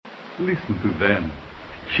Listen to them.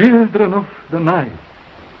 Children of the night.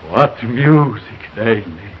 What music they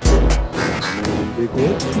make. They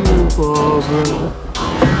get you, Barbara.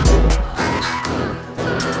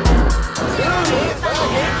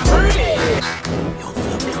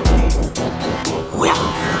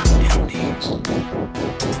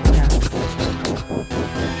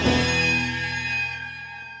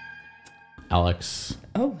 Alex.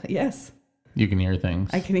 Oh, yes. You can hear things.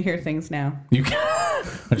 I can hear things now. You can.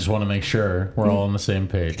 I just want to make sure we're all on the same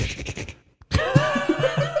page.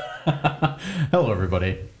 Hello,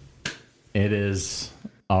 everybody. It is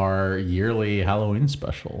our yearly Halloween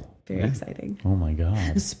special. Very exciting. Oh my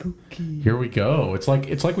god. Spooky. Here we go. It's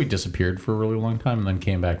like we disappeared for a really long time and then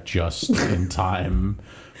came back just in time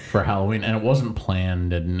for Halloween, and it wasn't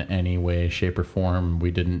planned in any way, shape, or form.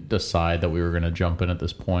 We didn't decide that we were going to jump in at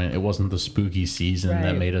this point. It wasn't the spooky season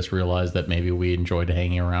that made us realize that maybe we enjoyed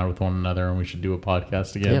hanging around with one another and we should do a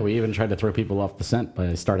podcast again. Yeah, we even tried to throw people off the scent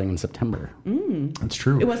by starting in September. That's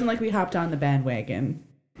true. It wasn't like we hopped on the bandwagon.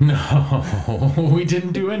 No, we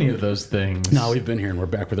didn't do any of those things. No, we've been here and we're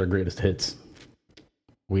back with our greatest hits.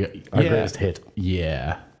 Our greatest hit.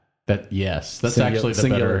 Yeah. That's actually the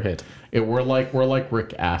singular better hit. We're like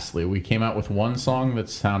Rick Astley. We came out with one song that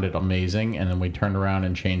sounded amazing, and then we turned around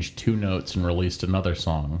and changed two notes and released another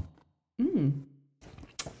song.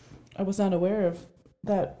 I was not aware of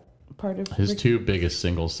that part of His two biggest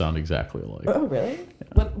singles sound exactly alike. Oh, really?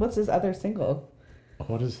 Yeah. What's his other single?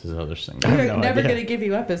 What is his other single? You're Never Gonna Give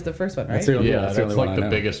You Up is the first one, right? That's like the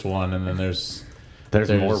biggest one, and then there's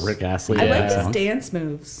more Rick Astley. I like his dance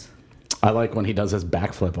moves. I like when he does his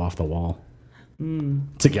backflip off the wall.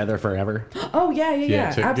 Together Forever. Oh yeah. They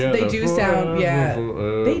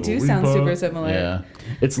do sound super similar. Yeah,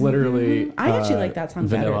 it's literally. I actually like that song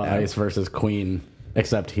Vanilla better, Ice versus Queen,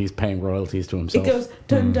 except he's paying royalties to himself. It goes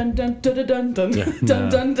dun dun dun dun dun dun dun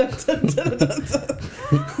dun dun dun dun.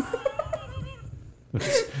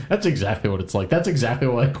 That's exactly what it's like. That's exactly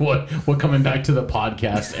like what coming back to the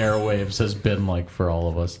podcast airwaves has been like for all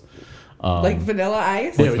of us. Like Vanilla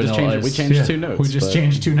Ice? Yeah, we changed two notes. We just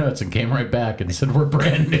changed two notes and came right back and said we're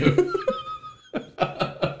brand new.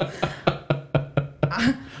 I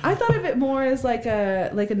thought of it more as like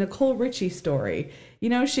a Nicole Richie story. You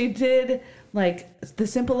know, she did like The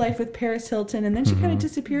Simple Life with Paris Hilton, and then she kind of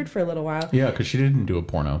disappeared for a little while. Yeah, because she didn't do a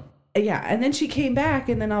porno. Yeah, and then she came back,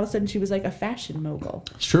 and then all of a sudden she was like a fashion mogul.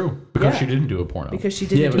 It's true, because she didn't do a porno. Because she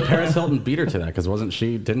didn't. Yeah, but Paris Hilton beat her to that because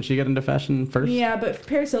didn't she get into fashion first? Yeah, but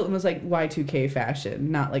Paris Hilton was like Y2K fashion,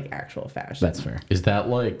 not like actual fashion. That's fair. Is that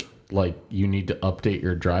like you need to update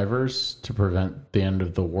your drivers to prevent the end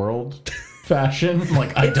of the world fashion?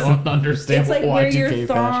 Like I don't understand. It's like what where Y2K your fashion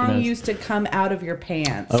thong is. used to come out of your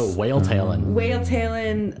pants. Oh, whale tailing. Whale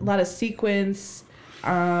tailing, a lot of sequins.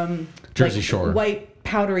 Jersey like Shore. White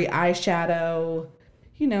powdery eyeshadow,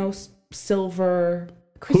 you know, silver.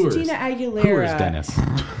 Christina Aguilera. Who is Dennis?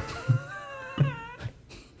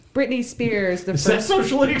 Britney Spears. Is that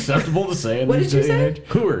socially acceptable to say in What this did you day and say? age?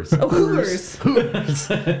 Hoovers. Oh, Hoovers.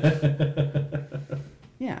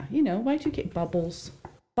 Yeah, you know, Y2K. Bubbles.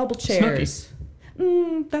 Bubble chairs.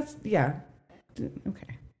 That's, yeah.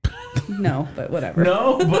 Okay. No, but whatever.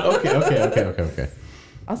 No, but okay.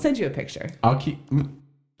 I'll send you a picture. I'll keep...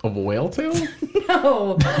 Of a whale tail?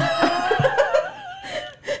 No.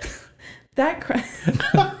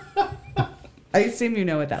 I assume you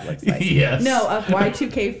know what that looks like. Yes. No, of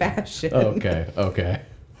Y2K fashion. Okay.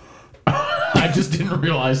 I just didn't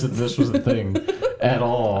realize that this was a thing at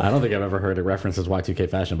all. I don't think I've ever heard it referenced as Y2K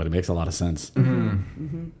fashion, but it makes a lot of sense.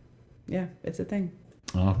 Yeah, it's a thing.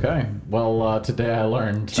 Okay. Well, today I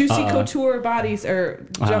learned... Juicy couture bodies or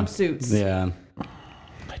jumpsuits. Yeah.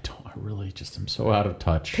 I really just am so out of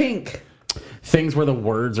touch. Pink. Things where the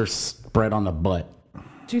words are spread on the butt.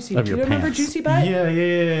 Juicy. Of Do your you remember pants. Juicy Butt? Yeah.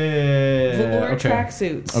 Velour Okay.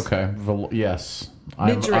 tracksuits. Okay. Yes.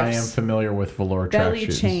 I am Midriffs. familiar with velour Belly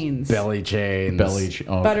tracksuits. chains. Belly chains. Okay.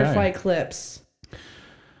 Butterfly clips.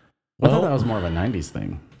 I thought that was more of a 90s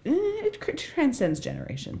thing. It transcends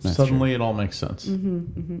generations. Suddenly it all makes sense.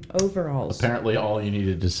 Overalls. Apparently all you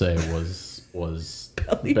needed to say was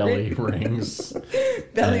belly rings.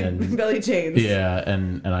 Belly chains. Yeah,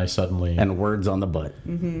 and I suddenly And words on the butt.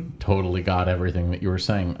 totally got everything that you were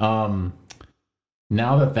saying. Now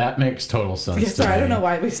that makes total sense. Yeah, to sorry, I don't me. know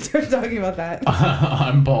why we started talking about that.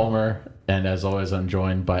 I'm Palmer, And as always, I'm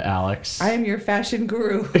joined by Alex. I am your fashion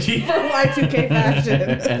guru for Y2K fashion.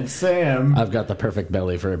 And Sam. I've got the perfect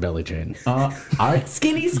belly for a belly chain.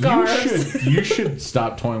 Skinny scarves. You should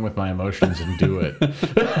stop toying with my emotions and do it.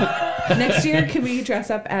 Next year, can we dress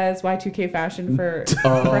up as Y2K fashion for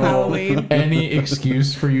Halloween? Any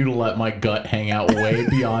excuse for you to let my gut hang out way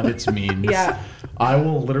beyond its means. Yeah. I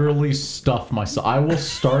will literally stuff myself. I will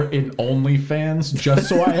start in OnlyFans just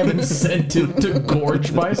so I have incentive to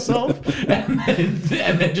gorge myself and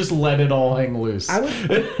then just let it all hang loose. All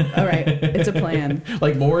right, it's a plan.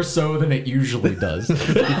 Like more so than it usually does.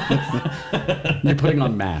 You're putting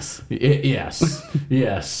on mass. Yes.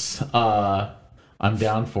 I'm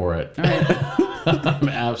down for it. All right. I'm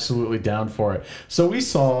absolutely down for it. So we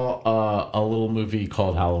saw a little movie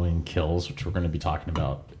called Halloween Kills, which we're going to be talking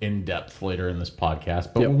about in depth later in this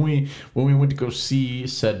podcast. But when we went to go see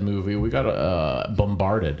said movie, we got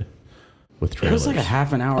bombarded with trailers. It was like a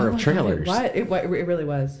half an hour of trailers. What? It really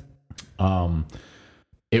was.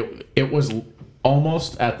 It was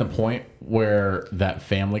almost at the point where that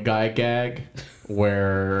Family Guy gag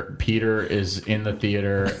where Peter is in the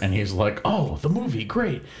theater and he's like, oh, the movie,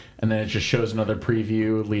 great. And then it just shows another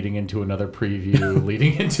preview leading into another preview,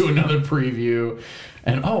 leading into another preview.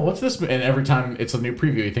 And, oh, what's this? And every time it's a new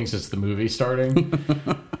preview, he thinks it's the movie starting.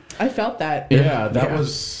 I felt that. Yeah, that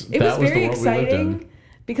was It was very the world we lived in. exciting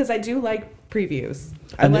because I do like previews.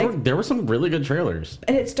 And there were some really good trailers.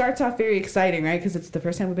 And it starts off very exciting, right? Because it's the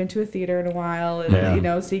first time we've been to a theater in a while,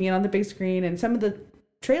 and seeing it on the big screen. And some of the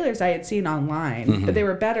trailers I had seen online, but they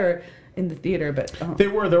were better in the theater. But they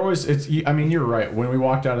were. There was. I mean, you're right. When we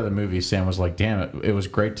walked out of the movie, Sam was like, "Damn it! It was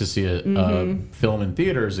great to see a film in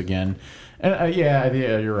theaters again." And yeah,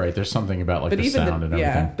 you're right. There's something about like the sound and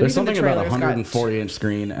everything. There's something about a 140-inch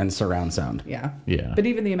screen and surround sound. Yeah. But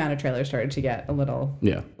even the amount of trailers started to get a little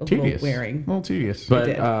tedious. wearing. A little tedious.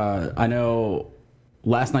 But I know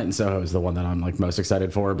Last Night in Soho is the one that I'm like most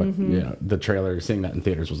excited for. But the trailer, seeing that in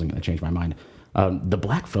theaters wasn't going to change my mind. The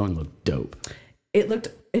Black Phone looked dope. It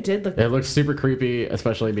did look. It looked super creepy,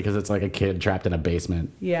 especially because it's like a kid trapped in a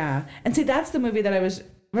basement. Yeah, and see, that's the movie that I was.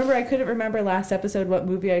 Remember, I couldn't remember last episode what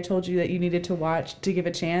movie I told you that you needed to watch to give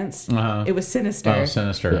a chance. It was Sinister. Oh,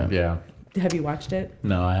 Sinister. Yeah. Have you watched it?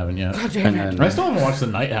 No, I haven't yet. God damn it. I still haven't watched The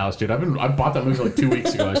Night House, dude. I bought that movie like 2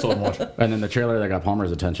 weeks ago. I still haven't watched it. And then the trailer that got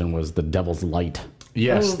Palmer's attention was The Devil's Light.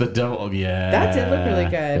 Yes, The Devil. Yeah. That did look really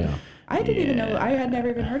good. Yeah. I didn't even know. I had never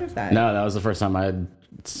even heard of that. No, that was the first time I had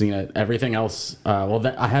seen it. Everything else,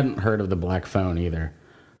 I hadn't heard of The Black Phone either.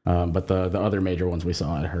 But the other major ones we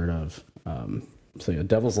saw, I'd heard of. So yeah,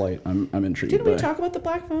 Devil's Light. I'm intrigued. Didn't we talk about The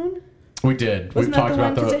Black Phone? We did. Wasn't We've that talked the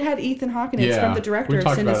one? about Because it had Ethan Hawke and it's from the director we of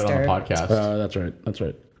talked Sinister. about it on the podcast. That's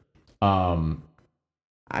right.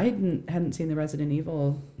 I hadn't seen the Resident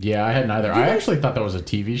Evil. Yeah, I hadn't either. I actually thought that was a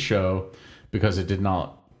TV show because it did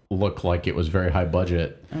not look like it was very high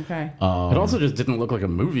budget. Okay. It also just didn't look like a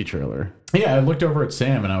movie trailer. Yeah, I looked over at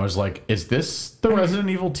Sam and I was like, is this the Resident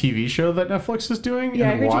Evil TV show that Netflix is doing? Yeah,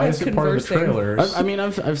 I and heard you why guys is it part of the conversing. trailers? I mean,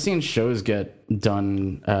 I've seen shows get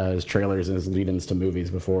done as trailers and as lead-ins to movies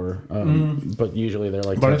before, but usually they're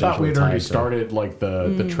like. But I thought we'd already tied to- started like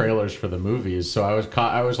the trailers for the movies, so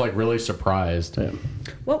I was like really surprised. Yeah.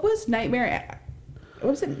 What was Nightmare? What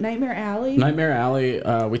was it? Nightmare Alley? Nightmare Alley.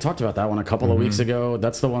 We talked about that one a couple of weeks ago.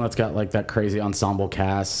 That's the one that's got like that crazy ensemble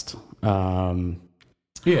cast.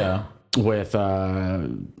 Yeah. With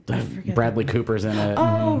Bradley Cooper's in it.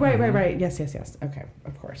 Oh, right. Yes. Okay,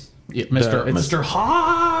 of course. Yeah, Mr.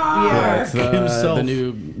 Hawk Yeah. It's himself. the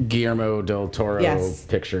new Guillermo del Toro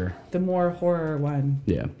picture. The more horror one.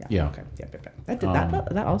 Yeah. Okay. Yeah.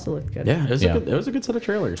 That also looked good. Yeah, it was a good set of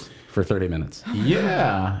trailers for 30 minutes.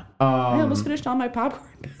 Yeah. I almost finished all my popcorn.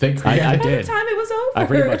 I By the did. time it was over. I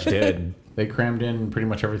pretty much did. They crammed in pretty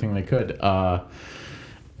much everything they could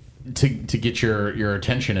to get your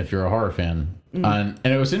attention if you're a horror fan. And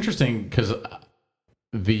it was interesting because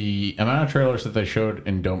the amount of trailers that they showed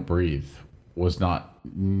in Don't Breathe was not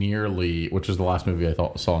nearly, which was the last movie I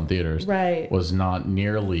saw in theaters, Right. was not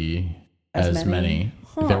nearly as many.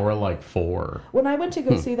 Huh. There were like 4. When I went to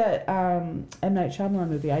go see that M. Night Shyamalan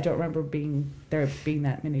movie, I don't remember there being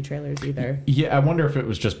that many trailers either. Yeah, I wonder if it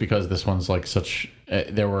was just because this one's like such.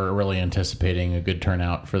 They were really anticipating a good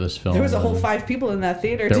turnout for this film. There was a whole 5 people in that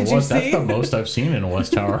theater. There Did you was. see? That's the most I've seen in a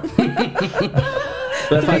West Tower.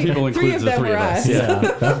 That 5 people three includes of the them 3 were of us. us. Yeah,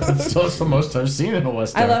 that's the most I've seen in a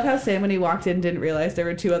West Tower. I love how Sam, when he walked in, didn't realize there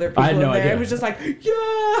were 2 other people I had no in there. idea. It was just like,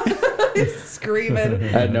 yeah, he's screaming. I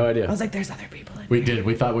had no idea. I was like, there's other people in We did.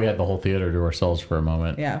 We thought we had the whole theater to ourselves for a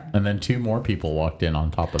moment. Yeah. And then 2 more people walked in on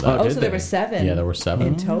top of that. Oh, did so there they? were 7. Yeah, there were 7.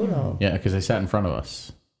 in total. Yeah, because they sat in front of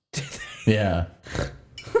us. Yeah.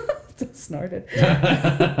 Snorted.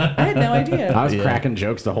 I had no idea. I was cracking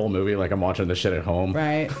jokes the whole movie like I'm watching this shit at home.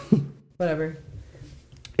 Right. Whatever.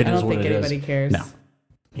 It I is don't what think it anybody is. cares. No.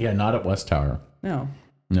 Yeah, not at West Tower. No.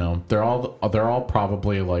 No, they're all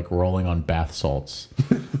probably like rolling on bath salts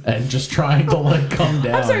and just trying to like come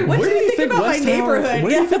down. I'm sorry, what do you think about my neighborhood? What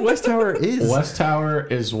do you think West Tower is? West Tower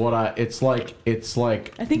is what it's like.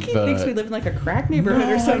 I think he thinks we live in like a crack neighborhood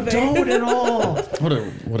or something. I don't at all.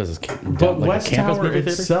 What is this? But like West a campus Tower movie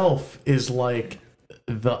theater? itself is like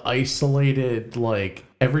the isolated. Like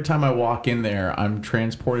every time I walk in there, I'm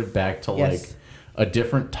transported back to Yes. like a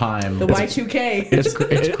different time. The Y2K. It's It's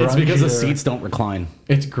because the grungier. seats don't recline.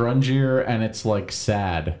 It's grungier and it's like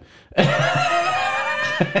sad.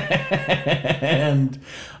 And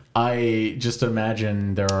I just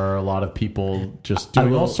imagine there are a lot of people just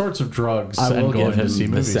doing all sorts of drugs I will and going give him to see the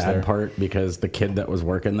movies sad there. part because the kid that was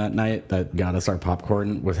working that night that got us our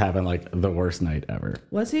popcorn was having like the worst night ever.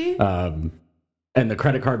 Was he? And the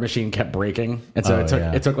credit card machine kept breaking, and so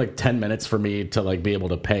Oh, it took like 10 minutes for me to like be able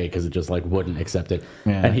to pay because it just like wouldn't accept it.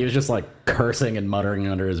 Yeah. And he was just like cursing and muttering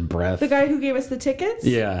under his breath. The guy who gave us the tickets?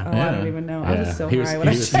 Yeah. Oh, I don't even know. I Yeah. was so He was- high when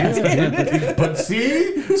I he was- checked in. But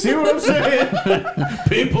see what I'm saying?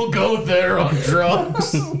 People go there on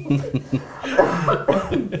drugs.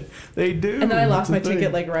 They do. And then I lost my That's the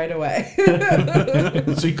ticket thing. like right away.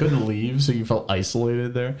 So you couldn't leave, so you felt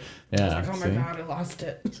isolated there. Yeah. Oh my God, I lost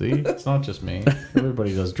it. See, it's not just me.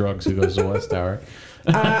 Everybody does drugs who goes to West Tower.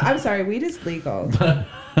 I'm sorry, weed is legal.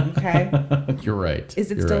 Okay? You're right. Is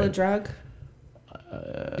it You're still right. a drug?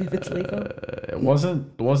 If it's legal? It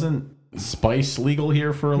wasn't spice legal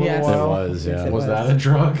here for a little Yes. while? It was, yeah. Yes, it Was that a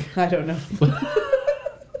drug? I don't know.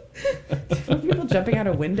 Were people jumping out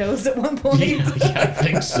of windows at one point? Yeah, I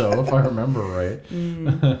think so, if I remember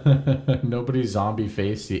right. Nobody zombie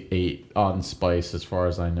face ate on spice, as far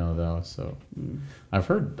as I know, though. So I've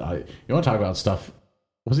heard. You want to talk about stuff?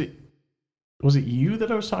 Was it you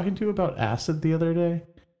that I was talking to about acid the other day?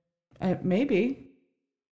 Maybe.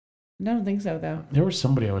 I don't think so, though. There was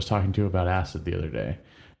somebody I was talking to about acid the other day.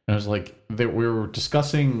 And I was like, we were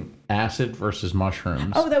discussing acid versus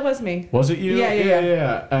mushrooms. Oh, that was me. Was it you?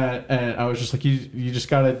 Yeah. And I was just like, you just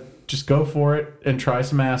gotta just go for it and try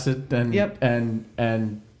some acid and Yep.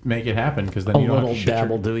 and make it happen, because then A you don't little have to shit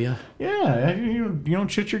dabble, do you? you don't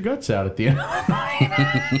shit your guts out at the end of the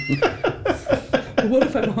night. What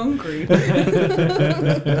if I'm hungry?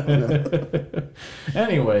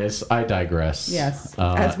 Anyways, I digress. Yes,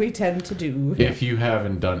 as we tend to do. If you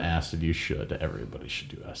haven't done acid, you should. Everybody should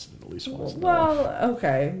do acid at least once. in their life. Well,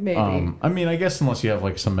 okay, maybe. I mean, I guess unless you have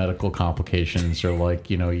like some medical complications or like,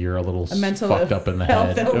 you're a little mental fucked up in the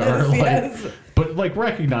health head, illness, or like, yes. but like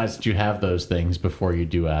recognize that you have those things before you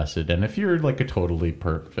do acid. And if you're like a totally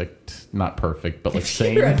not perfect, but like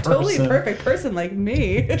sane You're a person, totally perfect person like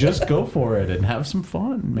me. just go for it and have some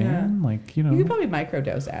fun, man. Yeah. Like, You could probably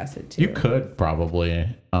microdose acid too. you could probably.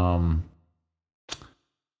 I'm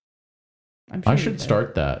sure I you should could.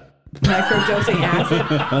 start that. Microdosing acid.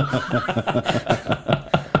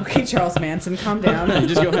 Okay, Charles Manson, calm down. You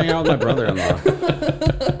just go hang out with my brother-in-law.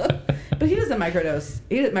 But he doesn't microdose.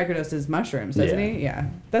 He microdoses mushrooms, doesn't Yeah. he? Yeah,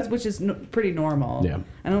 which is pretty normal. Yeah.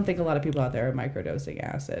 I don't think a lot of people out there are microdosing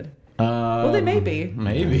acid. Well, they may be.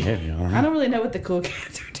 Maybe. I don't really know what the cool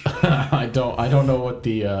kids are doing. I don't know what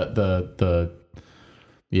the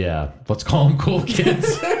let's call them cool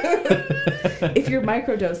kids. If you're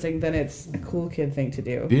microdosing, then it's a cool kid thing to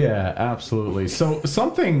do. Yeah, absolutely. So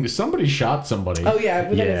somebody shot somebody. Oh yeah,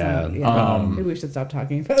 but that Yeah. isn't. Maybe we should stop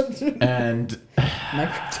talking about And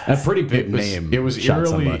microdosing. A pretty big name. it was shot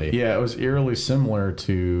eerily, somebody. yeah, it was eerily similar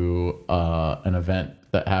to an event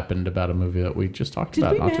that happened about a movie that we just talked Did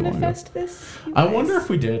about we not too long ago. manifest this? you I guys? wonder if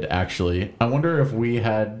we did, actually. I wonder if we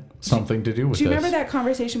had something to do with Do you this. remember that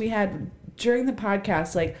conversation we had during the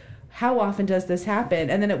podcast? Like, how often does this happen?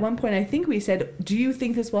 And then at one point, I think we said, "Do you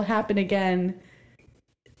think this will happen again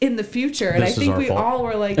in the future?" And This I is think our we fault. all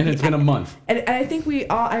were like, And it's been a month. And I think we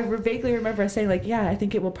all, I vaguely remember us saying like, "Yeah, I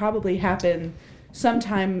think it will probably happen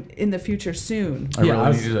sometime in the future soon." I Yeah, really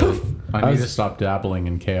I need was- to stop dabbling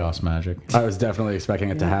in chaos magic. I was definitely expecting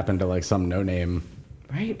it to happen to like some no-name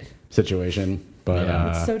Right? situation, but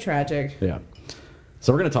Yeah. It's so tragic. yeah.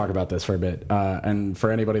 So we're going to talk about this for a bit, and for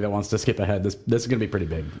anybody that wants to skip ahead, this is going to be pretty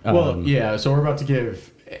big. Well, yeah, so we're about to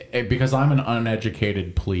give, because I'm an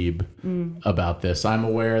uneducated plebe Mm. about this. I'm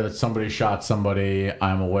aware that somebody shot somebody.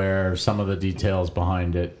 I'm aware of some of the details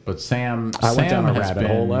behind it. But Sam I went down a has rabbit been,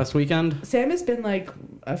 hole last weekend. Sam has been like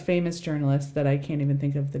a famous journalist that I can't even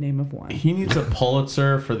think of the name of one. He needs a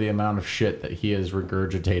Pulitzer for the amount of shit that he has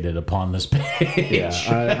regurgitated upon this page.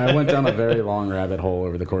 Yeah, I went down a very long rabbit hole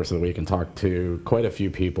over the course of the week and talked to quite a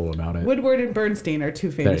few people about it. Woodward and Bernstein are two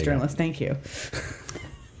There famous you journalists. Thank you.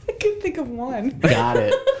 I can think of one. Got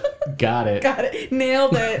it. Got it.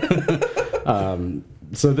 Nailed it.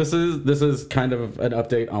 So this is kind of an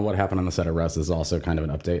update on what happened on the set of Rust. This is also kind of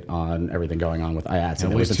an update on everything going on with IATSE.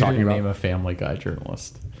 At least you didn't name a Family Guy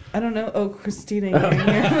journalist. I don't know. Oh, Christina Yang.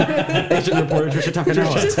 Agent reporter Trisha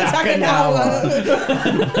Takanawa.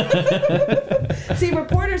 See,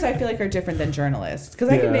 reporters I feel like are different than journalists because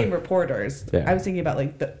I can name reporters. Yeah. I was thinking about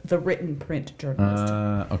like the written print journalist.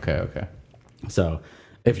 Okay. So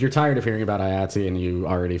if you're tired of hearing about IATSE and you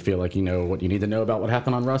already feel like you know what you need to know about what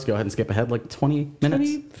happened on Rust, go ahead and skip ahead like 20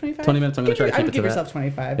 minutes. 25? 20 minutes. I'm going to try to keep it to give that. yourself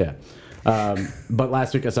 25. Yeah. But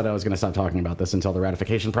last week I said I was going to stop talking about this until the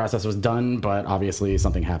ratification process was done, but obviously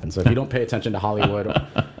something happened. So if you don't pay attention to Hollywood,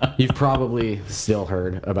 you've probably still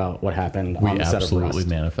heard about what happened on the set of Rust. We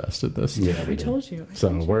absolutely manifested this. Yeah, We told you.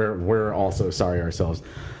 So we're also sorry ourselves.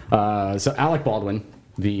 So Alec Baldwin,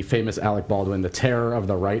 the famous Alec Baldwin, the terror of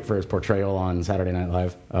the right for his portrayal on Saturday Night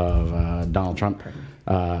Live of Donald Trump,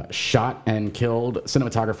 shot and killed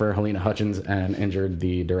cinematographer Helena Hutchins and injured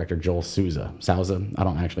the director Joel Souza. I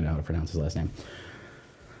don't actually know how to pronounce his last name.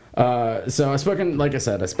 So I've spoken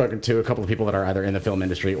to a couple of people that are either in the film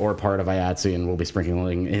industry or part of IATSE, and we'll be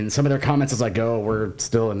sprinkling in some of their comments as I go. We're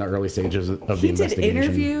still in the early stages of the investigation. He did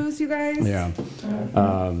interviews, you guys? Yeah.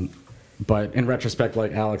 But in retrospect,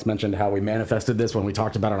 like Alex mentioned, how we manifested this when we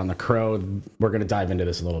talked about it on The Crow, we're going to dive into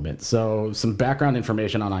this a little bit. So some background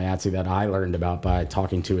information on IATSE that I learned about by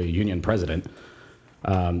talking to a union president.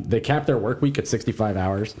 They cap their work week at 65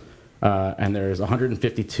 hours, and there's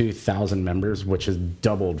 152,000 members, which has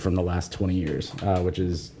doubled from the last 20 years, which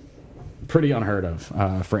is pretty unheard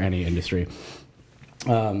of for any industry.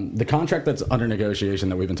 The contract that's under negotiation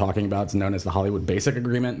that we've been talking about is known as the Hollywood Basic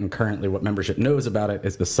Agreement, and currently what membership knows about it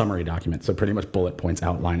is the summary document, so pretty much bullet points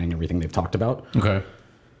outlining everything they've talked about. Okay.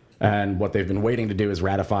 And what they've been waiting to do is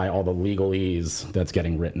ratify all the legalese that's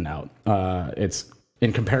getting written out. It's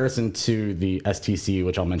in comparison to the STC,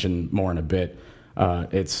 which I'll mention more in a bit.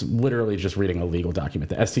 It's literally just reading a legal document.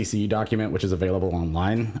 The STC document, which is available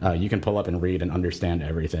online, you can pull up and read and understand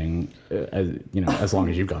everything, as long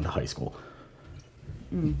as you've gone to high school.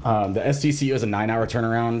 The STCU is a 9-hour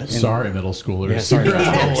turnaround. Sorry, middle schoolers. Yeah, sorry.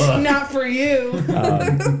 Not for you.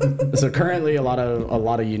 So currently, a lot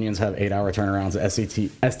of unions have 8-hour turnarounds. The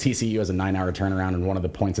STCU has a 9-hour turnaround, and one of the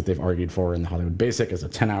points that they've argued for in the Hollywood Basic is a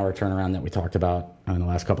 10-hour turnaround that we talked about in the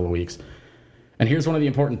last couple of weeks. And here's one of the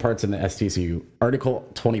important parts in the STCU. Article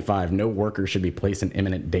 25, no worker should be placed in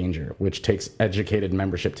imminent danger, which takes educated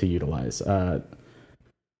membership to utilize.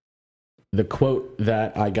 The quote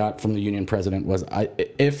that I got from the union president was,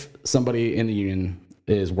 if somebody in the union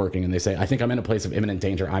is working and they say, I think I'm in a place of imminent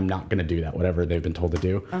danger, I'm not going to do that, whatever they've been told to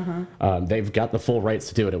do. They've got the full rights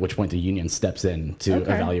to do it, at which point the union steps in to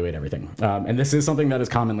evaluate everything. And this is something that is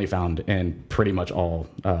commonly found in pretty much all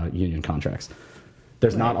union contracts.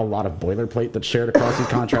 There's not a lot of boilerplate that's shared across these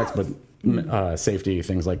contracts, but safety,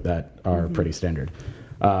 things like that are pretty standard.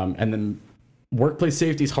 And then workplace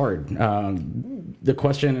safety is hard. The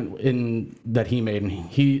question that he made, and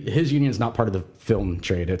his union is not part of the film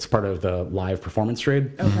trade; it's part of the live performance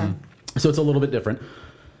trade. Okay, so it's a little bit different.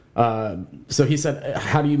 So he said,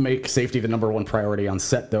 "How do you make safety the number one priority on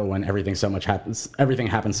set, though, when everything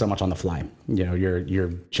happens so much on the fly? You know,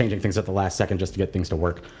 you're changing things at the last second just to get things to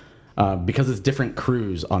work." Because it's different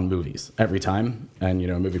crews on movies every time, and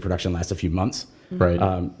movie production lasts a few months.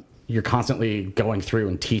 Right. You're constantly going through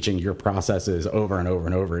and teaching your processes over and over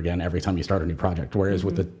and over again every time you start a new project. Whereas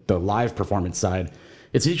with the live performance side,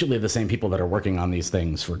 it's usually the same people that are working on these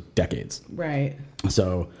things for decades. Right.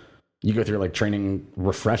 So you go through like training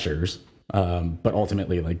refreshers, but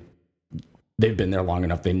ultimately like they've been there long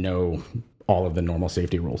enough. They know all of the normal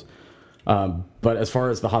safety rules. But as far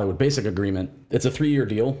as the Hollywood Basic Agreement, it's a 3-year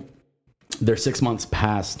deal. They're 6 months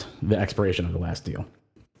past the expiration of the last deal.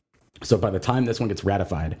 So by the time this one gets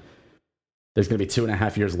ratified, there's going to be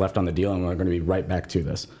 2.5 years left on the deal, and we're going to be right back to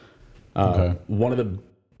this. One of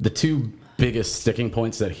the two biggest sticking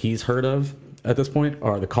points that he's heard of at this point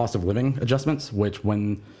are the cost of living adjustments, which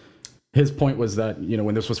when his point was that,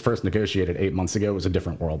 when this was first negotiated 8 months ago, it was a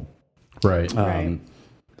different world. Right.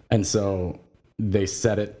 And so they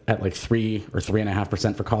set it at like 3 or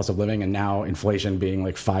 3.5% for cost of living, and now inflation being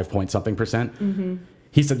like 5-point-something%.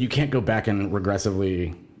 He said you can't go back and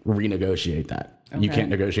regressively renegotiate that. You can't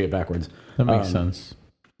negotiate backwards. That makes sense.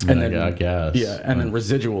 And then I guess. Yeah, and then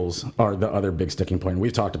residuals are the other big sticking point.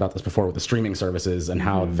 We've talked about this before with the streaming services and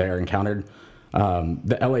how they're encountered.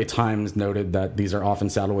 The LA Times noted that these are often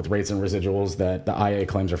saddled with rates and residuals that the IA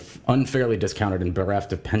claims are unfairly discounted and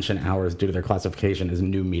bereft of pension hours due to their classification as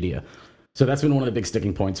new media. So that's been one of the big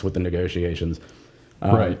sticking points with the negotiations.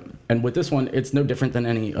 Right. And with this one, it's no different than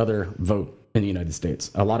any other vote in the United States.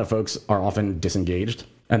 A lot of folks are often disengaged,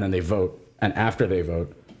 and then they vote. And after they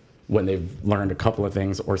vote, when they've learned a couple of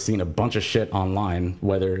things or seen a bunch of shit online,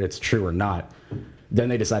 whether it's true or not, then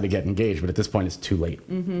they decide to get engaged. But at this point, it's too late.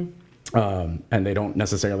 And they don't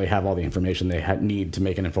necessarily have all the information they need to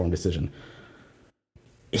make an informed decision.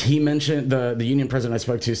 He mentioned, the union president I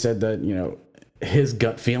spoke to said that, his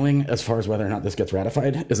gut feeling as far as whether or not this gets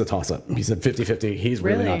ratified is a toss-up. He said 50-50. He's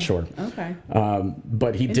really not sure. Okay.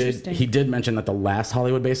 But he did mention that the last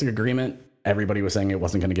Hollywood Basic Agreement, everybody was saying it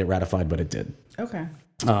wasn't going to get ratified, but it did. Okay.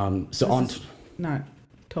 Not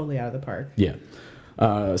totally out of the park. Yeah.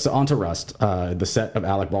 So on to Rust, the set of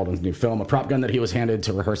Alec Baldwin's new film, a prop gun that he was handed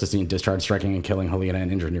to rehearse a scene discharged, striking and killing Helena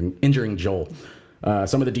and injuring Joel.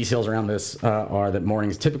 Some of the details around this are that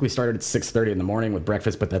mornings typically started at 6:30 in the morning with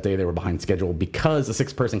breakfast, but that day they were behind schedule because a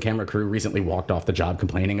 6-person camera crew recently walked off the job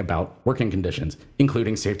complaining about working conditions,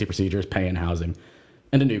 including safety procedures, pay, and housing,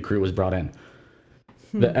 and a new crew was brought in.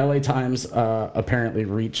 The LA Times apparently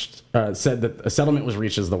said that a settlement was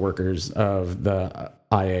reached as the workers of the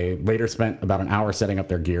IA later spent about an hour setting up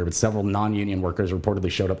their gear, but several non-union workers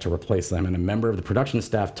reportedly showed up to replace them, and a member of the production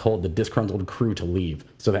staff told the disgruntled crew to leave.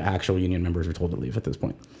 So the actual union members were told to leave at this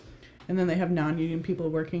point. And then they have non-union people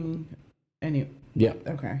working Yeah.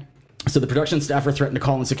 Okay. So the production staff were threatened to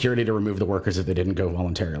call in security to remove the workers if they didn't go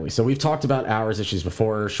voluntarily. So we've talked about hours issues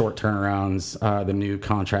before, short turnarounds, the new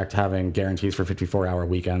contract having guarantees for 54-hour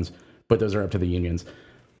weekends, but those are up to the unions.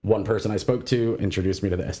 One person I spoke to introduced me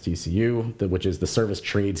to the STCU, which is the Service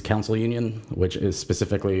Trades Council Union, which is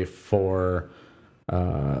specifically for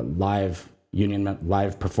live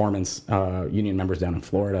performance union members down in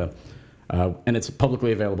Florida. And it's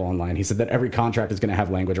publicly available online. He said that every contract is going to have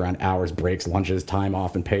language around hours, breaks, lunches, time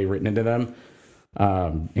off, and pay written into them,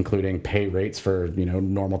 including pay rates for,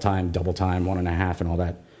 normal time, double time, 1.5, and all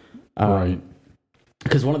that. Right.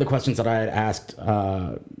 Because one of the questions that I had asked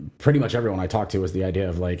pretty much everyone I talked to was the idea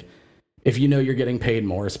of, like, if you're getting paid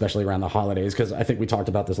more, especially around the holidays, because I think we talked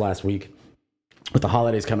about this last week, with the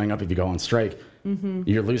holidays coming up, if you go on strike,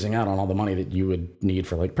 you're losing out on all the money that you would need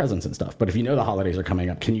for, like, presents and stuff. But if the holidays are coming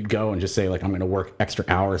up, can you go and just say, like, I'm going to work extra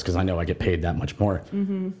hours because I know I get paid that much more?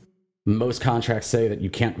 Most contracts say that you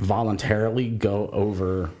can't voluntarily go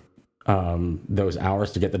over those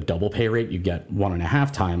hours to get the double pay rate. You get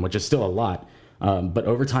 1.5 time, which is still a lot. But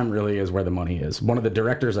overtime really is where the money is. One of the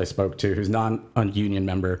directors I spoke to, who's not a union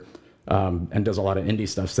member and does a lot of indie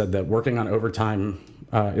stuff, said that working on overtime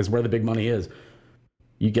is where the big money is.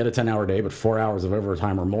 You get a 10-hour day, but 4 hours of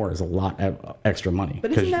overtime or more is a lot of extra money.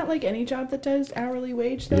 But isn't that like any job that does hourly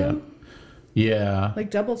wage, though? Yeah.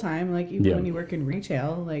 Like double time, like even when you work in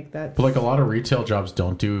retail, like that. But like a lot of retail jobs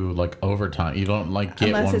don't do like overtime. You don't like get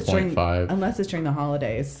 1.5. Unless it's during the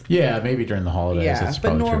holidays. Yeah, maybe during the holidays. Yeah, that's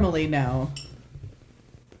but normally true. no.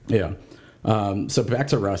 Yeah. So back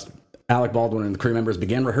to Rust. Alec Baldwin and the crew members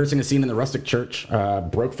began rehearsing a scene in the rustic church,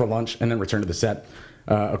 broke for lunch, and then returned to the set.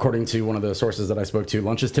 According to one of the sources that I spoke to,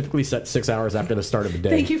 lunch is typically set 6 hours after the start of the day.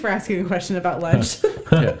 Thank you for asking a question about lunch.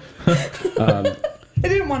 Yeah. I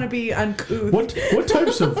didn't want to be uncouth. What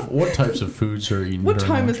types of foods are eaten? What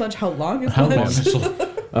time lunch? is lunch? How long is How lunch? long is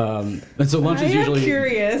lunch? And so lunch is usually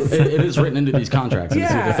curious. It is written into these contracts. It's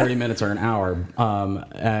Yeah. either 30 minutes or an hour.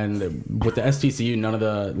 And with the STCU, none of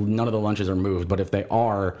the lunches are moved. But if they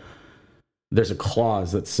are, there's a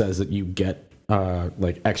clause that says that you get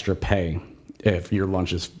like extra pay if your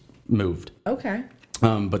lunch is moved. Okay.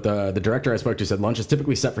 But the director I spoke to said lunch is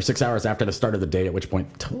typically set for 6 hours after the start of the day, at which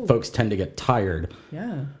point folks tend to get tired.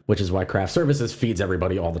 Yeah. Which is why craft services feeds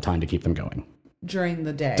everybody all the time to keep them going. During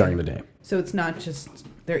the day. During the day. So it's not just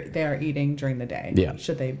they are eating during the day. Yeah.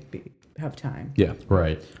 Should they have time? Yeah.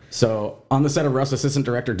 Right. So on the set of Rust, assistant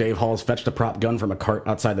director Dave Halls fetched a prop gun from a cart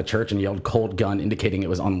outside the church and yelled "cold gun," indicating it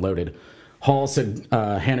was unloaded. Hall said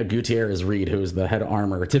Hannah Gutierrez Reed, who is the head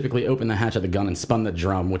armor, typically opened the hatch of the gun and spun the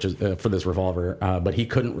drum, which is for this revolver, but he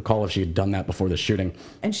couldn't recall if she had done that before the shooting.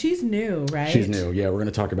 And she's new, right? She's new, yeah. We're going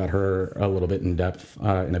to talk about her a little bit in depth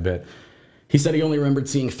in a bit. He said he only remembered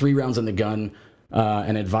seeing 3 rounds in the gun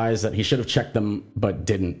and advised that he should have checked them, but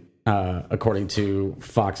didn't, according to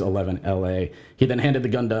Fox 11 LA. He then handed the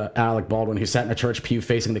gun to Alec Baldwin, who sat in a church pew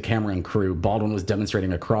facing the camera and crew. Baldwin was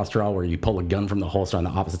demonstrating a cross draw where you pull a gun from the holster on the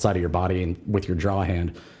opposite side of your body and with your draw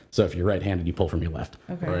hand. So if you're right-handed, you pull from your left.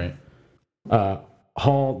 Okay. Right.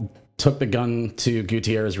 Hall took the gun to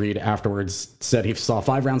Gutierrez Reed afterwards, said he saw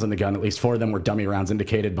 5 rounds in the gun. At least 4 of them were dummy rounds,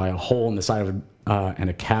 indicated by a hole in the side of and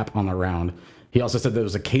a cap on the round. He also said there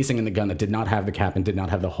was a casing in the gun that did not have the cap and did not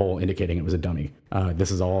have the hole, indicating it was a dummy. This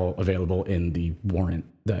is all available in the warrant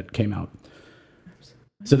that came out.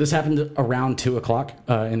 So this happened around 2 o'clock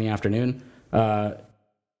in the afternoon.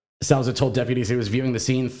 Souza told deputies he was viewing the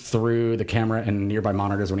scene through the camera and nearby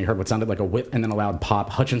monitors when he heard what sounded like a whip and then a loud pop.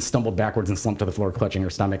 Hutchins stumbled backwards and slumped to the floor, clutching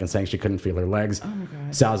her stomach and saying she couldn't feel her legs. Oh my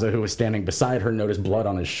God. Souza, who was standing beside her, noticed blood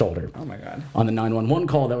on his shoulder. Oh my God. On the 911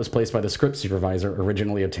 call that was placed by the script supervisor,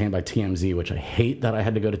 originally obtained by TMZ, which I hate that I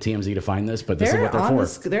had to go to TMZ to find this, but this is what they're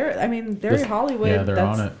for. They're Hollywood. Yeah, they're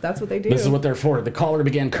on it. That's what they do. This is what they're for. The caller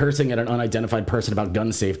began cursing at an unidentified person about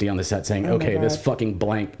gun safety on the set, saying, okay, this fucking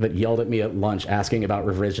blank that yelled at me at lunch asking about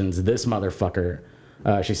revisions, this motherfucker.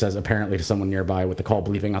 She says, apparently to someone nearby, with the call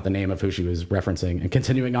bleeping out the name of who she was referencing, and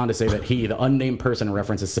continuing on to say that he, the unnamed person in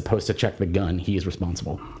reference, is supposed to check the gun. He is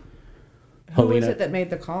responsible. Who was it that made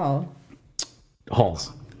the call?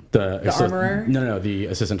 Halls. The armorer? No, the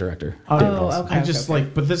assistant director. Oh, okay. I just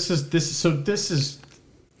but this is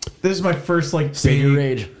my first Save your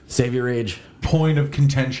rage. point of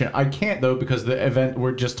contention. I can't though, because the event,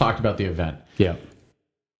 we're just talked about the event. Yeah.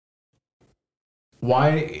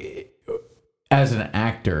 Why, as an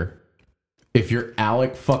actor, if you're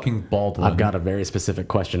Alec fucking Baldwin, I've got a very specific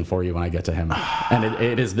question for you when I get to him. And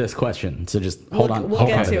it is this question. So just hold on. We'll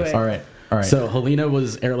get to it. All right. So Helena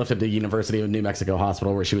was airlifted to University of New Mexico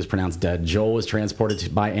Hospital, where she was pronounced dead. Joel was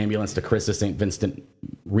transported by ambulance to Christus St. Vincent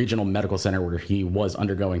Regional Medical Center, where he was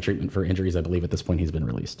undergoing treatment for injuries. I believe at this point he's been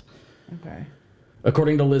released. Okay.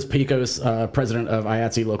 According to Liz Pecos, president of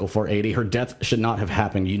IATSE Local 480, her death should not have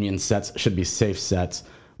happened. Union sets should be safe sets.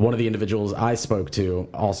 One of the individuals I spoke to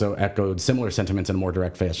also echoed similar sentiments in a more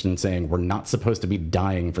direct fashion, saying, we're not supposed to be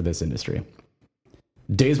dying for this industry.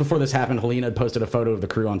 Days before this happened, Helena had posted a photo of the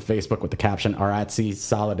crew on Facebook with the caption, IATSE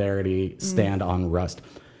Solidarity Stand on Rust.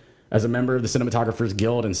 As a member of the Cinematographers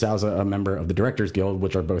Guild and Souza, a member of the Directors Guild,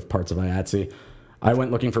 which are both parts of IATSE, I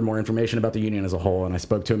went looking for more information about the union as a whole, and I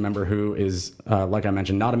spoke to a member who is, like I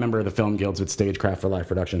mentioned, not a member of the film guilds with Stagecraft for Life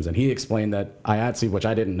Productions, and he explained that IATSE, which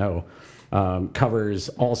I didn't know, covers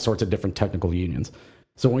all sorts of different technical unions.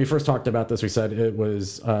 So when we first talked about this, we said it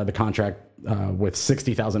was the contract with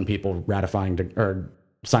 60,000 people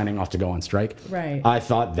signing off to go on strike. Right. I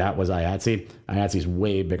thought that was IATSE. IATSE's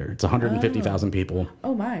way bigger. It's 150,000 people.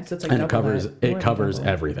 Oh my! So it's like and it covers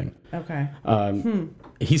everything. Okay.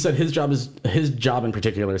 He said his job in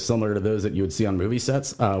particular is similar to those that you would see on movie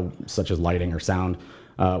sets, such as lighting or sound,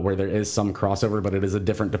 where there is some crossover, but it is a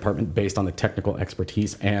different department based on the technical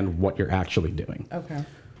expertise and what you're actually doing. Okay.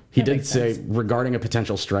 He did say, regarding a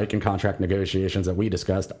potential strike and contract negotiations that we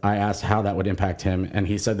discussed, I asked how that would impact him, and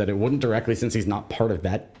he said that it wouldn't directly, since he's not part of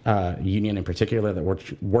that union in particular that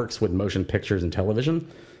works with motion pictures and television.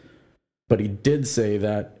 But he did say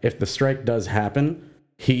that if the strike does happen,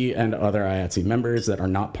 he and other IATSE members that are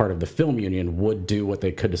not part of the film union would do what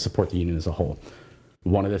they could to support the union as a whole.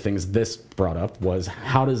 One of the things this brought up was,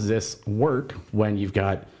 how does this work when you've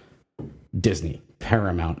got Disney,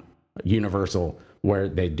 Paramount, Universal, where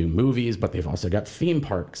they do movies, but they've also got theme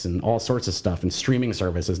parks and all sorts of stuff and streaming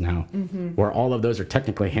services now, where all of those are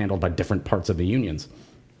technically handled by different parts of the unions.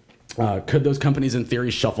 Could those companies, in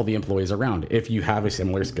theory, shuffle the employees around? If you have a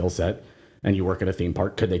similar skill set and you work at a theme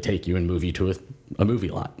park, could they take you and move you to a movie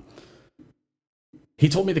lot? He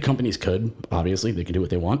told me the companies could. Obviously, they can do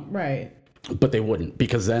what they want. Right. But they wouldn't,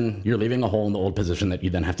 because then you're leaving a hole in the old position that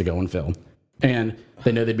you then have to go and fill. And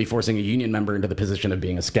they know they'd be forcing a union member into the position of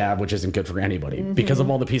being a scab, which isn't good for anybody. Because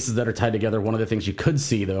of all the pieces that are tied together, one of the things you could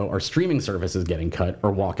see, though, are streaming services getting cut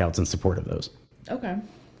or walkouts in support of those. Okay.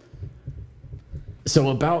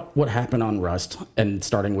 So about what happened on Rust, and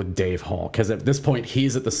starting with Dave Hall, because at this point,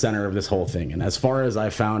 he's at the center of this whole thing. And as far as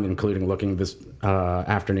I found, including looking this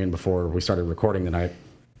afternoon before we started recording tonight,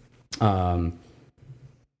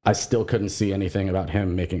 I still couldn't see anything about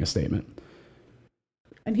him making a statement.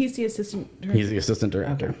 And he's the assistant director? He's the assistant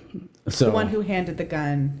director. Okay. So the one who handed the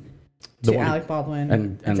gun to Alec Baldwin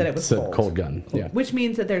and said it was cold gun. Yeah. Which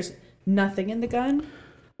means that there's nothing in the gun,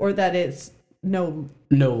 or that it's no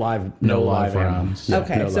live rounds. Yeah,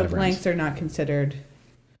 okay, no so live blanks rounds. are not considered.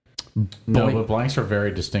 No, but blanks are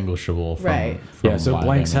very distinguishable from, Right. from Yeah, so live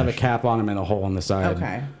blanks have a ammunition. cap on them and a hole on the side.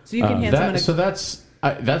 Okay, so you can hand someone So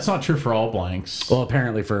that's not true for all blanks. Well,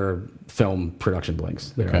 apparently for film production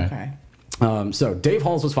blanks. There are. Okay. So Dave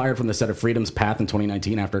Halls was fired from the set of Freedom's Path in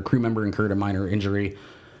 2019 after a crew member incurred a minor injury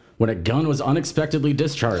when a gun was unexpectedly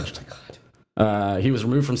discharged. He was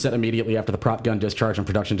removed from set immediately after the prop gun discharge, and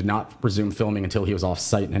production did not resume filming until he was off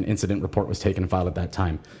site, and an incident report was taken and filed at that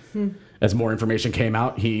time. As more information came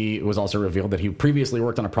out, he was also revealed that he previously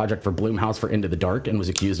worked on a project for Blumhouse for Into the Dark and was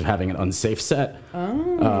accused of having an unsafe set.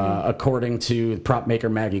 According to prop maker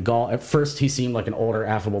Maggie Gall, at first he seemed like an older,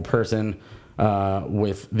 affable person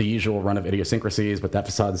with the usual run of idiosyncrasies, but that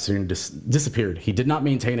facade soon disappeared. He did not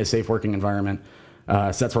maintain a safe working environment.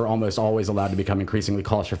 Sets were almost always allowed to become increasingly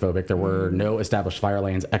claustrophobic. There were no established fire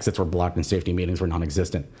lanes, exits were blocked, and safety meetings were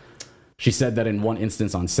non-existent. She said that in one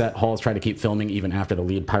instance on set, Halls tried to keep filming even after the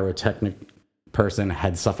lead pyrotechnic person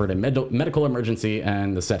had suffered a medical emergency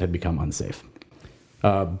and the set had become unsafe.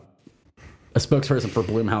 A spokesperson for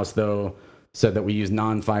Blumhouse, though, said that we used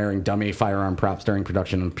non-firing dummy firearm props during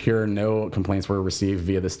production, and no complaints were received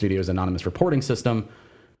via the studio's anonymous reporting system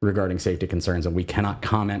regarding safety concerns, and we cannot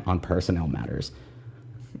comment on personnel matters.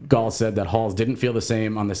 Gall said that Halls didn't feel the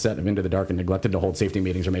same on the set of Into the Dark and neglected to hold safety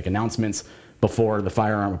meetings or make announcements before the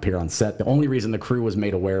firearm appeared on set. The only reason the crew was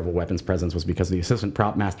made aware of a weapon's presence was because the assistant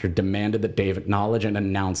prop master demanded that Dave acknowledge and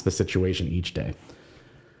announce the situation each day.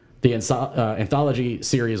 The anthology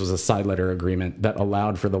series was a side letter agreement that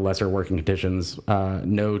allowed for the lesser working conditions,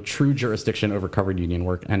 no true jurisdiction over covered union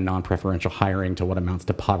work, and non-preferential hiring to what amounts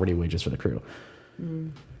to poverty wages for the crew.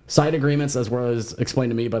 Side agreements, as well as explained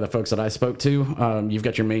to me by the folks that I spoke to, you've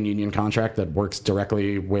got your main union contract that works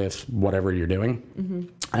directly with whatever you're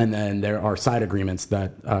doing. And then there are side agreements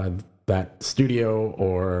that that studio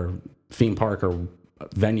or theme park or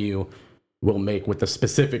venue will make with the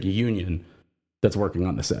specific union that's working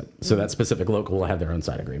on the set. So that specific local will have their own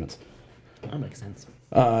side agreements. That makes sense.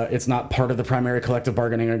 It's not part of the primary collective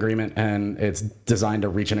bargaining agreement, and it's designed to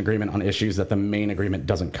reach an agreement on issues that the main agreement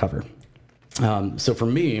doesn't cover. So for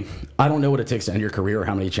me, I don't know what it takes to end your career or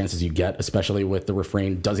how many chances you get, especially with the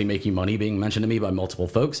refrain, "Does he make you money?" being mentioned to me by multiple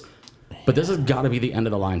folks. But this has got to be the end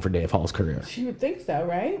of the line for Dave Hall's career. You would think so,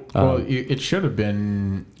 right? Well, it should have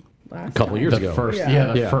been Last A couple time. years the ago. first,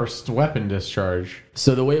 Yeah. the first weapon discharge.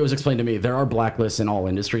 So the way it was explained to me, there are blacklists in all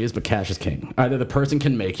industries, but cash is king. Either the person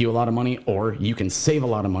can make you a lot of money, or you can save a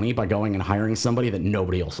lot of money by going and hiring somebody that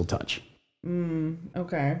nobody else will touch.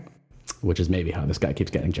 Okay. Which is maybe how this guy keeps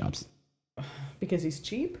getting jobs. Because he's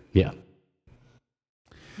cheap? Yeah.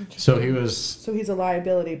 So he was. So he's a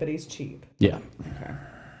liability, but he's cheap. Yeah. Okay.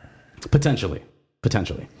 Potentially.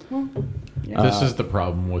 This is the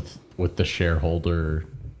problem with the shareholder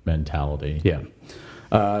mentality. Yeah.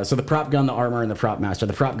 So the prop gun, the armor, and the prop master.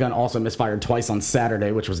 The prop gun also misfired twice on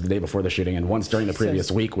Saturday, which was the day before the shooting, and once during the previous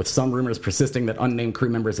week, with some rumors persisting that unnamed crew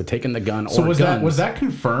members had taken the gun So or was guns. that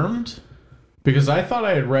confirmed? Because I thought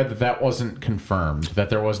I had read that wasn't confirmed,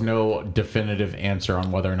 that there was no definitive answer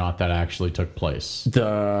on whether or not that actually took place.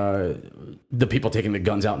 the people taking the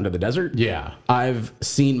guns out into the desert? Yeah. I've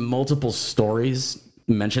seen multiple stories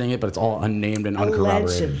mentioning it, but it's all unnamed and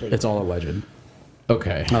uncorroborated. Allegedly. It's all alleged.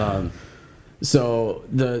 Okay. So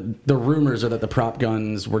the rumors are that the prop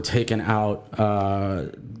guns were taken out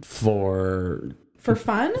for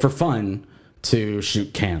fun? to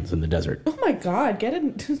shoot cans in the desert. Oh my God! Get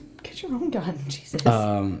your own gun, Jesus.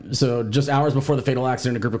 So just hours before the fatal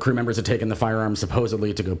accident, a group of crew members had taken the firearms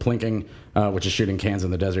supposedly to go plinking, which is shooting cans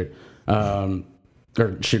in the desert, or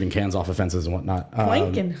shooting cans off of fences and whatnot.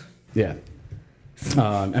 Planking. Yeah.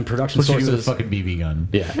 And production Let's use a sources. fucking BB gun.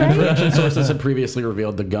 Yeah, and production sources had previously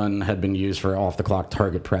revealed the gun had been used for off-the-clock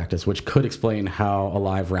target practice, which could explain how a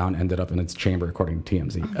live round ended up in its chamber, according to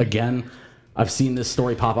TMZ. Again, I've seen this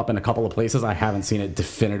story pop up in a couple of places. I haven't seen it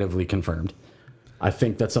definitively confirmed. I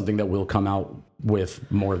think that's something that will come out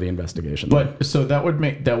with more of the investigation. But so that would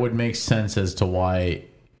make sense as to why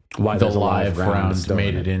the there's a live round still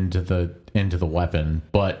made in it into the weapon.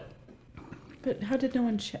 But But how did no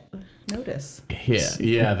one notice?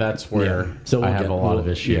 yeah, that's where So I we'll have get- a lot of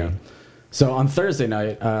we'll- issue. yeah. So on Thursday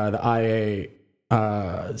night, the IA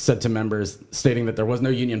said to members, stating that there was no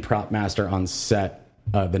union prop master on set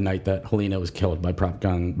the night that Helena was killed by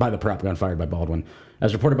the prop gun fired by Baldwin.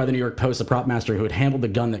 As reported by the New York Post, the prop master who had handled the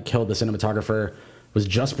gun that killed the cinematographer was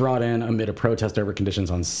just brought in amid a protest over conditions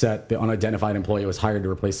on set. The unidentified employee was hired to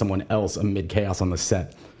replace someone else amid chaos on the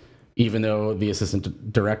set. Even though the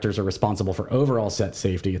assistant directors are responsible for overall set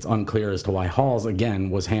safety, it's unclear as to why Halls, again,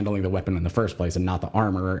 was handling the weapon in the first place and not the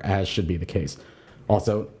armorer, as should be the case.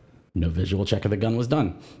 Also, no visual check of the gun was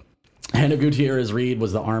done. Hannah Gutierrez Reed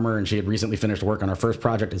was the armorer, and she had recently finished work on her first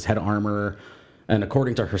project as head armorer. And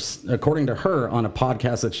according to her, on a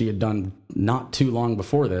podcast that she had done not too long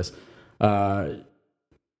before this,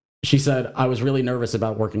 she said, "I was really nervous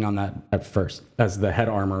about working on that at first as the head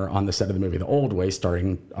armorer on the set of the movie The Old Way,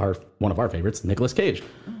 starring one of our favorites, Nicolas Cage.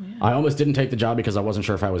 I almost didn't take the job because I wasn't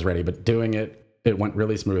sure if I was ready, but doing it, it went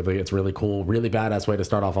really smoothly. It's really cool, really badass way to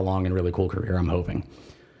start off a long and really cool career, I'm hoping.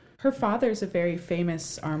 Her father's a very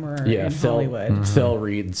famous armorer in Hollywood. Mm-hmm. Phil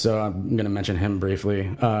Reed, so I'm going to mention him briefly.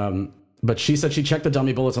 But she said she checked the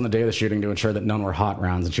dummy bullets on the day of the shooting to ensure that none were hot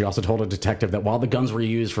rounds, and she also told a detective that while the guns were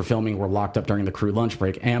used for filming were locked up during the crew lunch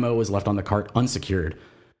break, ammo was left on the cart unsecured,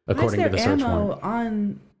 according to the search warrant.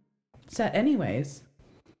 On set anyways?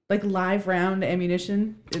 Like live round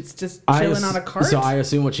ammunition? It's just chilling on a cart? So I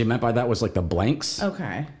assume what she meant by that was like the blanks.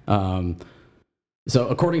 Okay. So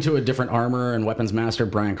according to a different armor and weapons master,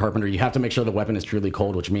 Brian Carpenter, you have to make sure the weapon is truly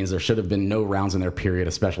cold, which means there should have been no rounds in there, period,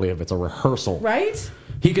 especially if it's a rehearsal. Right?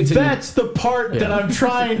 He continued. That's the part that I'm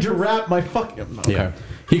trying to wrap my fucking... Okay. Yeah.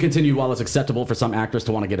 He continued, while it's acceptable for some actors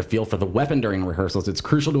to want to get a feel for the weapon during rehearsals, it's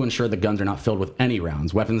crucial to ensure the guns are not filled with any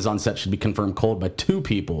rounds. Weapons on set should be confirmed cold by 2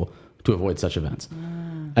 people to avoid such events.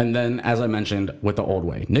 And then, as I mentioned, with the old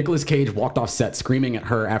way, Nicolas Cage walked off set screaming at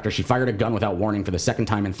her after she fired a gun without warning for the second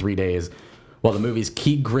time in 3 days, while the movie's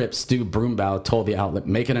key grip, Stu Broombow, told the outlet,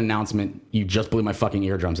 "Make an announcement, you just blew my fucking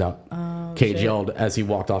eardrums out." Cage yelled as he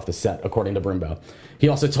walked off the set, according to Broombow. He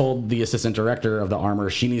also told the assistant director of the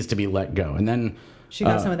armor she needs to be let go. And then... She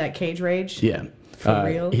got some of that Cage rage? Yeah. For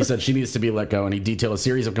real? He said she needs to be let go, and he detailed a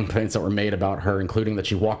series of complaints that were made about her, including that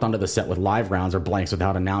she walked onto the set with live rounds or blanks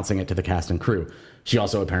without announcing it to the cast and crew. She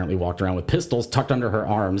also apparently walked around with pistols tucked under her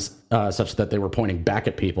arms, such that they were pointing back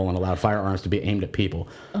at people and allowed firearms to be aimed at people.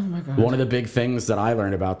 Oh my God. One of the big things that I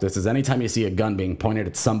learned about this is anytime you see a gun being pointed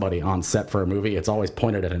at somebody on set for a movie, it's always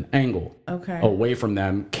pointed at an angle away from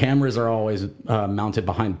them. Cameras are always mounted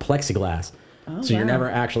behind plexiglass. So you're never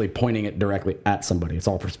actually pointing it directly at somebody. It's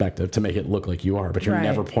all perspective to make it look like you are, but you're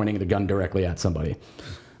never pointing the gun directly at somebody.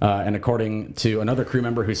 And according to another crew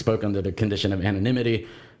member who spoke under the condition of anonymity,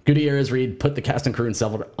 Gutierrez Reed put the cast and crew in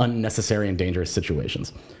several unnecessary and dangerous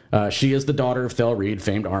situations. She is the daughter of Phil Reed,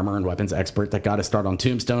 famed armor and weapons expert that got his start on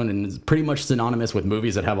Tombstone and is pretty much synonymous with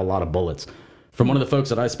movies that have a lot of bullets. From one of the folks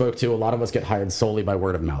that I spoke to, a lot of us get hired solely by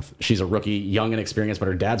word of mouth. She's a rookie, young and experienced, but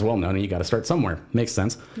her dad's well known, and you got to start somewhere. Makes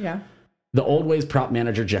sense. Yeah. The Old Ways prop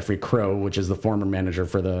manager Jeffrey Crow, which is the former manager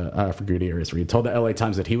for Gutierrez Reed, told the LA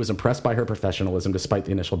Times that he was impressed by her professionalism despite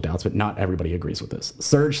the initial doubts, but not everybody agrees with this.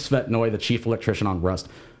 Serge Svetnoy, the chief electrician on Rust,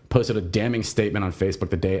 posted a damning statement on Facebook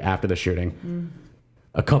the day after the shooting.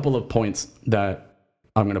 A couple of points that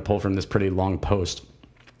I'm going to pull from this pretty long post.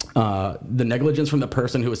 The negligence from the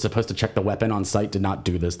person who was supposed to check the weapon on site did not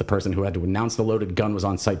do this. The person who had to announce the loaded gun was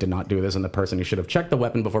on site did not do this, and the person who should have checked the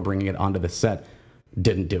weapon before bringing it onto the set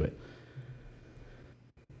didn't do it.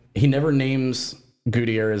 He never names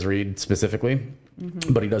Gutierrez Reed specifically,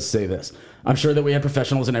 but he does say this. I'm sure that we had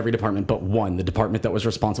professionals in every department but one, the department that was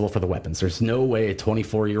responsible for the weapons. There's no way a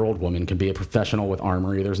 24-year-old woman can be a professional with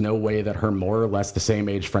armory. There's no way that her more or less the same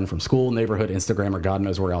age friend from school, neighborhood, Instagram, or God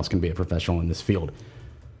knows where else can be a professional in this field.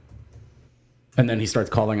 And then he starts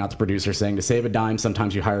calling out the producer saying, to save a dime,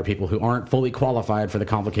 sometimes you hire people who aren't fully qualified for the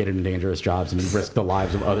complicated and dangerous jobs and you risk the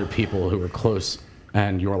lives of other people who are close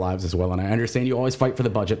and your lives as well. And I understand you always fight for the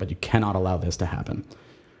budget, but you cannot allow this to happen.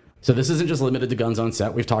 So this isn't just limited to guns on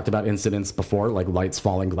set. We've talked about incidents before, like lights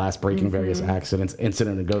falling, glass breaking, various accidents.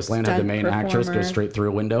 Incident in Ghostland had the main actress go straight through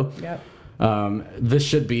a window. Yep. This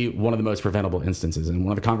should be one of the most preventable instances. And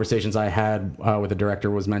one of the conversations I had with the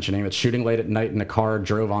director was mentioning that shooting late at night in a car,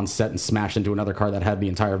 drove on set and smashed into another car that had the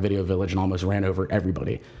entire video village and almost ran over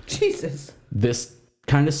everybody. Jesus. This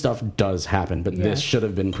kind of stuff does happen, but this should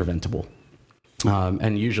have been preventable.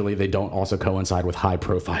 And usually they don't also coincide with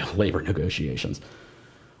high-profile labor negotiations.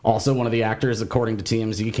 Also, one of the actors, according to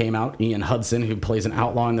TMZ, came out, Ian Hudson, who plays an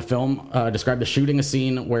outlaw in the film, described the shooting a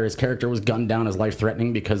scene where his character was gunned down as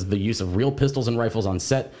life-threatening because of the use of real pistols and rifles on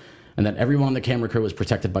set, and that everyone on the camera crew was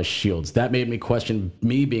protected by shields. That made me question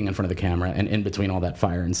me being in front of the camera and in between all that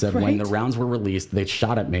fire, and said when the rounds were released, when they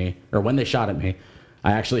shot at me,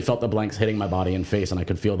 I actually felt the blanks hitting my body and face, and I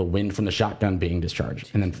could feel the wind from the shotgun being discharged.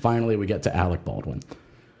 And then finally we get to Alec Baldwin.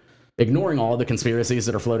 Ignoring all the conspiracies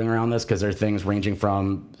that are floating around this, because there are things ranging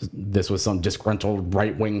from this was some disgruntled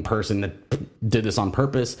right-wing person that did this on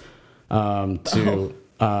purpose, and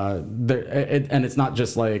it's not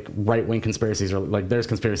just like right-wing conspiracies, or like there's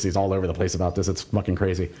conspiracies all over the place about this. It's fucking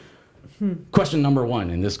crazy. Question number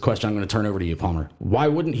one, and this question I'm going to turn over to you, Palmer. Why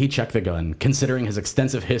wouldn't he check the gun, considering his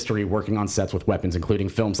extensive history working on sets with weapons, including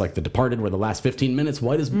films like The Departed, where the last 15 minutes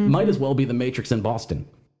might as well be The Matrix in Boston?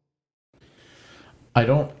 I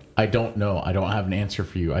don't know. I don't have an answer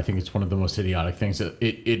for you. I think it's one of the most idiotic things that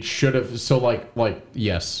it should have. So like,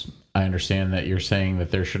 yes, I understand that you're saying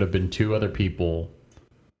that there should have been 2 other people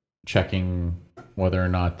checking whether or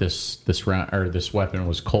not this round or this weapon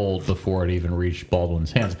was cold before it even reached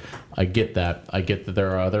Baldwin's hands. I get that. I get that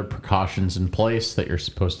there are other precautions in place that you're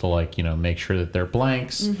supposed to make sure that they're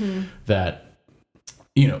blanks, that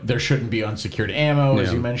there shouldn't be unsecured ammo,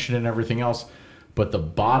 as you mentioned, and everything else. But the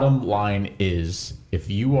bottom line is, if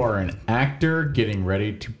you are an actor getting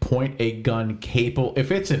ready to point a gun capable,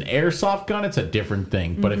 if it's an airsoft gun, it's a different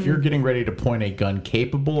thing. But if you're getting ready to point a gun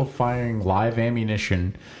capable of firing live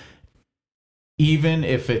ammunition, even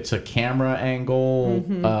if it's a camera angle,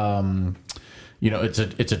 it's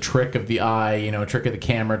a trick of the eye, a trick of the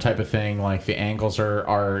camera type of thing. Like the angles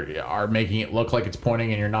are making it look like it's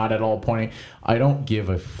pointing and you're not at all pointing. I don't give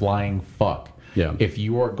a flying fuck. Yeah. If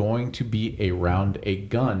you are going to be around a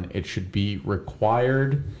gun, it should be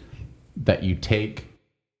required that you take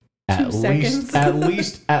at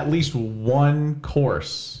least one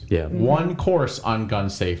course. Yeah. One course on gun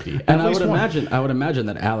safety. And I would imagine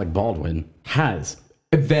that Alec Baldwin has.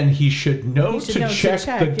 Then he should know to check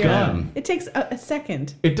the gun. It takes a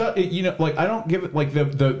second. It does. I don't give it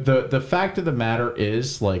the fact of the matter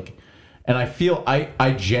is and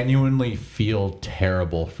I genuinely feel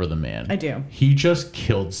terrible for the man. I do. He just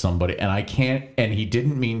killed somebody, and he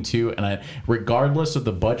didn't mean to. And regardless of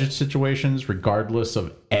the budget situations, regardless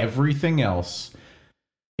of everything else,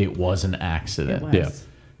 it was an accident. It was. Yeah.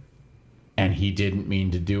 And he didn't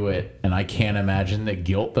mean to do it. And I can't imagine the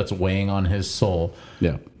guilt that's weighing on his soul.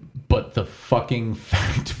 Yeah. But the fucking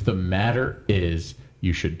fact of the matter is,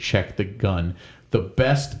 you should check the gun. The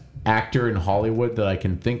best actor in Hollywood that I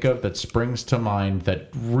can think of that springs to mind that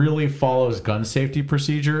really follows gun safety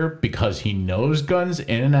procedure because he knows guns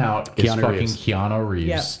in and out is Keanu Reeves.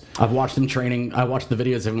 Yep. I've watched him training. I watched the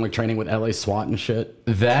videos of him training with LA SWAT and shit.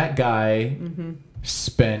 That guy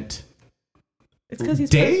spent It's because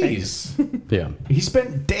he's days. Yeah. He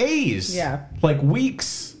spent days. Yeah.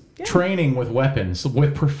 Weeks. Training with weapons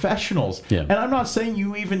with professionals. Yeah. And I'm not saying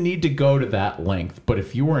you even need to go to that length, but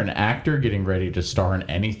if you were an actor getting ready to star in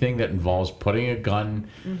anything that involves putting a gun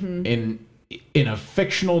in a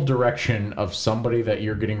fictional direction of somebody that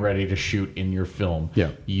you're getting ready to shoot in your film,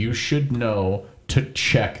 you should know to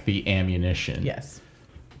check the ammunition. Yes.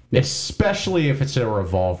 Especially if it's a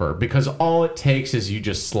revolver, because all it takes is you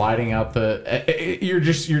just sliding out you're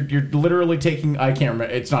literally taking, I can't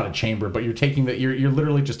remember, it's not a chamber, but you're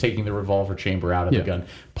literally just taking the revolver chamber out of the gun,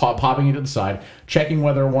 popping it to the side, checking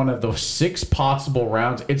whether one of those 6 possible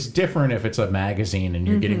rounds, it's different if it's a magazine and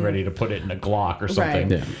you're getting ready to put it in a Glock or something.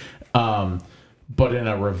 Right. Yeah. But in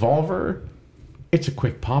a revolver, it's a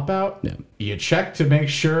quick pop out. Yeah. You check to make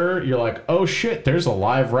sure. You're like, oh shit, there's a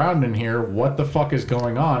live round in here. What the fuck is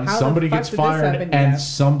going on? How Somebody the fuck gets did this fired happen? and Yeah.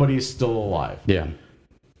 somebody's still alive. Yeah.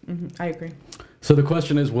 I agree. So the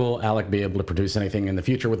question is, will Alec be able to produce anything in the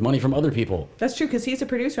future with money from other people? That's true, because he's a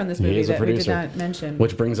producer on this movie He is a that we did producer. not mention.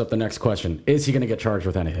 Which brings up the next question. Is he going to get charged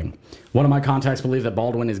with anything? One of my contacts believe that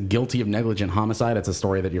Baldwin is guilty of negligent homicide. It's a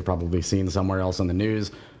story that you've probably seen somewhere else in the news.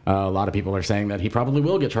 A lot of people are saying that he probably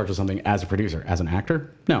will get charged with something as a producer. As an actor?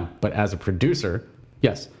 No. But as a producer,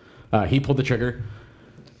 yes. He pulled the trigger.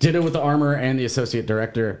 Did it with the armor and the associate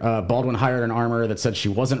director. Baldwin hired an armorer that said she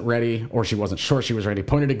wasn't ready, or she wasn't sure she was ready,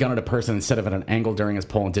 pointed a gun at a person instead of at an angle during his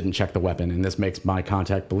pull, and didn't check the weapon. And this makes my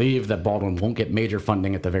contact believe that Baldwin won't get major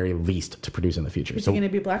funding at the very least to produce in the future. Is he going to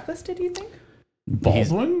be blacklisted, do you think?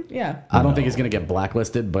 Baldwin? Yeah. I don't think he's going to get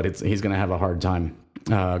blacklisted, but he's going to have a hard time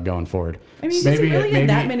going forward. I mean, Maybe- is he really in maybe-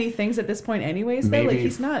 that many things at this point anyways, though? maybe-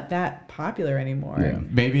 He's not that popular anymore. Yeah.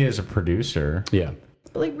 Maybe as a producer. Yeah.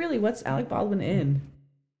 But, really, what's Alec Baldwin in?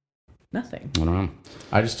 Nothing. I don't know.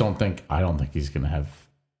 I don't think he's going to have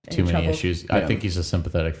too Any many trouble? issues. I think he's a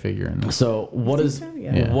sympathetic figure in this. So what think is so?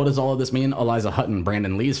 Yeah. what does all of this mean? Eliza Hutton,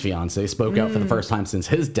 Brandon Lee's fiance, spoke out for the first time since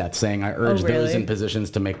his death, saying, "I urge those really? in positions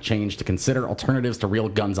to make change to consider alternatives to real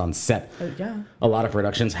guns on set." Yeah. A lot of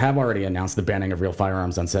productions have already announced the banning of real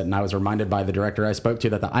firearms on set, and I was reminded by the director I spoke to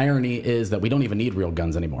that the irony is that we don't even need real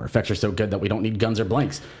guns anymore. Effects are so good that we don't need guns or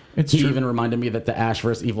blanks. It's he true. even reminded me that the Ash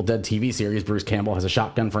vs. Evil Dead TV series, Bruce Campbell has a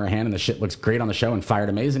shotgun for a hand, and the shit looks great on the show and fired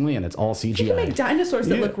amazingly, and it's all You can make CGI. dinosaurs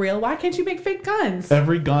that Yeah. look real. Why can't you make fake guns?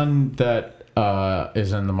 Every gun that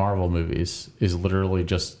is in the Marvel movies is literally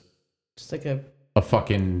just Just like a... a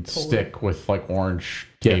fucking stick with orange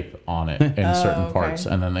tape on it in certain okay. parts,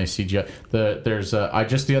 and then they CGI. There's I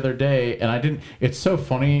just the other day, and I didn't. It's so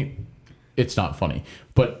funny. It's not funny,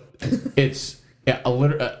 but it's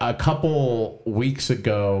a couple weeks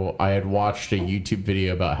ago. I had watched a YouTube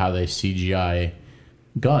video about how they CGI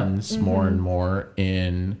guns more and more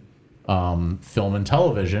in film and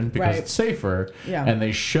television because Right. it's safer. Yeah. And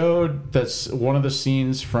they showed that's one of the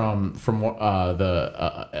scenes from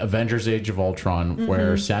the Avengers: Age of Ultron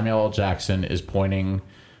where Samuel L. Jackson is pointing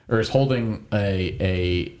or is holding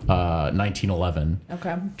a 1911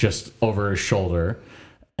 Okay. just over his shoulder,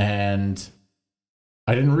 and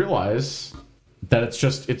I didn't realize that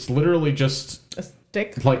it's literally just A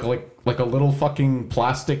stick. like a little fucking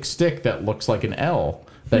plastic stick that looks like an L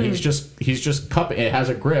that he's just cupping. It has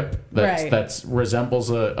a grip Right. that's resembles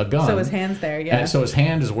a gun. So his hand's there, yeah. And so his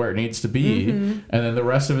hand is where it needs to be, and then the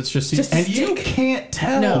rest of it's just Just a and you stick. can't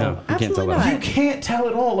tell. No, you can't absolutely tell not. that. You can't tell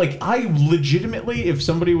at all. Like I legitimately, if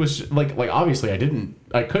somebody was like obviously I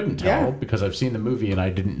couldn't tell Yeah. because I've seen the movie and I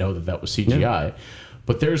didn't know that was CGI.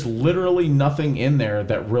 But there's literally nothing in there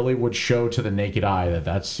that really would show to the naked eye that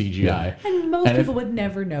that's CGI. And most And if- people would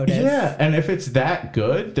never notice. Yeah, and if it's that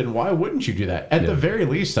good, then why wouldn't you do that? At the very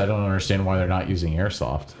least, I don't understand why they're not using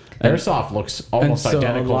airsoft. Airsoft looks almost And so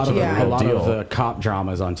identical a lot to of the Yeah. real a lot deal. of the cop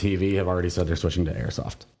dramas on TV have already said they're switching to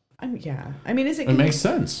airsoft. Yeah. I mean, is it? It makes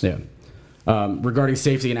sense. Yeah. Regarding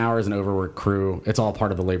safety and hours and overwork crew, it's all part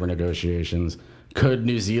of the labor negotiations. Could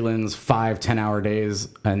New Zealand's 5-10-hour days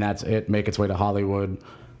and that's it make its way to Hollywood?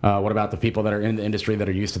 What about the people that are in the industry that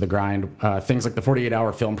are used to the grind? Things like the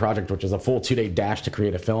 48-hour film project, which is a full 2-day dash to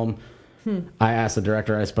create a film. I asked the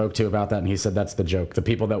director I spoke to about that, and he said that's the joke. The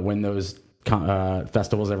people that win those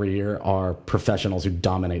festivals every year are professionals who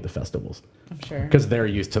dominate the festivals I'm sure. because they're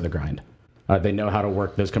used to the grind. They know how to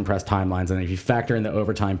work those compressed timelines, and if you factor in the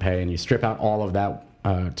overtime pay and you strip out all of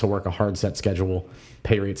that to work a hard set schedule,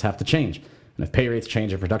 pay rates have to change. And if pay rates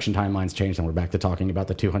change and production timelines change, then we're back to talking about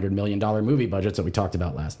the $200 million movie budgets that we talked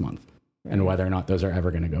about last month and whether or not those are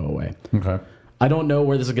ever going to go away. Okay. I don't know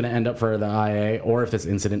where this is going to end up for the IA or if this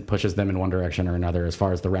incident pushes them in one direction or another as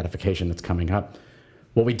far as the ratification that's coming up.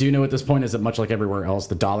 What we do know at this point is that much like everywhere else,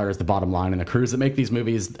 the dollar is the bottom line, and the crews that make these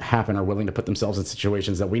movies happen are willing to put themselves in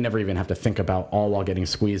situations that we never even have to think about, all while getting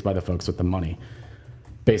squeezed by the folks with the money.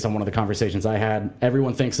 Based on one of the conversations I had,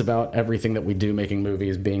 everyone thinks about everything that we do making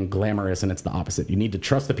movies being glamorous, and it's the opposite. You need to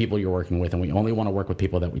trust the people you're working with, and we only want to work with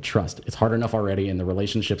people that we trust. It's hard enough already in the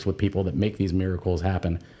relationships with people that make these miracles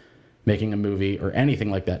happen. Making a movie or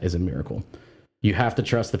anything like that is a miracle. You have to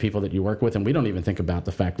trust the people that you work with, and we don't even think about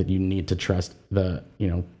the fact that you need to trust the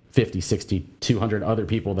 50, 60, 200 other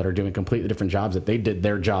people that are doing completely different jobs, that they did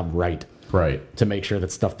their job right to make sure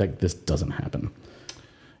that stuff like this doesn't happen.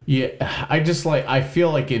 Yeah, I feel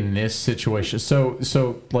like in this situation,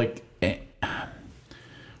 so like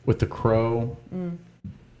with The Crow,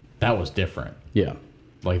 that was different. Yeah.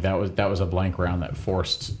 Like that was a blank round that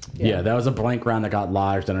forced Yeah, that was a blank round that got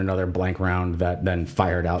lodged and another blank round that then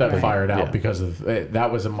fired out. Yeah. because of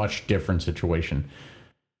that was a much different situation.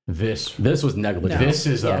 This was negligent. No. this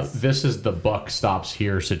is Yes. this is the buck stops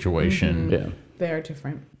here situation. Yeah. They are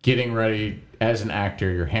different. Getting ready as an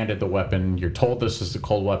actor, you're handed the weapon, you're told this is a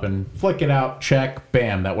cold weapon, flick it out, check,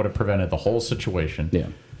 bam, that would have prevented the whole situation. Yeah.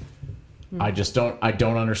 I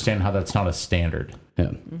don't understand how that's not a standard.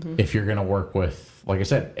 Yeah. If you're going to work with, like I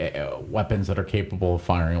said, weapons that are capable of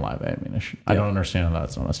firing live ammunition, I don't understand how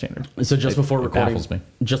that's not a standard. So just before It baffles recording,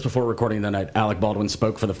 me. just before recording the night, Alec Baldwin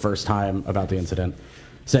spoke for the first time about the incident,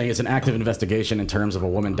 saying it's an active investigation in terms of a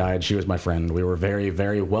woman died. She was my friend. We were very,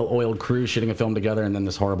 very well-oiled crew shooting a film together, and then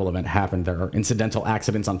this horrible event happened. There are incidental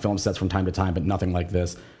accidents on film sets from time to time, but nothing like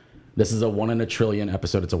this. This is a 1 in a trillion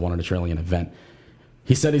episode. It's a 1 in a trillion event.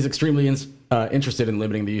 He said he's extremely interested in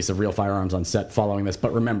limiting the use of real firearms on set following this.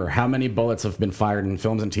 But remember, how many bullets have been fired in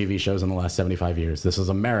films and TV shows in the last 75 years? This is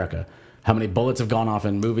America. How many bullets have gone off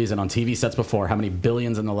in movies and on TV sets before? How many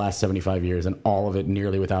billions in the last 75 years? And all of it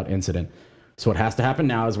nearly without incident. So what has to happen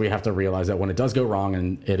now is we have to realize that when it does go wrong,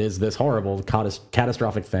 and it is this horrible,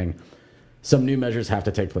 catastrophic thing, some new measures have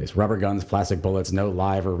to take place. Rubber guns, plastic bullets, no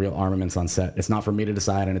live or real armaments on set. It's not for me to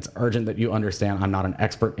decide, and it's urgent that you understand I'm not an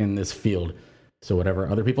expert in this field. So whatever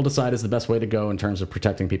other people decide is the best way to go in terms of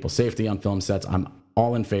protecting people's safety on film sets, I'm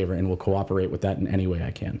all in favor and will cooperate with that in any way I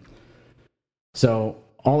can. So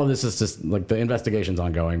all of this is just like the investigation's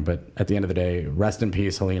ongoing, but at the end of the day, rest in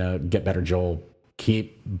peace, Helena. Get better, Joel.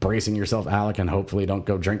 Keep bracing yourself, Alec, and hopefully don't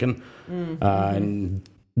go drinking. And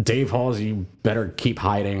Dave Halls, you better keep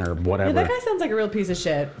hiding or whatever. Yeah, that guy sounds like a real piece of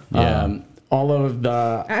shit. All of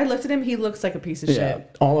the I looked at him. He looks like a piece of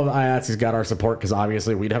shit. all of the IATSE's got our support because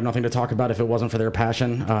obviously we'd have nothing to talk about if it wasn't for their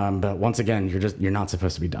passion. But once again, you're not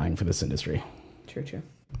supposed to be dying for this industry. True, true.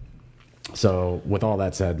 So with all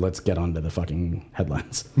that said, let's get on to the fucking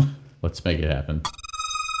headlines. Let's make it happen.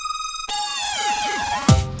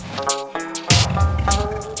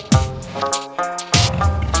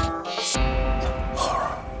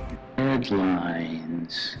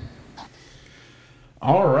 Headlines.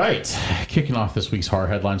 All right. Kicking off this week's horror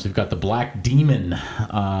headlines, we've got The Black Demon.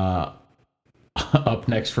 Up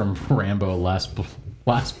next from Rambo Last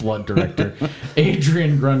Blood director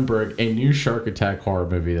Adrian Grunberg, a new shark attack horror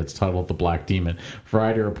movie that's titled The Black Demon.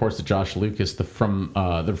 Variety reports that Josh Lucas from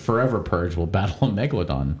the Forever Purge will battle a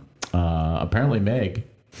megalodon. Apparently Meg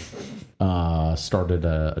started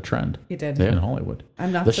a trend. He did. In Hollywood.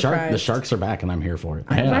 I'm not The surprised. sharks are back, and I'm here for it.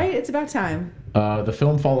 Yeah. Right? It's about time. The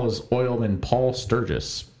film follows oilman Paul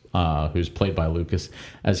Sturgis, who's played by Lucas,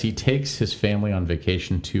 as he takes his family on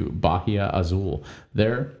vacation to Bahia Azul.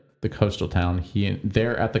 There, at the coastal town, he and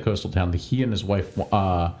his wife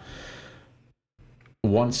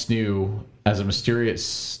once knew as a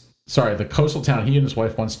mysterious. Sorry, the coastal town he and his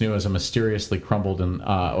wife once knew as has mysteriously crumbled, and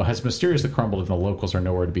the locals are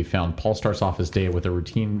nowhere to be found. Paul starts off his day with a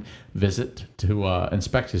routine visit to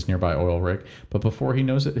inspect his nearby oil rig, but before he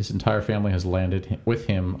knows it, his entire family has landed with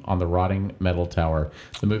him on the rotting metal tower.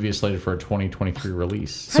 The movie is slated for a 2023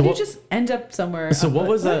 release. How do you just end up somewhere? So what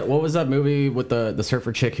was that? What was that movie with the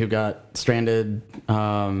surfer chick who got stranded? The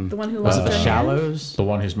one who was lost it The her hand? Shallows? The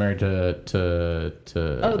one who's married to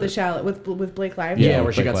The Shallow with Blake Lively. Yeah,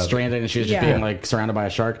 where she Blake got Lively. stranded and she was just Yeah. being like surrounded by a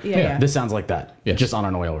shark. Yeah. This sounds like that. Yes. Just on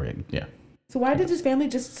an oil rig. Yeah, So why did his family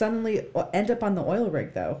just suddenly end up on the oil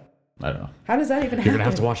rig, though? I don't know. How does that even happen? You're gonna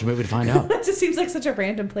have to watch the movie to find out. That just seems like such a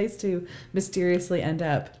random place to mysteriously end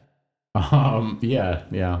up. Yeah,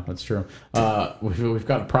 that's true. We've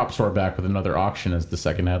got a prop store back with another auction as the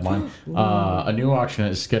second headline. A new auction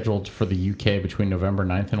is scheduled for the UK between November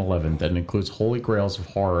 9th and 11th and includes holy grails of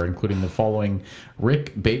horror, including the following: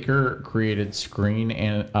 Rick Baker created a screen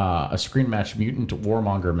match mutant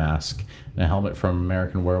warmonger mask and a helmet from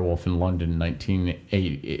American Werewolf in London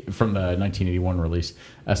from the 1981 release,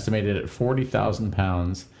 estimated at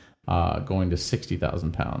 £40,000, going to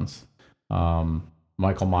 £60,000.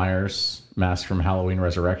 Michael Myers mask from Halloween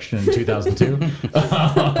Resurrection in 2002,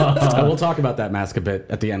 We'll talk about that mask a bit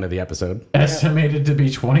at the end of the episode. estimated to be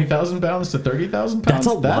 £20,000 to £30,000. That's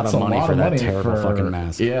a lot of money for that terrible fucking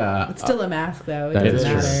mask. Yeah, It's still a mask, though. It That doesn't is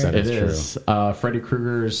true. matter. That it is is. Freddy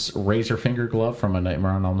Krueger's razor finger glove from A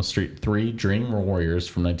Nightmare on Elm Street 3, Dream Warriors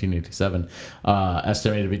from 1987,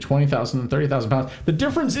 estimated to be £20,000 and £30,000. The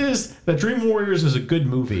difference is that Dream Warriors is a good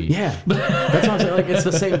movie. Yeah, that's what I'm saying. Like it's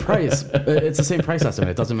the same price. It's the same price estimate.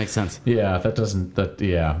 It doesn't make sense. Yeah,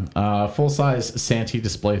 full-size Santee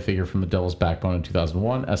display figure from The Devil's Backbone in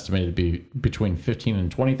 2001, estimated to be between £15,000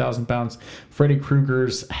 and £20,000. Freddy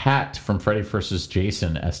Krueger's hat from Freddy vs.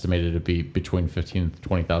 Jason, estimated to be between £15,000 and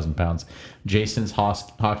 £20,000. Jason's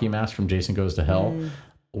hockey mask from Jason Goes to Hell.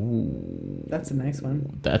 Ooh, That's a nice one.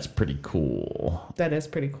 that's pretty cool. That is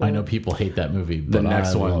pretty cool. I know people hate that movie, but The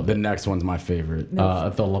next I one. love The it. next one's my favorite.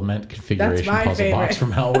 The Lament configuration my puzzle box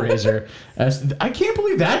favorite. from Hellraiser. I can't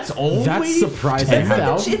believe that's only That's surprising.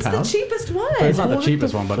 £10,000. It's the cheapest one. It's not the What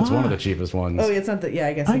cheapest the one, but it's one of the fuck? cheapest ones. Oh, it's not the. Yeah,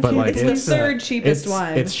 I guess. But, like, it's the it's, third cheapest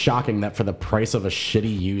one. It's shocking that for the price of a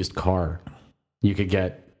shitty used car, you could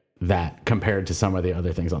get that compared to some of the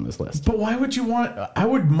other things on this list. But why would you want? I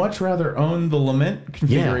would much rather own the Lament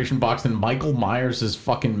configuration box than Michael Myers'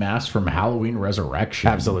 fucking mask from Halloween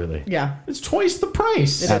Resurrection. Absolutely. Yeah, It's twice the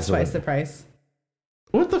price. it is Absolutely. twice the price.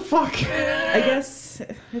 What the fuck? I guess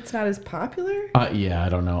it's not as popular. Yeah, I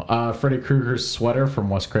don't know. Freddy Krueger's sweater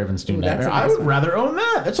from Wes Craven's New Ooh, that's Nightmare. a nice I would one. rather own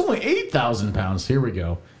that. That's only £8,000. Here we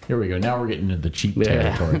go. Now we're getting into the cheap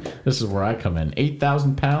territory. This is where I come in.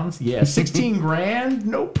 £8,000? Yeah, 16 grand?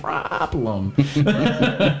 No problem.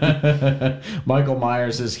 Michael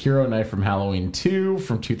Myers' hero knife from Halloween 2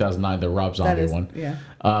 from 2009, the Rob Zombie one.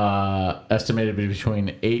 Yeah. Estimated to be between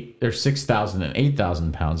 £6,000 and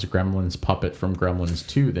 £8,000. Gremlins puppet from Gremlins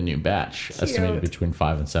 2, the new batch, estimated between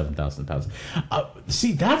 £5,000 and £7,000.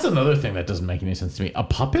 See, that's another thing that doesn't make any sense to me. A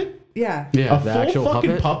puppet? Yeah. Yeah, A the full actual fucking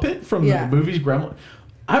puppet. puppet from Yeah. the movie's Gremlin.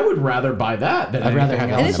 I would rather buy that than I'd rather anything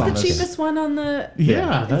have And else it's on the this. cheapest one on the.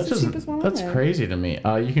 Yeah, It's that's the cheapest one on that's there. crazy to me.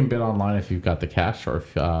 You can bid online if you've got the cash, or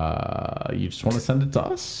if you just want to send it to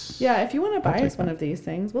us. Yeah, if you want to buy take us one of these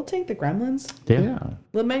things, we'll take the Gremlins. Yeah.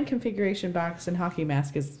 Lament configuration box and hockey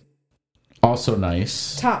mask is Also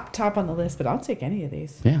nice. top on the list, but I'll take any of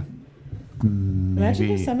these. Yeah.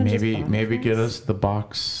 Imagine if someone just bought Maybe this. get us the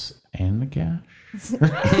box and the cash. Is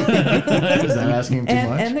that asking too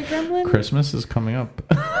much? And the Gremlin. Christmas is coming up.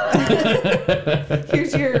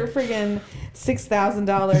 Here's your friggin'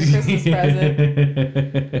 $6,000 Christmas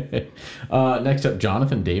present. Next up,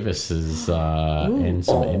 Jonathan Davis is in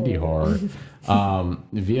some indie horror.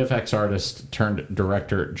 VFX artist turned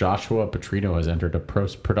director Joshua Petrino has entered a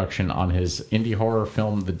post-production on his indie horror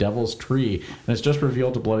film The Devil's Tree, and it's just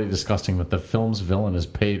revealed to Bloody Disgusting that the film's villain is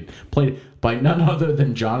played by none other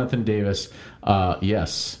than Jonathan Davis.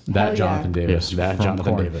 Yes, that Hell yeah. Jonathan Davis. Yes, that from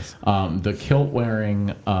Jonathan Korn. Davis. The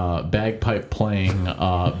kilt-wearing, bagpipe-playing,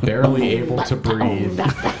 barely able to breathe.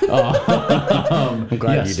 I'm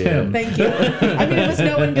glad yes, you did. him. Thank you. I mean, was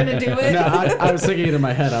no one gonna do it? No, I was thinking it in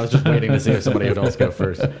my head. I was just waiting to see if somebody would else go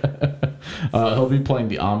first. He'll be playing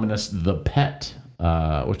the ominous The Pet,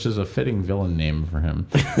 which is a fitting villain name for him.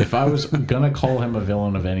 If I was gonna call him a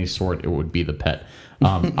villain of any sort, it would be The Pet.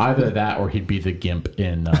 Either that, or he'd be the Gimp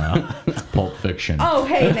in Pulp Fiction. Oh,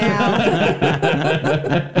 hey now.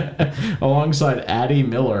 Alongside Addie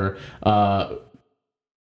Miller, and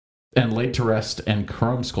Laid to Rest and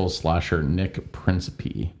Chrome Skull slasher Nick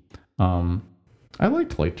Principe. I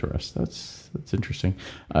liked Laid to Rest. That's interesting.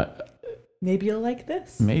 Maybe you'll like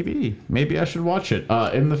this. Maybe I should watch it.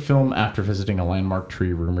 In the film, after visiting a landmark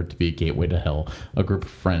tree rumored to be a gateway to hell, a group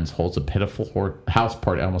of friends holds a pitiful house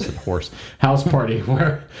party. I almost said horse house party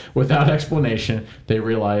where, without explanation, they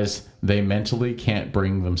realize they mentally can't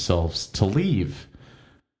bring themselves to leave.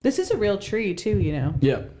 This is a real tree too, you know,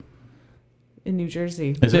 Yeah. in New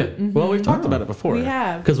Jersey. Is it? Well, we've talked about it before. We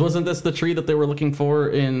have. Because wasn't this the tree that they were looking for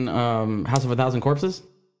in House of a Thousand Corpses?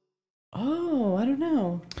 Oh, I don't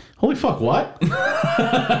know. Holy fuck! What?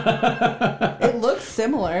 It looks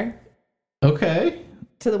similar Okay.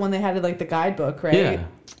 to the one they had in like the guidebook, right? Yeah.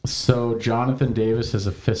 So Jonathan Davis has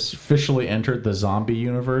officially entered the zombie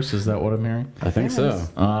universe. Is that what I'm hearing? I think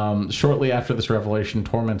so. Shortly after this revelation,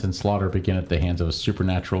 torment and slaughter begin at the hands of a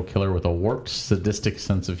supernatural killer with a warped, sadistic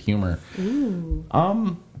sense of humor. Ooh.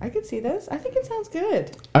 I could see this. I think it sounds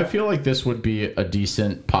good. I feel like this would be a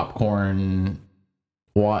decent popcorn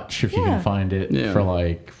watch if you Yeah. can find it Yeah. for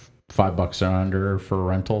like $5 or under for a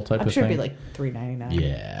rental type I'm of sure thing. it'd be like $3.99.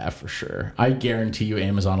 Yeah, for sure. I guarantee you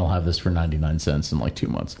Amazon will have this for 99 cents in like 2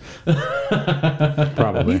 months.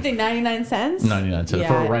 Probably. You think 99 cents? 99 cents Yeah.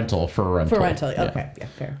 for a rental. For rental. Yeah. Okay. Yeah,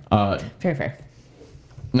 fair. Fair.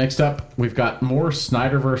 Next up, we've got more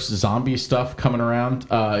Snyderverse zombie stuff coming around.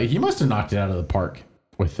 He must have knocked it out of the park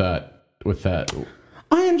with that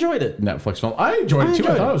I enjoyed it. Netflix film. I enjoyed it too.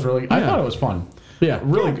 I thought it was really. I thought it was fun. Yeah.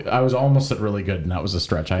 Really. I was almost at really good, and that was a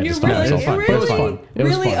stretch. I had to You're stop really, myself. But it was fun. It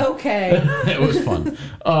was really fun. okay. It was fun.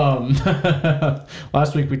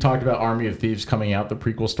 Last week we talked about Army of Thieves coming out, the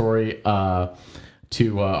prequel story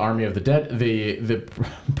to Army of the Dead. The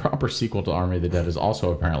proper sequel to Army of the Dead is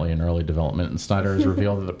also apparently in early development, and Snyder has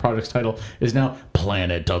revealed that the project's title is now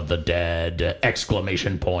Planet of the Dead!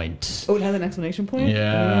 Exclamation point. Oh, it has an exclamation point?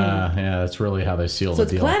 Yeah, that's really how they seal So the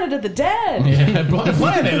it's deal. Planet of the Dead. Yeah,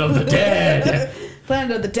 Planet of the Dead.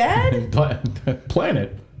 Planet of the Dead?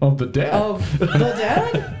 Planet of the Dead. Of the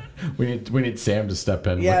Dead? We need Sam to step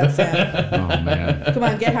in. Yeah, with Sam. Oh, man. Come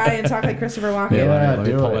on, get high and talk like Christopher Walken. Yeah. Let me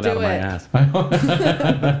do pull it. it out of Do my it. ass.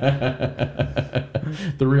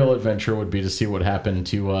 The real adventure would be to see what happened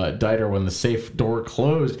to Dieter when the safe door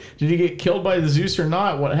closed. Did he get killed by Zeus or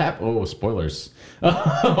not? What happened? Oh, spoilers.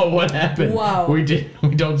 What happened? Wow. We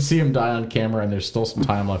don't see him die on camera, and there's still some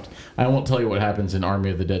time left. I won't tell you what happens in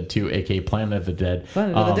Army of the Dead 2, aka Planet of the Dead.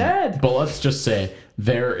 Planet of the Dead. But let's just say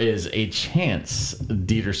there is a chance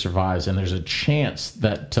Dieter survives, and there's a chance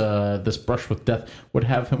that this brush with death would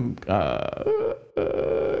have him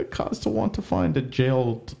cause to want to find a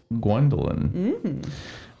jailed Gwendolyn.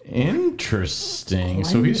 Interesting.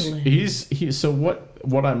 Gwendolyn. So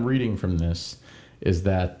what I'm reading from this is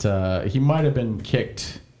that he might have been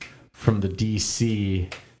kicked from the DCU,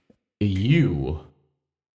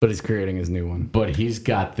 But he's creating his new one. but he's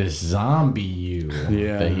got this zombie U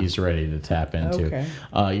Yeah. that he's ready to tap into. Okay.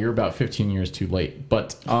 You're about 15 years too late,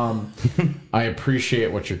 but I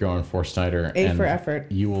appreciate what you're going for, Snyder. A and for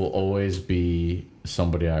effort. You will always be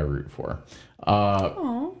somebody I root for.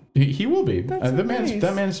 Aw. He will be. That's so that nice.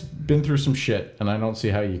 man's been through some shit, and I don't see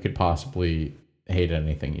how you could possibly hate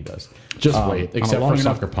anything he does. Just wait. Except for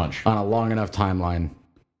Sucker Punch. On a long enough timeline,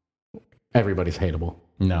 everybody's hateable.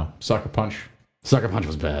 No, Sucker Punch. Sucker Punch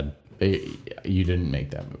was bad. You didn't make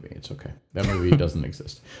that movie. It's okay. That movie doesn't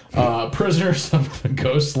exist. Prisoners of the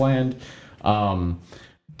Ghostland.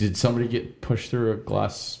 Did somebody get pushed through a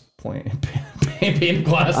glass pane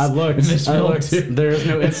glass? I looked. in this film too? There is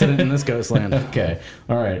no incident in this Ghostland. Okay.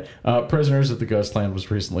 All right. Prisoners of the Ghostland was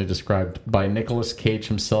recently described by Nicolas Cage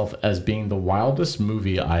himself as being the wildest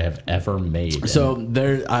movie I have ever made. So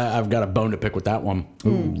I've got a bone to pick with that one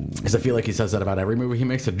because I feel like he says that about every movie he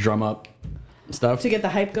makes to drum up stuff. To get the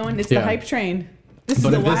hype going, it's Yeah. the hype train. This is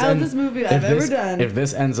But the if this wildest movie I've ever this, done. If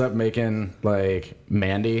this ends up making like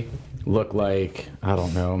Mandy look like, I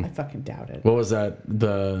don't know, I fucking doubt it. what was that,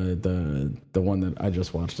 the one that I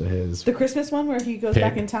just watched of his? The Christmas one where he goes Pig?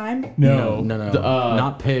 back in time? No, not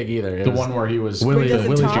not Pig either. It the was one where he was Where he doesn't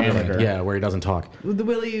Willy's talk? Wonderland. Yeah, where he doesn't talk. The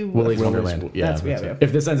Willy's Wonderland. Yeah, That's, that's yeah, it.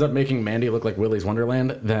 If this ends up making Mandy look like Willy's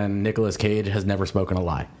Wonderland, then Nicolas Cage has never spoken a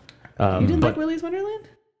lie. You didn't but like Willy's Wonderland?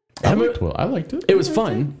 I liked it. it was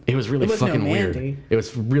fun. It was really It was no fucking weird. Mandy. It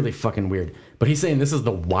was really fucking weird. But he's saying this is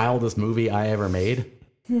the wildest movie I ever made.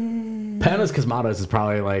 Panos Cosmatos is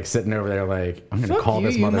probably like sitting over there like, I'm gonna Fuck call you,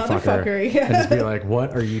 this you motherfucker, motherfucker, yeah. and just be like,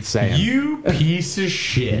 what are you saying? You piece of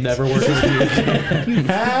shit. Never working with you.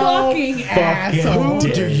 Fucking asshole.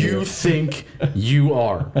 Who do you think you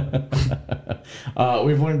are?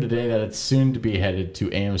 We've learned today that it's soon to be headed to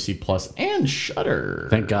AMC Plus and Shudder.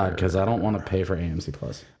 Thank God, because I don't want to pay for AMC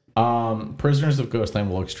Plus. Prisoners of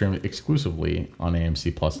Ghostland will stream exclusively on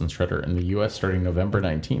AMC Plus and Shudder in the U.S. starting November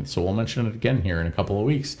 19th. So we'll mention it again here in a couple of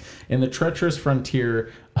weeks. In the treacherous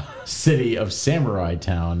frontier city of Samurai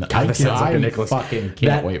Town. that sounds like a I Nicholas- fucking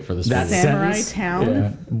can't wait for this that movie. Samurai sentence-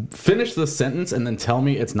 Town? Finish the sentence and then tell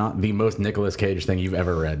me it's not the most Nicolas Cage thing you've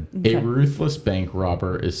ever read. A ruthless bank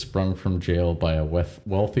robber is sprung from jail by a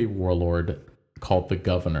wealthy warlord called the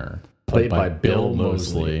Governor, Played by Bill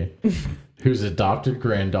Moseley, whose adopted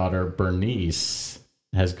granddaughter Bernice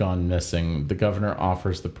has gone missing. The Governor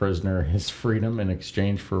offers the prisoner his freedom in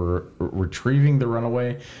exchange for retrieving the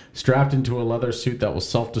runaway, strapped into a leather suit that will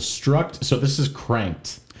self-destruct. So this is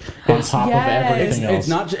Cranked on top Yes. of everything else. It's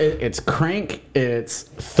not. It's Crank. It's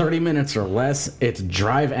 30 minutes or less. It's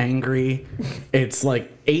Drive Angry. It's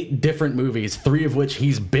like 8 different movies, 3 of which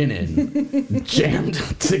he's been in, jammed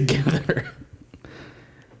together.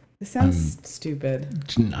 This sounds stupid.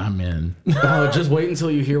 I'm in. Oh, just wait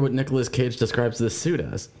until you hear what Nicolas Cage describes this suit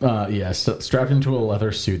as. Yes, strapped into a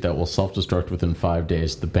leather suit that will self-destruct within 5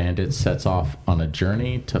 days, the bandit sets off on a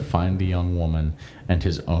journey to find the young woman and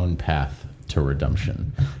his own path to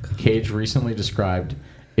redemption. Cage recently described,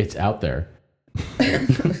 "It's out there."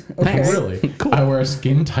 Really? Cool. I wear a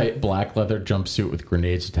skin-tight black leather jumpsuit with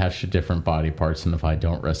grenades attached to different body parts, and if I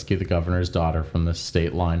don't rescue the governor's daughter from the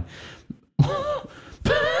state line,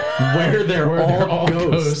 where they're all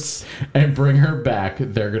ghosts, and bring her back,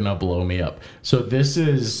 they're gonna blow me up. So this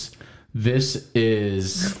is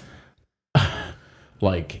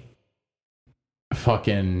like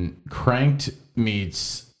fucking Cranked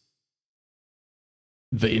meets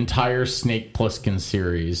the entire Snake Plissken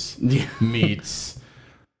series meets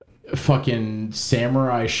fucking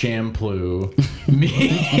Samurai Champloo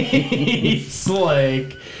meets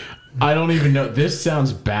like, I don't even know. This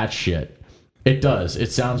sounds batshit. It does.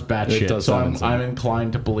 It sounds batshit. does So sound I'm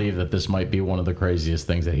inclined to believe that this might be one of the craziest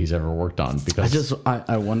things that he's ever worked on. Because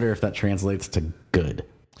I wonder if that translates to good.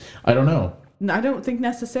 I don't know. I don't think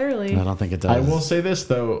necessarily. I don't think it does. I will say this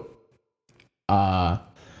though.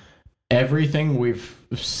 Everything we've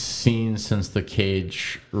seen since the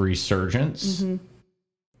Cage resurgence,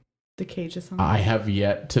 The Cage is on. I have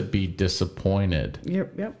yet to be disappointed.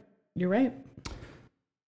 Yep. You're right.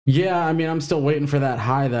 Yeah, I mean, I'm still waiting for that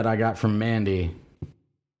high that I got from Mandy.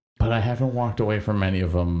 But I haven't walked away from any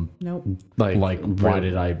of them. Nope. Like why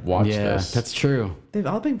did I watch Yeah, this? that's true. They've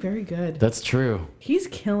all been very good. That's true. He's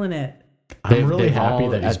killing it. I'm really they've happy all-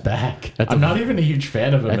 that he's at- back. at the- I'm not even a huge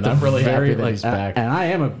fan of him, and I'm really happy that like, he's back. And I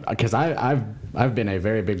am because I've been a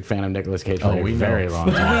very big fan of Nicolas Cage for Oh, a we know. very long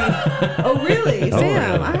time. Oh, really? Sam,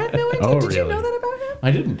 really? I had no idea. Oh, Did you really? know that about him?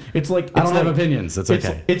 I didn't. It's like I don't it's have like- opinions. It's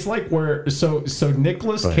okay. It's like where so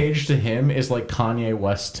Nicolas Cage to him is like Kanye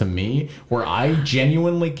West to me, where I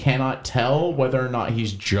genuinely cannot tell whether or not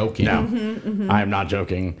he's joking. No, I am not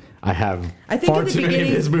joking. I have I think far in the too many of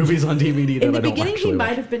beginning- his movies on DVD that In the I don't beginning, he actually might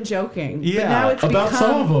watch. have been joking. Yeah, but now it's about become,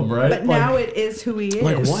 some of them, right? But Like- now it is who he is.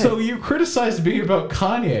 Like what? So you criticized me about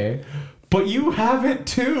Kanye, but you haven't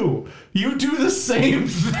too. You do the same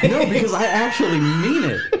thing. No, because I actually mean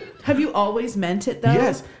it. Have you always meant it though?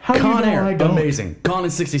 Yes, How do you Con know Air, I don't? amazing. Gone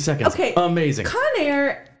in 60 Seconds, Okay. amazing. Con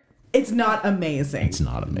Air, it's not amazing. It's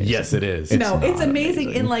not amazing. Yes, it is. No, it's not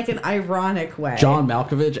amazing in like an ironic way. John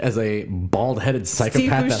Malkovich as a bald-headed Steve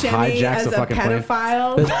psychopath that Buscemi hijacks as a a fucking plane.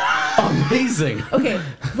 pedophile. Amazing. Okay,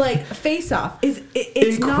 like Face Off it's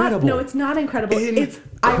Incredible. not. No, it's not incredible. It's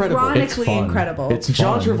Incredible. ironically It's fun. incredible. It's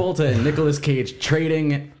John fun. Travolta and Nicolas Cage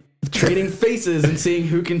trading faces and seeing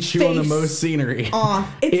who can chew on the Face most scenery. off.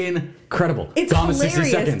 It's- Incredible. it's Gone in 60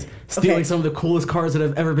 hilarious. seconds. Stealing Okay. some of the coolest cars that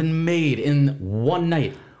have ever been made in one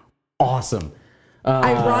night. Awesome.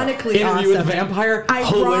 Ironically Interview awesome. with the Vampire,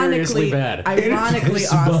 hilariously bad. Ironically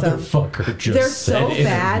This awesome. motherfucker just They're said so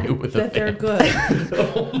bad Interview with the that they're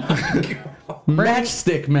Vampire. good.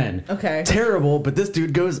 Matchstick Men. Okay. Terrible, but this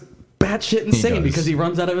dude goes batshit insane does. because he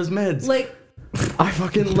runs out of his meds. Like, I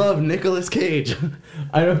fucking love Nicolas Cage.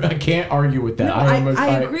 I can't argue with that. no, almost-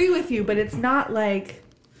 I agree with you, but it's not like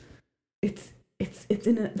it's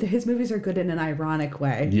his movies are good in an ironic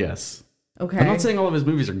way. Yes. Okay. I'm not saying all of his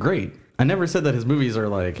movies are great. I never said that his movies are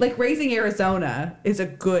like Raising Arizona is a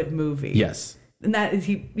good movie. yes. And that is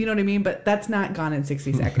you know what I mean? But that's not Gone in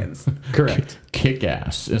 60 Seconds. Correct.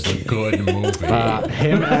 Kick-Ass is a good movie.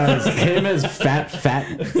 Him as fat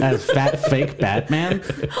fake Batman,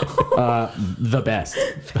 the best.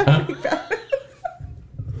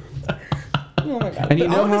 Oh my god. And you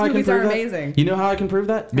know all how his I can movies prove are that? amazing. You know how I can prove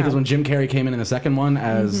that? Because How? when Jim Carrey came in the second one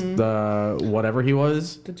as the whatever he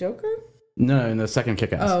was, The Joker? no, in the second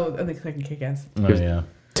Kick-Ass, Oh, I think second Kick-Ass. Oh, yeah.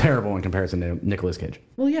 terrible in comparison to Nicolas Cage.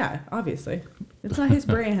 Well, yeah, obviously. It's not his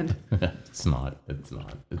brand. It's not. It's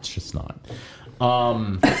not. It's just not.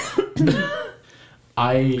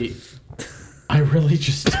 I really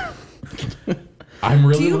just. I'm Do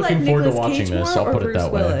really you like looking forward to Nicolas watching Cage this. more I'll or put it Bruce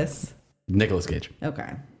that way. Willis? Nicolas Cage.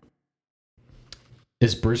 Okay.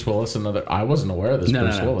 Is Bruce Willis another? I wasn't aware of this No,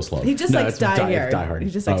 Bruce no. Willis love. He just No, likes it's Die Die- Hard. Die Hard. He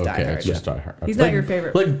just likes Oh, Die okay, Hard. it's just Die Hard. He's Okay. not your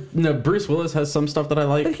favorite. Like no, Bruce Willis has some stuff that I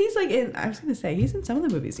like. But he's like in. I was gonna say he's in some of the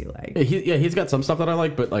movies you like. He's got some stuff that I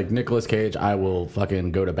like, but like Nicolas Cage, I will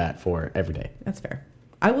fucking go to bat for every day. That's fair.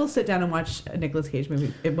 I will sit down and watch a Nicolas Cage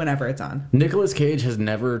movie whenever it's on. Nicolas Cage has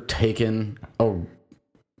never taken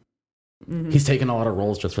he's taken a lot of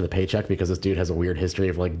roles just for the paycheck because this dude has a weird history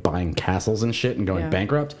of like buying castles and shit and going Yeah.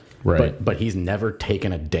 bankrupt. Right. But he's never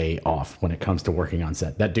taken a day off when it comes to working on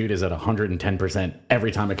set. That dude is at 110%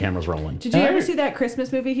 every time a camera's rolling. Did you ever see that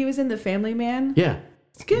Christmas movie he was in, The Family Man? Yeah.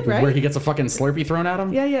 It's good, right? Where he gets a fucking Slurpee thrown at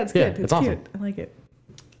him? yeah, it's good. It's awesome. cute. I like it.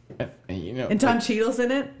 You know, And Tom Cheadle's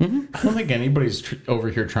in it. I don't think anybody's over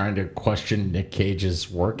here trying to question Nick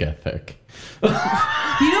Cage's work ethic. You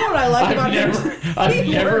know what I like about him? I've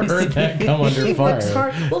He never works. heard that come under He fire. works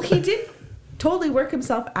hard. Well, he did totally work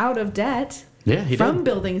himself out of debt. Yeah, he from did.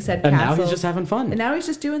 building said And castle. now he's just having fun. And now he's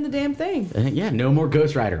just doing the damn thing. Yeah, no more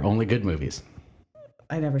Ghost Rider, only good movies.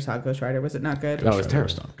 I never saw Ghost Rider. Was it not good? Oh, it's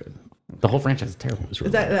terrible. Not good. The whole franchise is terrible.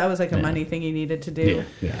 That was like a money thing he needed to do.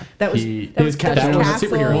 Yeah. That was He- that was his the that was a castle.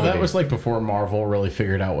 superhero Well, movie. that was like before Marvel really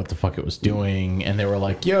figured out what the fuck it was doing, and they were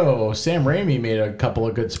like, "Yo, Sam Raimi made a couple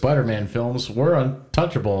of good Spider-Man films. We're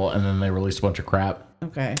untouchable," and then they released a bunch of crap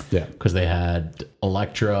Okay. Yeah. because they had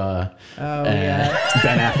Elektra, Oh and yeah.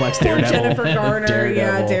 Ben Affleck's Daredevil. Jennifer Garner.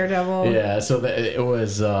 Yeah, Daredevil. Yeah, so it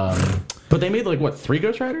was. But they made like what, 3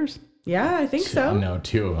 Ghost Riders? Yeah, I think so. No,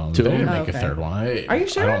 2 of them. Two They of didn't them? make a Okay. third one. Are you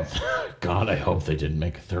sure? God, I hope they didn't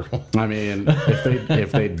make a third one. I mean,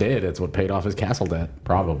 if they did, it's what paid off his castle debt.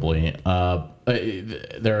 Probably.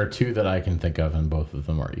 There are 2 that I can think of, and both of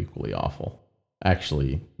them are equally awful.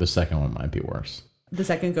 Actually, the second one might be worse. The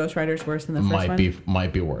second Ghost Rider's worse than the first one.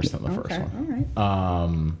 Might be worse than the first Okay, one. all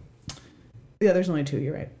right. Yeah, there's only 2.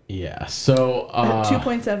 You're right. Yeah. So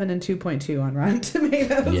 2.7 and 2.2 on Rotten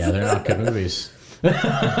Tomatoes. yeah, they're not good movies.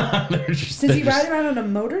 They're just, Does he they're ride just- around on a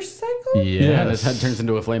motorcycle? Yeah, and his head turns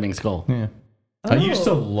into a flaming skull. Yeah. I used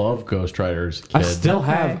to Oh. love Ghost Rider as a kid. I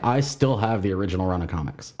still Okay. have the original run of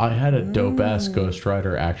comics. I had a dope ass Ghost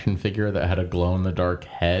Rider action figure that had a glow in the dark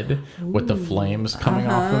head with the flames coming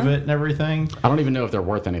off of it and everything. I don't even know if they're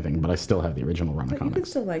worth anything, but I still have the original run of But you can comics.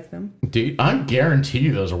 still like them. Dude, I guarantee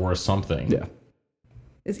you those are worth something. Yeah.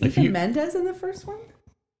 Is If Eva you- Mendes in the first one?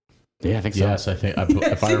 Yeah, I think so. Yes, I think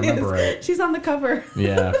if I She remember is. right. She's on the cover.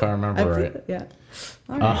 Yeah, if I remember right. Yeah.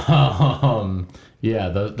 All right. Yeah,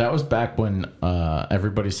 that was back when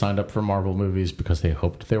everybody signed up for Marvel movies because they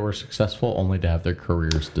hoped they were successful, only to have their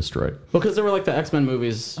careers destroyed. Because they were like the X-Men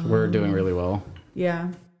movies were doing really well. Yeah.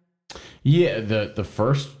 Yeah, the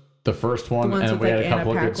first one, ones and with, we had like, a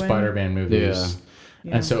couple of Anna good Paquin? Spider-Man movies.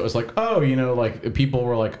 Yeah. And so it was like, oh, like people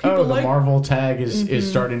were like, People oh, the like- Marvel tag is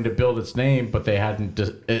starting to build its name, but they hadn't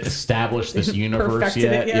established this universe Perfected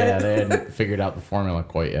yet. it yet. Yeah, they hadn't figured out the formula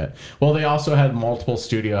quite yet. Well, they also had multiple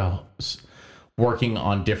studios working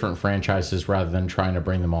on different franchises rather than trying to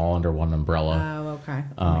bring them all under one umbrella. Oh, okay.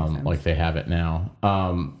 That makes sense. Like they have it now.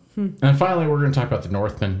 And finally, we're going to talk about The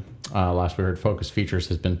Northman. Last we heard, Focus Features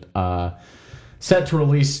has been set to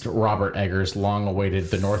release Robert Eggers' long-awaited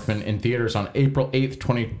The Northman in theaters on April 8th,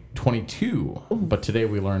 2022. But today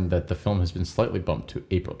we learned that the film has been slightly bumped to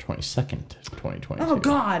April 22nd, 2022. Oh,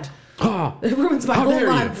 God. Ah, It ruins my How whole dare you.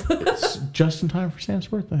 month. It's just in time for Sam's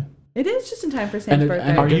birthday. It is just in time for Sam's And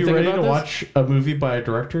birthday. Are good you thing ready about to this- watch a movie by a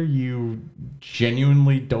director you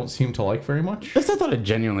genuinely don't seem to like very much? It's not that I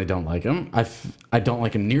genuinely don't like him. I don't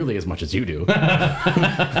like him nearly as much as you do.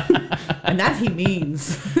 And that he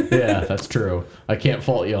means. Yeah, that's true. I can't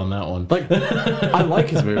fault you on that one. Like, I like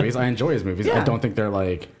his movies. I enjoy his movies. I Yeah. don't think they're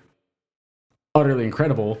like utterly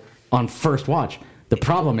incredible on first watch. The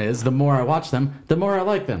problem is, the more I watch them, the more I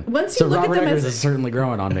like them. Once you so look at Robert them Eggers as- is certainly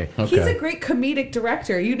growing on me. He's a great comedic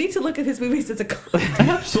director. You need to look at his movies as a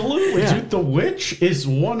Absolutely, Yeah. dude. The Witch is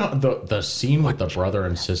one of the scene with the brother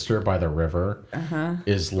and sister by the river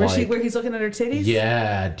is like where he's looking at her titties.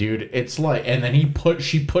 yeah, dude. It's like, and then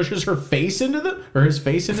she pushes her face into them or his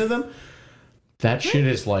face into them. That shit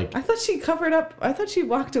is like. I thought she covered up. I thought she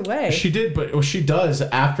walked away. She did, but she does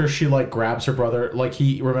after she like grabs her brother. Like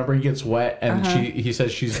he gets wet, and he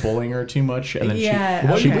says she's bullying her too much, and then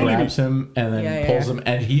Yeah, she okay. grabs him and then Yeah, pulls yeah. him,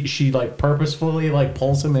 and she like purposefully like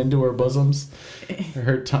pulls him into her bosoms,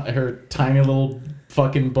 her tiny little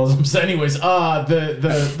fucking bosoms. Anyways,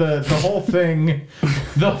 the whole thing,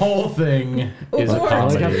 is a Or- I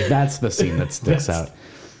like how comedy. that's the scene that sticks out.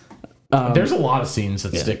 There's a lot of scenes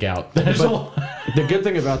that stick out. There's a lot. The good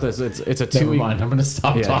thing about this, it's a Never 2 week. mind. I'm gonna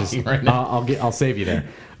stop Yeah, talking right now. I'll save you there.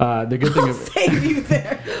 The good thing I'll save you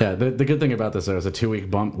there. the good thing about this though is a 2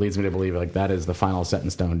 week bump leads me to believe like that is the final set in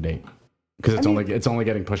stone date because it's only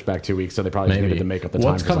getting pushed back 2 weeks, so they probably just needed to make up the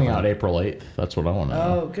time. What's for coming something. out April 8th? That's what I want to know.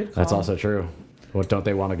 Oh, good call. That's also true. What don't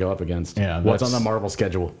they want to go up against? Yeah, What's on that's- the Marvel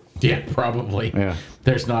schedule? Yeah, probably. Yeah.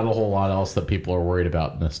 There's not a whole lot else that people are worried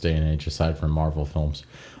about in this day and age aside from Marvel films.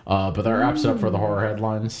 But that wraps it up for the horror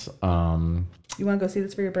headlines. You want to go see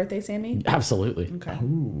this for your birthday, Sammy? Absolutely. Okay.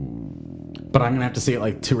 But I'm gonna have to see it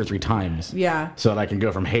like 2 or 3 times. Yeah. So that I can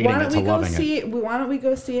go from hating Why it don't to we go loving it. see it? Why don't we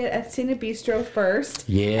go see it at Cine Bistro first?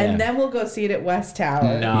 Yeah. And then we'll go see it at West Tower.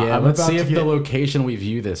 No, Yeah, I'm let's about see to if get- the location we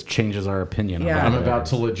view this changes our opinion. Yeah. I'm it. about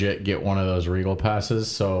to legit get one of those Regal passes.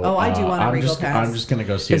 So Oh, I do want a I'm Regal just, pass. I'm just gonna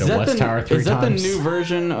go see it Is at that, West Tower 3 is that times. the new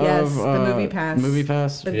version of Yes, the Movie Pass. Movie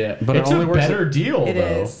Pass? Yeah, but it's it only a works. better deal. It though.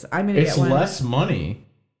 is. I'm gonna It's get one. less money.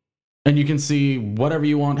 And you can see whatever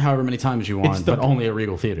you want, however many times you want, the- but only at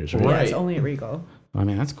Regal theaters, right? Yeah, Right. it's only at Regal. I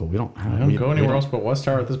mean, that's cool. We don't. I don't go anywhere else but West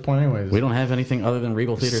Tower at this point, anyways. We don't have anything other than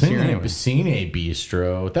Regal theaters here anyway. Cine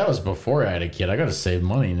Bistro. That was before I had a kid. I got to save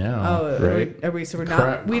money now. Oh, right. are we? So we're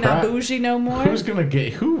Crap- not crap. bougie no more. Who's gonna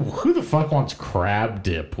get who the fuck wants crab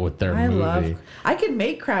dip with their I movie? love. I can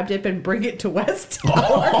make crab dip and bring it to West Tower.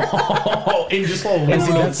 Oh, in just a little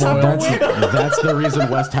It's foil. That's the reason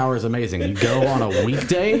West Tower is amazing. You go on a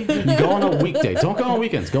weekday. You go on a weekday. Don't go on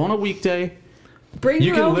weekends. Go on a weekday. Bring You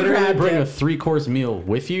your can own literally crab bring a dip. 3-course meal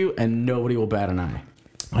with you, and nobody will bat an eye.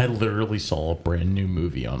 I literally saw a brand new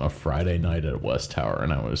movie on a Friday night at West Tower,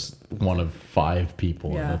 and I was one of 5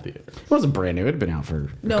 people Yeah. in the theater. It wasn't brand new. It had been out for a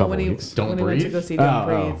No, couple when he weeks. Don't when he went to Breathe? go see Don't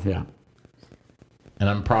Breathe. Yeah. And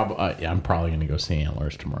I'm probably going to go see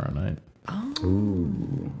Antlers tomorrow night. You're,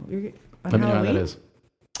 on Let me know how that Halloween? is.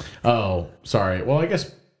 Oh, sorry. Well, I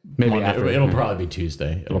guess Maybe Monday- after. it'll probably be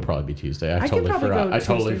Tuesday. It'll probably be Tuesday. I could totally probably forgot. go I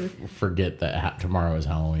totally Tuesday. forget that tomorrow is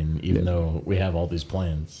Halloween, even though we have all these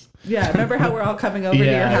plans. Yeah, remember how we're all coming over to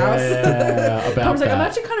your house? Yeah, about I was like, that. I'm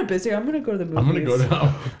actually kind of busy. I'm gonna go to the movies. I'm gonna go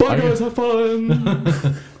down. Bye, guys. Have fun. I'm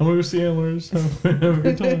gonna go see Antlers. Have a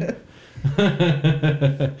good time.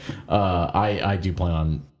 I do plan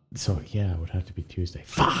on. So yeah, it would have to be Tuesday.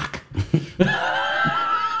 Fuck.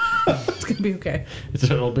 It's gonna be okay.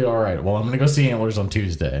 It'll be all right. Well, I'm gonna go see Antlers on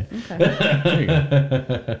Tuesday. Okay. There you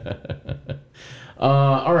go.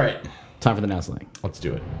 All right, Time for the now slang. let's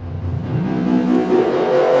do it.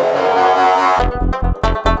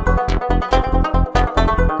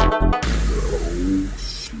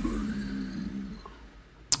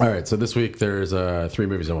 All right, so this week there's 3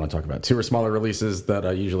 movies I want to talk about. 2 are smaller releases that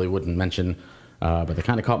I usually wouldn't mention, but they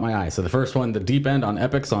kind of caught my eye. So the first one, The Deep End on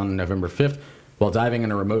Epix on November 5th. While diving in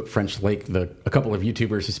a remote French lake, a couple of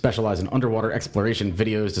YouTubers who specialize in underwater exploration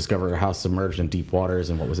videos discover a house submerged in deep waters,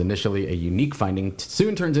 and what was initially a unique finding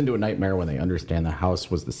soon turns into a nightmare when they understand the house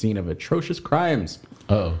was the scene of atrocious crimes.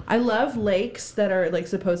 Oh, I love lakes that are like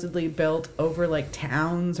supposedly built over like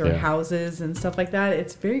towns or Yeah. houses and stuff like that.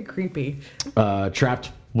 It's very creepy.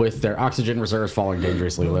 Trapped with their oxygen reserves falling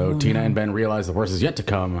dangerously low, Tina and Ben realize the worst is yet to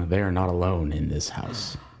come. They are not alone in this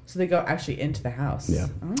house. So they go actually into the house. Yeah.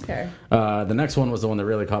 Okay. The next one was the one that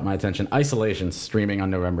really caught my attention. Isolation, streaming on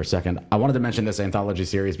November 2nd. I wanted to mention this anthology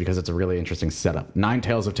series because it's a really interesting setup. 9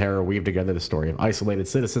 tales of terror weave together the story of isolated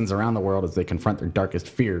citizens around the world as they confront their darkest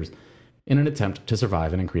fears in an attempt to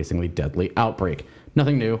survive an increasingly deadly outbreak.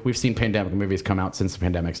 Nothing new. We've seen pandemic movies come out since the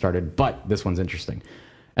pandemic started, but this one's interesting.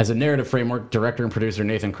 As a narrative framework, director and producer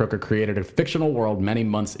Nathan Crooker created a fictional world many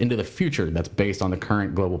months into the future that's based on the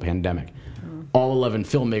current global pandemic. All 11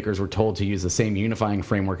 filmmakers were told to use the same unifying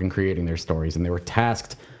framework in creating their stories, and they were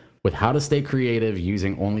tasked with how to stay creative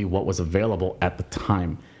using only what was available at the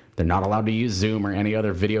time. They're not allowed to use Zoom or any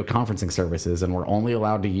other video conferencing services, and were only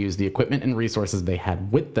allowed to use the equipment and resources they had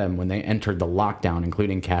with them when they entered the lockdown,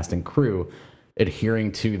 including cast and crew, adhering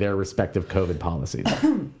to their respective COVID policies.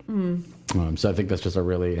 So I think that's just a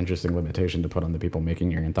really interesting limitation to put on the people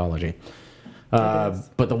making your anthology.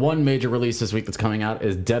 But the one major release this week that's coming out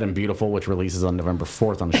is Dead and Beautiful, which releases on November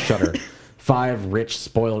 4th on Shudder. 5 rich,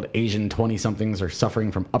 spoiled Asian 20-somethings are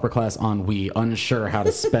suffering from upper-class ennui, unsure how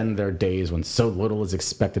to spend their days when so little is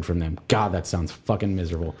expected from them. God, that sounds fucking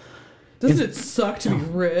miserable. Doesn't it suck to be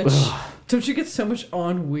rich? Don't you get so much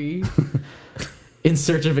ennui? In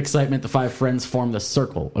search of excitement, the 5 friends form the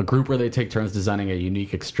Circle, a group where they take turns designing a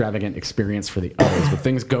unique, extravagant experience for the others. But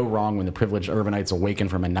things go wrong when the privileged urbanites awaken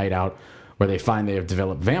from a night out where they find they have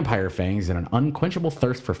developed vampire fangs and an unquenchable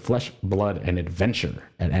thirst for flesh, blood, and adventure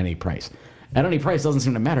at any price. At any price doesn't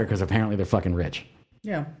seem to matter because apparently they're fucking rich.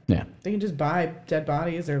 Yeah. Yeah. They can just buy dead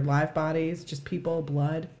bodies or live bodies, just people,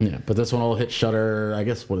 blood. Yeah, but this one will hit Shudder, I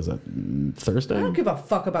guess, what is it, Thursday? I don't give a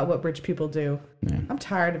fuck about what rich people do. Yeah. I'm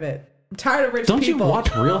tired of it. I'm tired of rich Don't people. you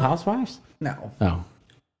watch Real Housewives? No. Oh.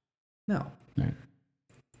 No. All right.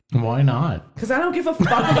 Why not? Because I don't give a fuck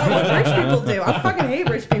about what rich people do. I fucking hate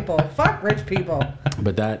rich people. Fuck rich people.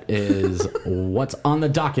 But that is what's on the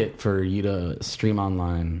docket for you to stream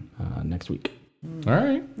online next week. All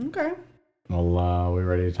right. Okay. Well, we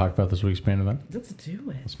ready to talk about this week's main event? Let's do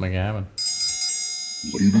it. Let's make it happen.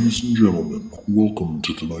 Ladies and gentlemen, welcome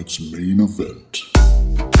to tonight's main event.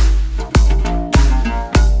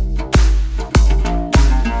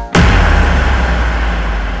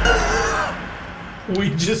 We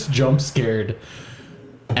just jump scared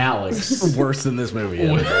Alex Worse than this movie.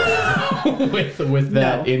 with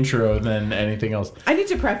that intro than anything else. I need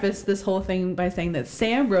to preface this whole thing by saying that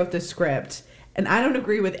Sam wrote the script, and I don't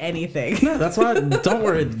agree with anything. No, that's why. Don't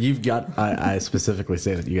worry. You've got. I specifically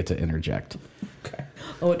say that you get to interject. Okay.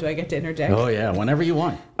 Oh, do I get to interject? Oh yeah, whenever you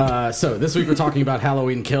want. So this week we're talking about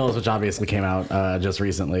Halloween Kills, which obviously came out just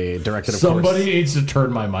recently. Directed, of Somebody course. needs to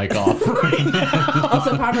turn my mic off right now.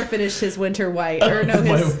 Also, Palmer finished his winter white, or no,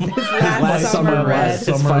 his last, Last summer red. His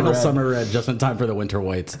Summer final red. summer red, just in time for the winter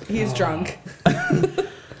whites. He's drunk.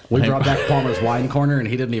 We brought back Palmer's wine corner, and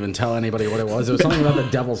he didn't even tell anybody what it was. It was something about the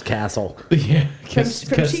Devil's Castle. Yeah, From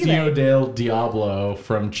Castillo Chile. del Diablo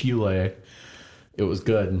from Chile. It was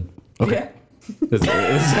good. Okay. Yeah. Is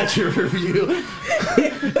that your review?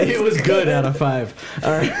 It was good out of 5.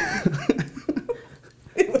 All right.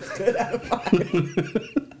 It was good out of 5.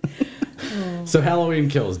 So Halloween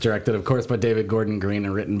Kills, directed, of course, by David Gordon Green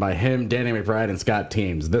and written by him, Danny McBride, and Scott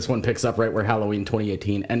Teems. This one picks up right where Halloween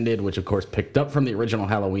 2018 ended, which, of course, picked up from the original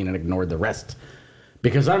Halloween and ignored the rest.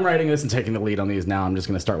 Because I'm writing this and taking the lead on these now, I'm just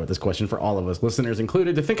going to start with this question for all of us, listeners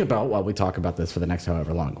included, to think about while we talk about this for the next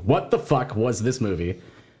however long. What the fuck was this movie?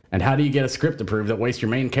 And how do you get a script approved that wastes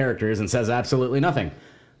your main characters and says absolutely nothing?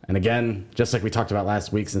 And again, just like we talked about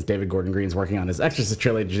last week, since David Gordon Green's working on his Exorcist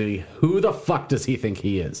trilogy, who the fuck does he think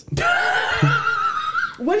he is?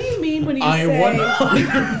 What do you mean when you I say...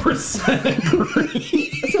 100%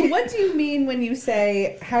 agree. So what do you mean when you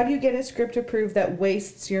say, how do you get a script approved that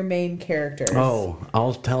wastes your main characters? Oh,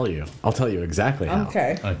 I'll tell you. I'll tell you exactly how.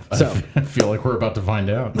 Okay. I So- feel like we're about to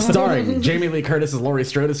find out. Starring Jamie Lee Curtis as Laurie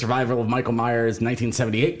Strode, survival of Michael Myers'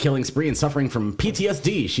 1978 killing spree and suffering from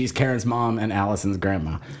PTSD. She's Karen's mom and Allison's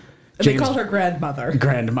grandma. They call her grandmother.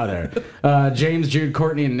 Grandmother. James Jude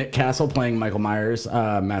Courtney and Nick Castle playing Michael Myers,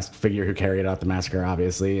 masked figure who carried out the massacre,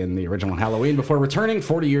 obviously, in the original Halloween before returning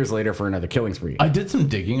 40 years later for another killing spree. I did some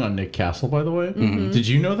digging on Nick Castle, by the way. Did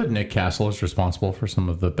you know that Nick Castle is responsible for some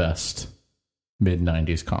of the best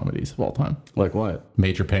mid-90s comedies of all time? Like what?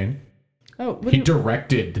 Major Payne. Oh, what He do you-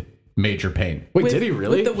 directed Major Payne. Wait, with- did he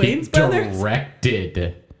really? With the He Wayans brothers?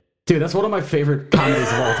 directed. Dude, that's one of my favorite comedies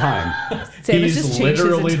of all time. Sam has He's just changed his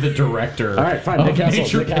literally the director. All right, fine. of Nick Castle.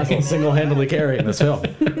 Major Nick Castle Payne. single-handedly carrying this film.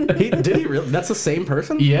 Did he really? That's the same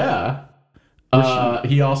person? Yeah.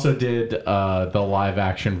 He also did the live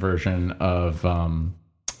action version of oh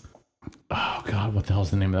god, what the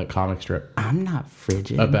hell's the name of that comic strip I'm not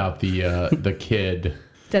frigid. about the kid?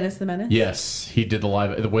 Dennis the Menace? Yes, he did the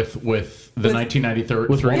live with the 1993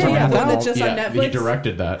 with Walter Yeah, Matthau? one that's just on He Netflix.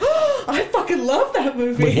 directed that. I fucking love that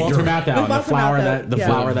movie. With Walter Matthau, and the Walter flower Matthau, that yeah.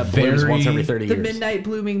 flower that blooms Very- once every 30 The years. Midnight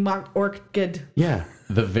Blooming Mock Orchid. Yeah,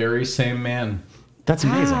 The very same man. that's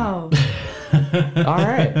amazing. Wow. All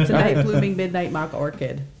right, It's a night blooming midnight mock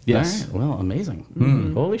orchid. Yes. All right. Well,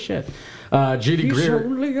 amazing. Holy shit. Judy He's Greer.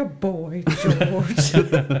 only a boy, George.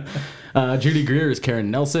 Judy Greer is Karen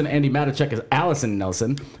Nelson. Andy Matichek is Allison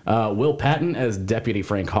Nelson. Will Patton as Deputy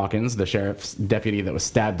Frank Hawkins, the sheriff's deputy that was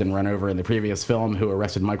stabbed and run over in the previous film, who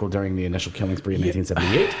arrested Michael during the initial killing spree in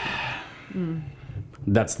 1978.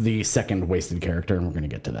 That's the second wasted character, and we're going to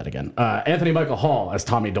get to that again. Anthony Michael Hall as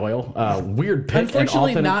Tommy Doyle. Weird pick.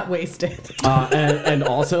 Unfortunately, and often, not wasted. and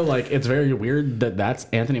also, like, it's very weird that that's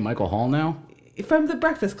Anthony Michael Hall now. From the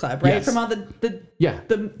Breakfast Club, right? Yes. From all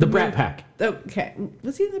the Brat Pack. Okay,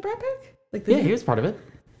 was he in the Brat Pack? Like Yeah, he was part of it.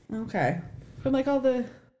 Okay, from like all the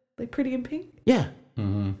like Pretty in Pink. Yeah.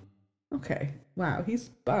 Okay, wow, he's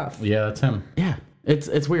buff. Yeah, that's him. Yeah.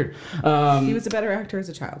 It's weird. He was a better actor as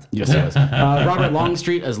a child. Yes, he was. Robert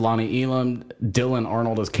Longstreet as Lonnie Elam. Dylan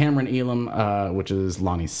Arnold as Cameron Elam, which is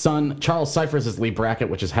Lonnie's son. Charles Cyphers as Lee Brackett,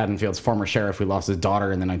 which is Haddonfield's former sheriff who lost his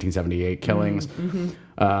daughter in the 1978 killings.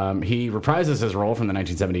 He reprises his role from the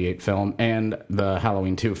 1978 film and the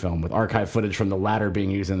Halloween 2 film, with archive footage from the latter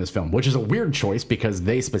being used in this film, which is a weird choice because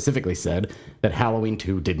they specifically said that Halloween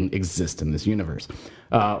 2 didn't exist in this universe.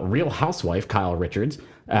 Real Housewife Kyle Richards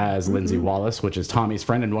as Lindsay Wallace, which is Tommy's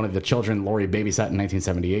friend and one of the children Laurie babysat in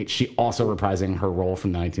 1978. She also reprising her role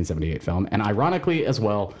from the 1978 film. And ironically as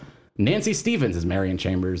well, Nancy Stevens is Marion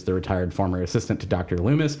Chambers, the retired former assistant to Dr.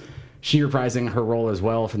 Loomis. She reprising her role as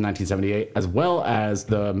well from 1978, as well as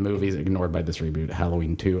the movies ignored by this reboot,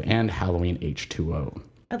 Halloween 2 and Halloween H2O.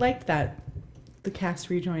 I liked that, the cast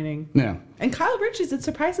rejoining. Yeah. And Kyle Richards is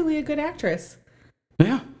surprisingly a good actress.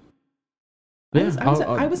 Yeah. Yeah.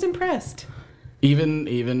 I was impressed.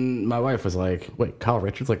 Even my wife was like, wait, Kyle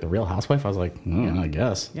Richards, like the Real Housewife? I was like, I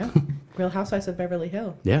guess. Yeah. Real Housewives of Beverly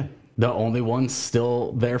Hills. Yeah. The only one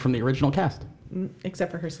still there from the original cast.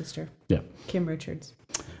 Except for her sister, Yeah. Kim Richards.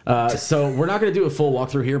 So we're not going to do a full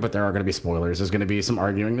walkthrough here, but there are going to be spoilers. There's going to be some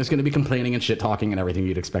arguing. There's going to be complaining and shit talking and everything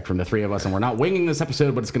you'd expect from the three of us. And we're not winging this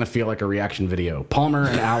episode, but it's going to feel like a reaction video. Palmer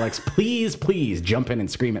and Alex, please jump in and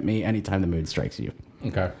scream at me anytime the mood strikes you.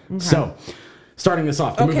 Okay. So, starting this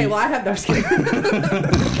off. Okay, well, I have no skin.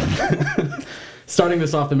 Starting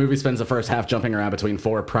this off, the movie spends the first half jumping around between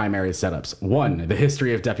four primary setups. One, the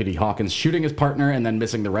history of Deputy Hawkins shooting his partner and then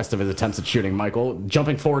missing the rest of his attempts at shooting Michael,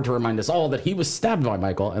 jumping forward to remind us all that he was stabbed by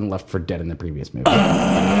Michael and left for dead in the previous movie.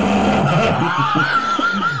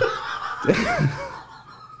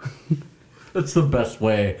 That's the best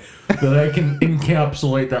way that I can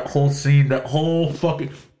encapsulate that whole scene, that whole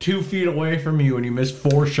fucking 2 feet away from you and you miss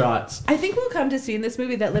 4 shots. I think we'll come to see in this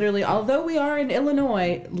movie that literally, although we are in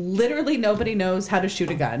Illinois, literally nobody knows how to shoot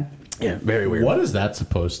a gun. Yeah, very weird. What is that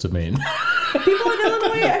supposed to mean? People in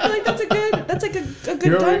Illinois, I feel like that's like a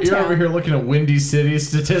good gun You're town. over here looking at Windy City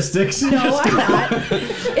statistics. No, I'm not.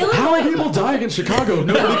 How are Illinois, people dying in Chicago?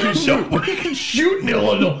 Nobody can shoot. Nobody can shoot in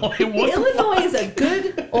Illinois. Illinois is a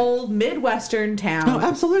good old Midwestern town. Oh,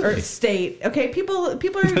 absolutely. Or state. Okay, people are.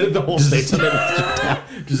 The whole state's in it.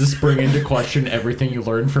 Does this bring into question everything you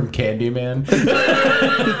learned from Candyman?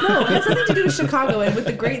 No, it has nothing to do with Chicago and with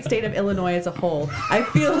the great state of Illinois as a whole. I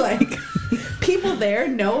feel like people there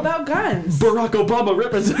know about guns. Barack Obama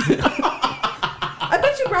represents. I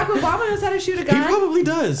bet you Barack Obama knows how to shoot a gun. He probably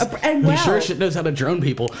does. And He well. sure shit knows how to drone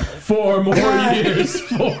people. 4 more years.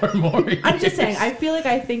 4 more years. I'm just saying, I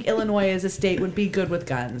think Illinois as a state would be good with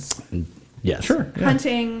guns. Yes. Sure. Yeah.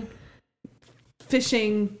 Hunting,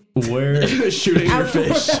 fishing, Where? Shooting your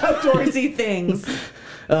fish. outdoorsy things.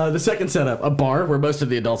 The second setup, a bar where most of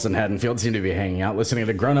the adults in Haddonfield seem to be hanging out, listening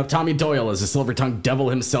to grown-up Tommy Doyle as a silver-tongued devil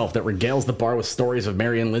himself that regales the bar with stories of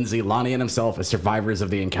Mary and Lindsay, Lonnie and himself as survivors of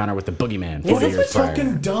the encounter with the boogeyman 40 this years prior.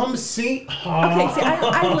 Fucking dumb scene. Okay, see,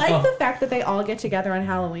 I like the fact that they all get together on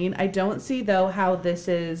Halloween. I don't see, though, how this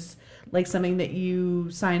is like something that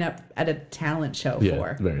you sign up at a talent show Yeah,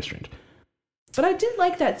 for. very strange. But I did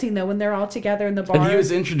like that scene, though, when they're all together in the bar. And he was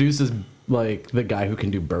introduced as, like, the guy who can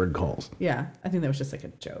do bird calls. Yeah, I think that was just like a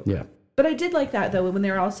joke. Yeah. But I did like that, though, when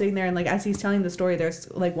they were all sitting there and, like, as he's telling the story, there's,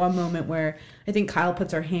 like, one moment where I think Kyle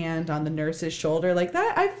puts her hand on the nurse's shoulder. Like,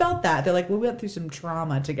 that, I felt that. They're like, we went through some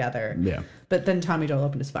trauma together. Yeah. But then Tommy Doyle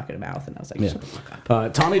opened his fucking mouth, and I was like, shut the fuck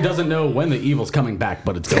up. Tommy doesn't know when the evil's coming back,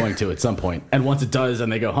 but it's going to at some point. And once it does and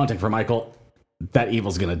they go hunting for Michael, that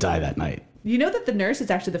evil's going to die that night. You know that the nurse is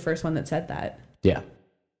actually the first one that said that. Yeah.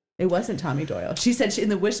 It wasn't Tommy Doyle. She said in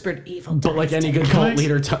the whispered evil. But like any good cult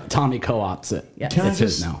leader, Tommy co-opts it. Yeah. It's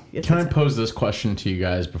his now. Yes, Can I that's pose this question to you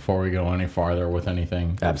guys before we go any farther with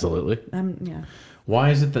anything? Absolutely. yeah. Why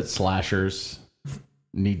is it that slashers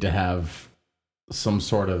need to have some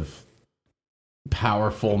sort of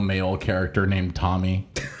powerful male character named Tommy?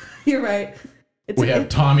 You're right. We have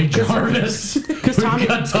Tommy Jarvis. Because We've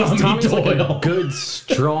got Tommy Tommy's like a Doyle. good,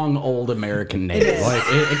 strong, old American name.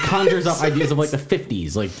 It conjures up ideas of like the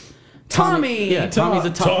 50s. Like Tommy. Yeah, Tommy's a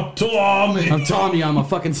tough. Tommy. I'm Tommy. I'm a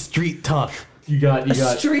fucking street tough. You got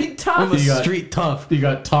Street I'm tough. a You got- street tough. You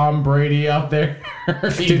got Tom Brady out there.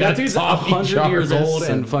 Dude, that dude's 100 years old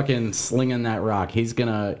and fucking slinging that rock. He's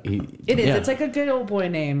gonna. It is. yeah. It's like a good old boy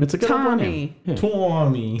name. It's a good old boy Tommy. name. Yeah.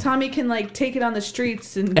 Tommy. Tommy can like take it on the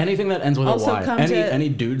streets and Anything that ends with Also a Y. come Any to- any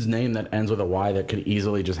dude's name that ends with a Y that could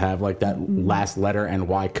easily just have like that last letter and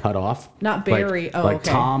Y cut off. Not Like- Barry. Oh, like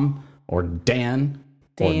okay. Tom or Dan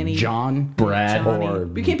Danny. or John Brad. Johnny. or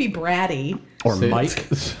You can't be Bratty. or Mike.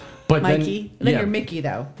 But Mikey. then, And then yeah, you're Mickey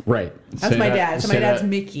though. right. That's Say my that- dad. So my say dad's that-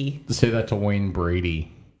 Mickey. Say that to Wayne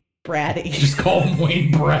Brady. Bratty. Just call him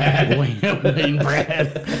Wayne Brad. Wayne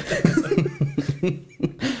Brad.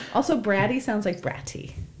 Also, Bratty sounds like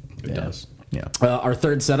Bratty. It does. Yeah. Our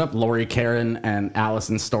third setup, Lori, Karen, and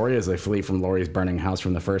Allison's story as they flee from Lori's burning house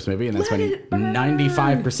from the first movie and then Let spend it burn.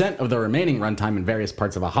 95% of the remaining runtime in various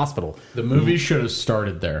parts of a hospital. The movie should have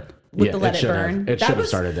started there. With Yeah, the Let It should have. Burn. It That should have was-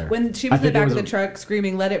 started there. When she I was in the think it back was of the a- truck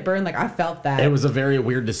screaming, "Let it burn," like I felt that. It was a very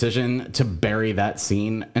weird decision to bury that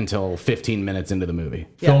scene until 15 minutes into the movie.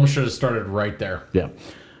 Film should have started right there. Yeah.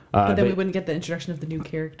 but then they- we wouldn't get the introduction of the new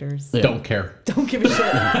characters. Don't care. Don't give a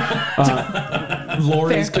shit.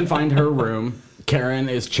 Lori's Fair. confined her room. Karen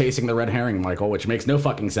is chasing the red herring Michael, which makes no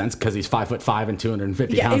fucking sense because he's 5'5" and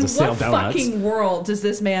 250 Yeah, in pounds of stale what donuts. fucking world does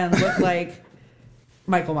this man look like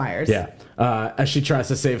Michael Myers? Yeah. As she tries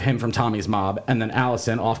to save him from Tommy's mob, and then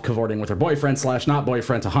Allison off cavorting with her boyfriend / not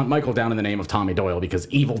boyfriend to hunt Michael down in the name of Tommy Doyle because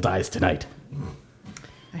evil dies tonight.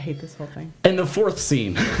 I hate this whole thing. In the fourth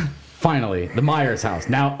scene, finally, the Myers house,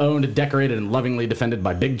 now owned, decorated, and lovingly defended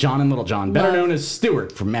by Big John and Little John, better Love. known as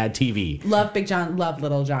Stewart from Mad TV. Love Big John, love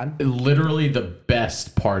Little John. Literally the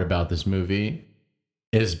best part about this movie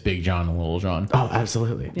is Big John and Little John. Oh,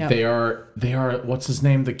 absolutely. Yeah. They are what's his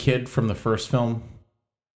name? The kid from the first film?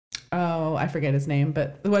 Oh, I forget his name,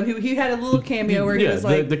 but the one who he had a little cameo where he Yeah, was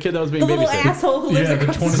like the kid that was being the little babysitted. asshole who lives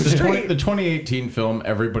across the street. The 2018 film,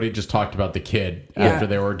 everybody just talked about the kid Yeah. after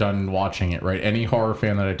they were done watching it, right? Any horror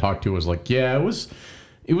fan that I talked to was like, yeah, it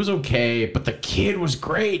was okay, but the kid was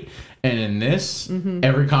great. And in this,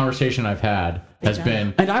 every conversation I've had has John.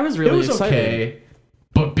 been, And I was really it was excited. okay,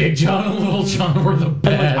 but Big John and Little John were the And,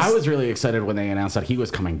 best. like, I was really excited when they announced that he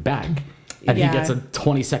was coming back. And Yeah. he gets a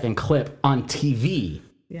 20-second clip on TV.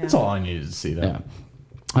 Yeah. That's all I needed to see, though. Yeah.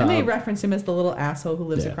 And they reference him as the little asshole who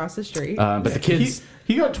lives yeah. across the street. But the kids...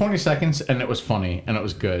 He got 20 seconds, and it was funny, and it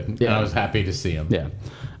was good, and Yeah. I was happy to see him. Yeah.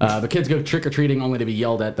 The kids go trick-or-treating only to be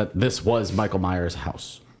yelled at that this was Michael Myers'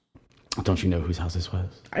 house. Don't you know whose house this was?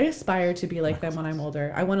 I aspire to be like them when I'm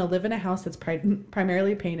older. I want to live in a house that's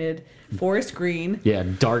primarily painted forest green. Yeah,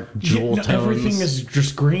 dark jewel No, tones. everything is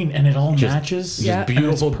just green, and it all matches. Yeah.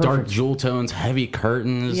 beautiful And it's dark perfect. jewel tones, heavy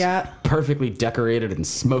curtains. Yeah. Perfectly decorated and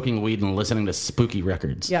smoking weed and listening to spooky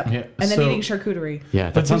records. Yep. Yeah, And then so- eating charcuterie. Yeah,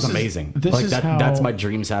 that But sounds this is- amazing. this like is that, how- that's my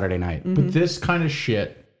dream Saturday night. But this kind of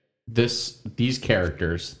shit, these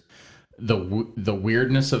characters, the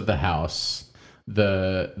weirdness of the house,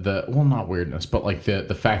 the well, not weirdness, but like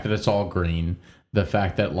the fact that it's all green, the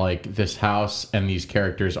fact that like this house and these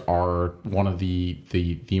characters are one of the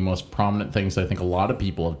most prominent things I think a lot of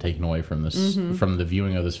people have taken away from this from the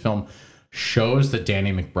viewing of this film shows that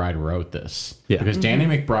Danny McBride wrote this. Yeah. Because Danny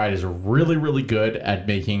McBride is really, really good at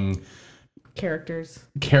making Characters.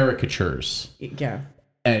 caricatures Yeah.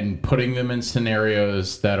 and putting them in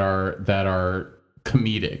scenarios that are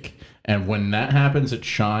comedic. And when that happens, it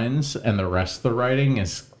shines, and the rest of the writing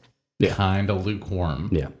is kind of lukewarm.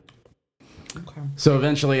 Yeah. Okay. So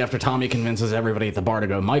eventually, after Tommy convinces everybody at the bar to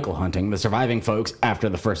go Michael hunting, the surviving folks, after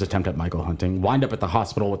the first attempt at Michael hunting, wind up at the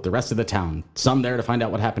hospital with the rest of the town. Some there to find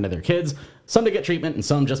out what happened to their kids, some to get treatment, and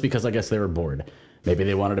some just because I guess they were bored. Maybe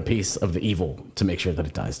they wanted a piece of the evil to make sure that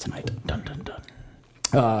it dies tonight. Dun, dun,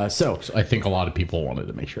 dun. So I think a lot of people wanted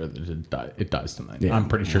to make sure that it dies tonight. Yeah. I'm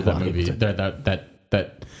pretty sure A that lot of movie people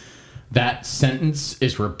that sentence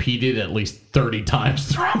is repeated at least 30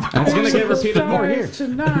 times throughout the And it's going course to get of this repeated film. more here.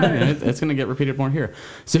 Tonight. It's going to get repeated more here.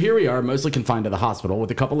 So here we are, mostly confined to the hospital,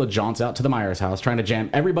 with a couple of jaunts out to the Myers house, trying to jam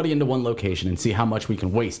everybody into one location and see how much we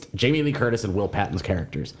can waste Jamie Lee Curtis and Will Patton's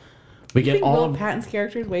characters. We get think all Will of... Patton's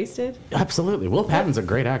character is wasted? Absolutely. Will Patton's a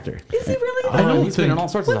great actor. Is he really? I know don't he's been in think- all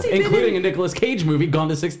sorts of What's stuff, he been including in? a Nicolas Cage movie,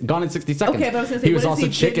 Gone in 60 Seconds. Okay, but I was gonna say, he was what has also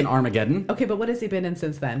he Chick been in in? Armageddon. Okay, but what has he been in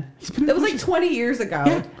since then? been in That was a like bunch of- 20 years ago.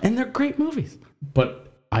 Yeah, and they're great movies.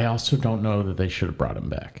 But I also don't know that they should have brought him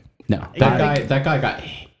back. No, That guy got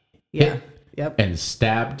Yeah. hit Yep. and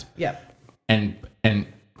stabbed, Yep. and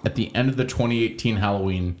at the end of the 2018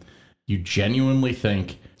 Halloween, you genuinely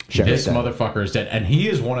think Sheriff's this dead. motherfucker is dead. And he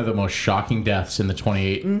is one of the most shocking deaths in the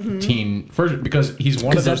 2018 version, because he's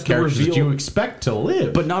one of those that's the characters that reveal. you expect to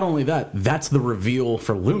live. But not only that, that's the reveal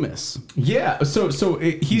for Loomis. Yeah,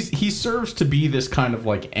 he serves to be this kind of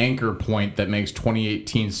like anchor point that makes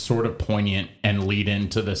 2018 sort of poignant and lead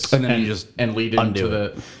into this, And then you just lead undo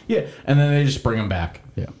into and then they just bring him back.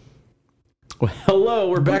 Yeah. Well, hello,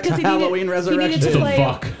 we're back to Because Halloween He Resurrection. needed to The play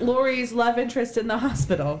fuck? Lori's love interest in the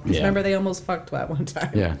hospital. 'Cause Yeah. Remember, they almost fucked at one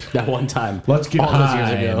time. Yeah, that one time. Let's get all those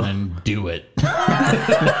high years ago. and then do it.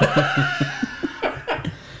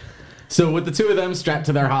 So with the two of them strapped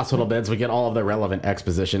to their hospital beds, we get all of the relevant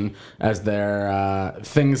exposition as their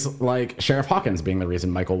things like Sheriff Hawkins being the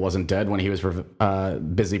reason Michael wasn't dead when he was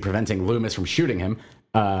busy preventing Loomis from shooting him.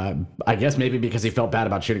 I guess maybe because he felt bad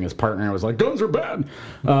about shooting his partner and was like, guns are bad.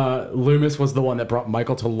 Loomis was the one that brought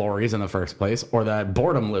Michael to Laurie's in the first place, or that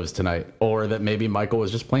boredom lives tonight, or that maybe Michael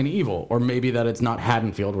was just plain evil, or maybe that it's not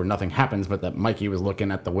Haddonfield where nothing happens, but that Mikey was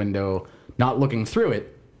looking at the window, not looking through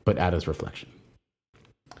it, but at his reflection.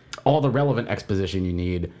 All the relevant exposition you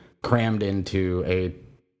need crammed into a,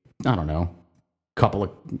 I don't know, couple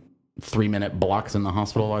of 3-minute blocks in the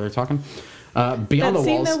hospital while they're talking. Beyond That the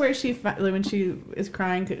scene walls. though, where when she is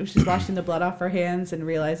crying, she's washing the blood off her hands and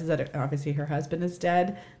realizes that obviously her husband is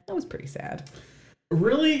dead. That was pretty sad.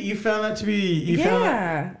 Really? You found that to be...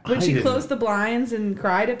 Yeah, when I she didn't. closed the blinds and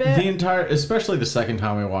cried a bit. The entire... Especially the second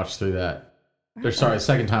time we watched through that. Or sorry, the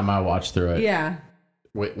second time I watched through it. Yeah,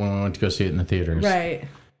 When we went to go see it in the theaters. right.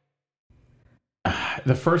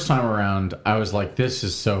 The first time around, I was like, this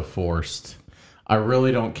is so forced. I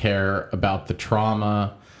really don't care about the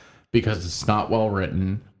trauma because it's not well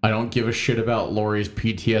written. I don't give a shit about Laurie's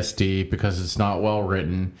PTSD because it's not well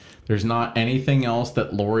written. There's not anything else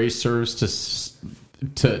that Laurie serves to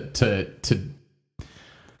Because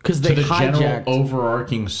to they the general hijacked.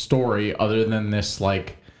 overarching story other than this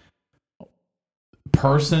like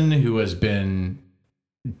person who has been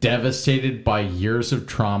devastated by years of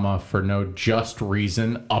trauma for no just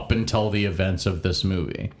reason up until the events of this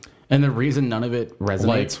movie. And the reason none of it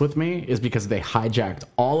resonates Like- with me is because they hijacked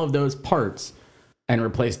all of those parts and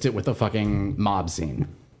replaced it with a fucking mob scene.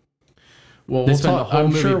 Well, They spend the whole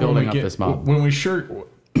movie when building we up get- this mob.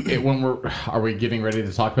 Are we getting ready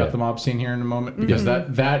to talk about the mob scene here in a moment? Because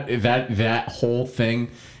that whole thing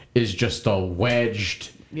is just a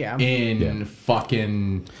wedged in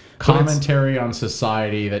fucking commentary on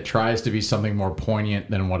society that tries to be something more poignant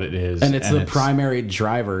than what it is. And it's the primary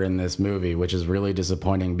driver in this movie, which is really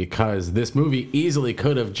disappointing because this movie easily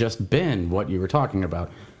could have just been what you were talking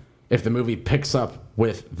about. If the movie picks up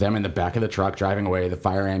with them in the back of the truck driving away, the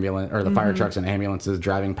fire ambulance or the fire trucks and ambulances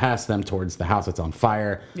driving past them towards the house that's on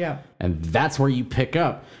fire. Yeah. And that's where you pick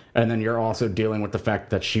up. And then you're also dealing with the fact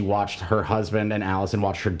that she watched her husband and Allison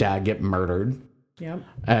watch her dad get murdered. Yep.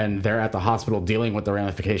 And they're at the hospital dealing with the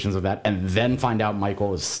ramifications of that, and then find out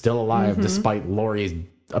Michael is still alive despite Laurie's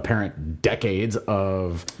apparent decades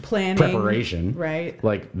of Planning. preparation. Right.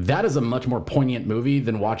 Like, that is a much more poignant movie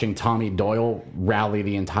than watching Tommy Doyle rally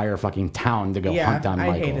the entire fucking town to go Yeah, hunt down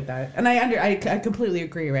Michael. I hated that, and I completely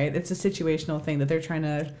agree. Right, it's a situational thing that they're trying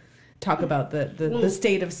to talk about the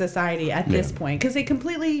state of society at this point, because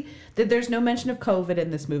there's no mention of COVID in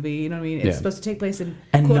this movie. You know what I mean? It's Yeah. supposed to take place in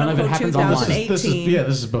And quote none of it unquote happens online. 2018. This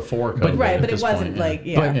is before COVID. Right, at but it this wasn't point,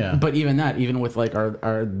 like But even that, even with like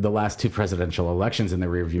our the last two presidential elections in the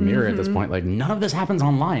rearview mirror at this point, like none of this happens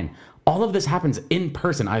online. All of this happens in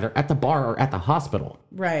person, either at the bar or at the hospital.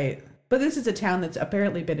 Right. But this is a town that's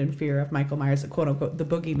apparently been in fear of Michael Myers, quote unquote, the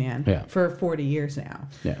boogeyman, for 40 years now.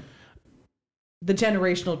 Yeah. The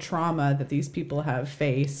generational trauma that these people have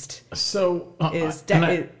faced So is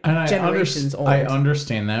I generations old. I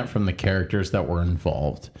understand that from the characters that were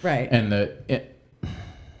involved, Right. And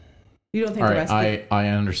You don't think all the right, rest I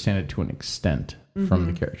understand it to an extent from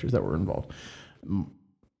the characters that were involved.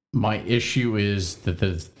 My issue is that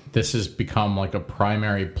this has become like a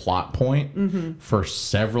primary plot point for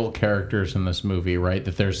several characters in this movie, right?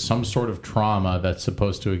 That there's some sort of trauma that's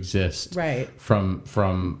supposed to exist, Right.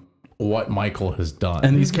 From what Michael has done.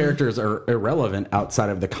 And these characters are irrelevant outside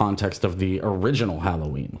of the context of the original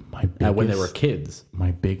Halloween, when they were kids. My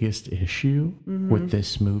biggest issue with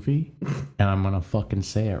this movie, and I'm gonna fucking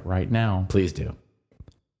say it right now, Please do.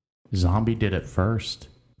 Zombie did it first,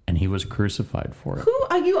 and he was crucified for it. Who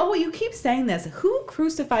are you? Oh, you keep saying this. Who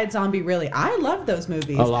crucified Zombie? Really, I love those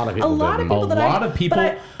movies. A lot of people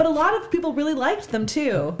didn't. but a lot of people really liked them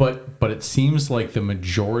too. But it seems like the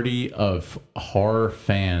majority of horror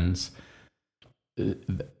fans,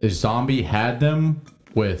 Zombie had them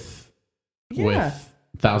with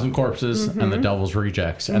Thousand Corpses and The Devil's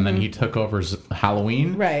Rejects, and then he took over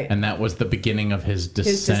Halloween, Right. And that was the beginning of his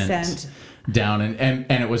descent down,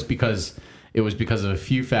 and it was because of a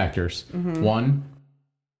few factors. One,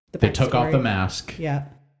 they took off the mask. Yeah.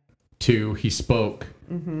 2, he spoke,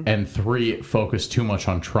 and 3, it focused too much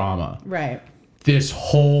on trauma. Right. This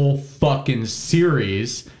whole fucking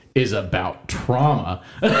series is about trauma.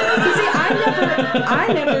 See,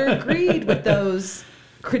 I never agreed with those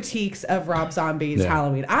critiques of Rob Zombie's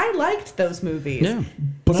Halloween. I liked those movies. Yeah.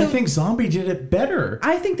 But I think Zombie did it better.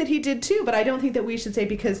 I think that he did too, but I don't think that we should say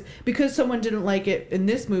because someone didn't like it in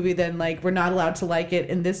this movie, then like we're not allowed to like it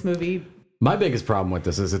in this movie. My biggest problem with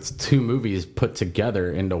this is it's 2 movies put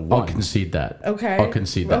together into one. I'll concede that. Okay. I'll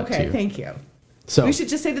concede that too. Okay, thank you. So We should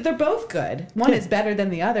just say that they're both good. One is better than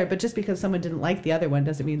the other, but just because someone didn't like the other one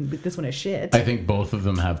doesn't mean this one is shit. I think both of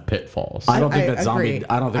them have pitfalls. I don't think I that Zombie. agree.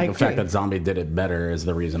 I don't think I the fact agree. that Zombie did it better is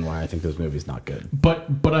the reason why I think this movie's not good. But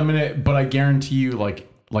I guarantee you,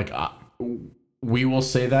 we will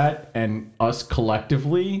say that, and us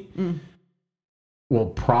collectively will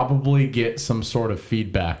probably get some sort of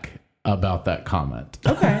feedback about that comment.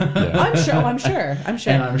 Okay. I'm sure.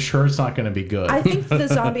 And I'm sure it's not going to be good. I think the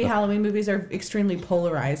zombie Halloween movies are extremely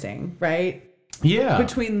polarizing, right? yeah.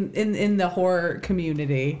 Between in the horror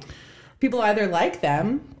community. People either like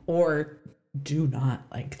them or do not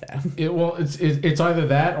like them. It's either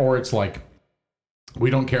that or it's like we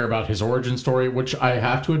don't care about his origin story, which I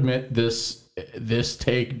have to admit this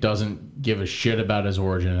take doesn't give a shit about his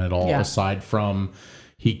origin at all, aside from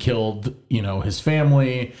he killed, his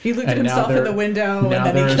family. He looked at himself in the window and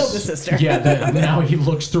then he killed his sister. Yeah, now he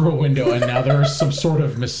looks through a window and now there's some sort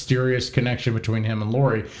of mysterious connection between him and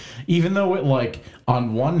Laurie. Even though it,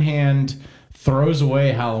 on one hand, throws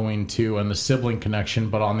away Halloween 2 and the sibling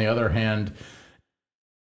connection, but on the other hand,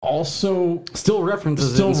 also Still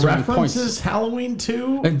references Halloween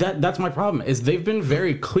 2. And that's my problem, is they've been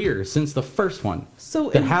very clear since the first one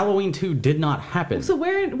that Halloween 2 did not happen. So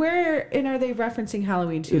where are they referencing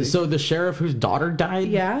Halloween 2? So the sheriff whose daughter died,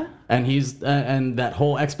 Yeah. and he's and that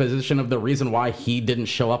whole exposition of the reason why he didn't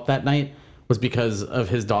show up that night was because of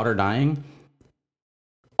his daughter dying.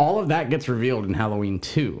 All of that gets revealed in Halloween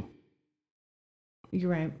 2. You're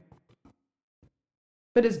right.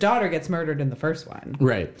 But his daughter gets murdered in the first one.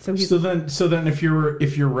 Right. So he's So then if you're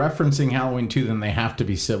referencing Halloween 2, then they have to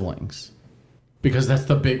be siblings. Because that's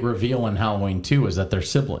the big reveal in Halloween 2 is that they're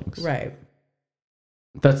siblings. right.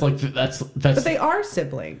 That's But they are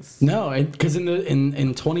siblings. No, because in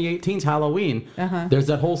 2018's Halloween, there's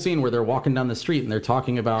that whole scene where they're walking down the street and they're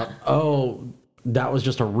talking about, that was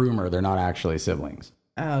just a rumor. They're not actually siblings.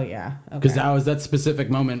 Oh yeah. Okay. Because that was that specific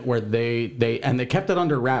moment where they kept it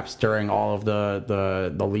under wraps during all of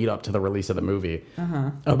the lead up to the release of the movie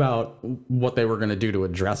about what they were going to do to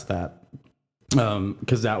address that.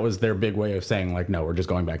 Because that was their big way of saying, no, we're just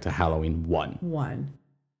going back to Halloween 1. 1.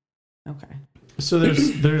 Okay. So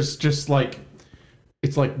there's just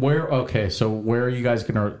it's so where are you guys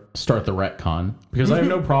gonna start the retcon? Because I have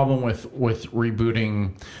no problem with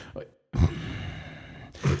rebooting. All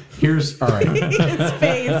right. His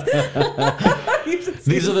face.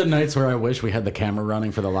 These are the nights where I wish we had the camera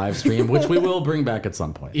running for the live stream, which we will bring back at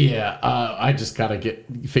some point. Yeah, I just gotta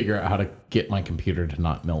figure out how to get my computer to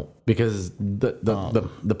not melt. Because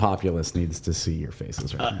the populace needs to see your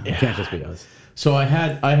faces right now. It can't just be us. So I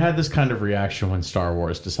had this kind of reaction when Star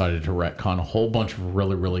Wars decided to retcon a whole bunch of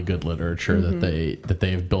really, really good literature that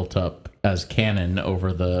they have built up as canon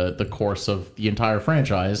over the course of the entire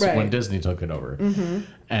franchise when Disney took it over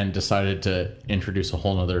and decided to introduce a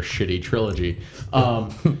whole nother shitty trilogy.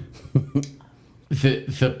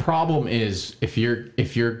 The problem is if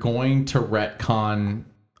you're going to retcon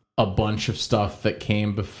a bunch of stuff that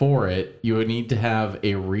came before it, you would need to have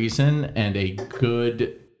a reason and a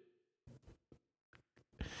good.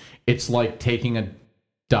 It's like taking a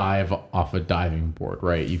dive off a diving board,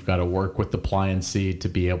 right? You've got to work with the pliancy to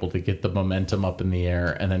be able to get the momentum up in the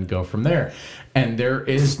air and then go from there. And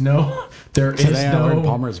Today I learned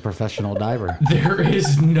Palmer's a professional diver. There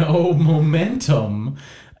is no momentum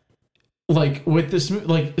with this,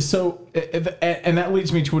 so, and that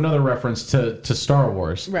leads me to another reference to Star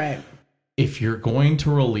Wars. Right. If you're going to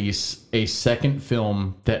release a second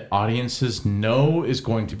film that audiences know is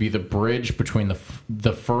going to be the bridge between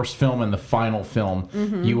the first film and the final film,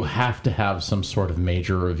 you have to have some sort of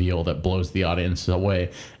major reveal that blows the audience away.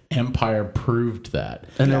 Empire proved that.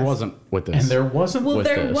 And there wasn't with this. And there wasn't with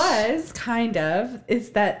this. Well, there was kind of.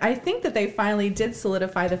 Is that I think that they finally did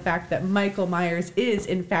solidify the fact that Michael Myers is,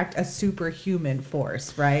 in fact, a superhuman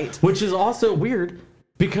force, right? Which is also weird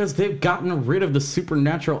Because they've gotten rid of the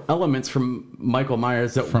supernatural elements from Michael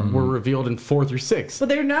Myers that were revealed in 4 through 6. But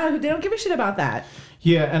they're not. They don't give a shit about that.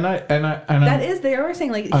 Yeah, They are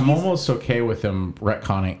saying like I'm almost okay with him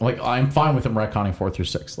retconning. Like I'm fine with him retconning 4 through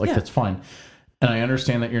 6. Like that's fine. And I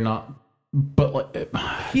understand that you're not. But like,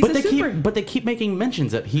 they keep making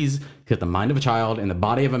mentions that he's got the mind of a child and the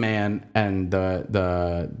body of a man and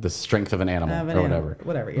the strength of an animal or whatever.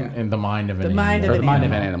 Whatever, yeah. In the mind of an mind animal. of The mind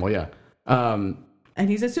of an animal, yeah. And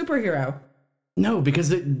he's a superhero. No,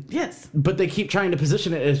 because Yes. but they keep trying to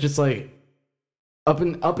position it as just like up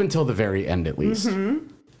until the very end at least.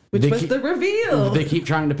 Which was the reveal. They keep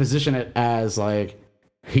trying to position it as like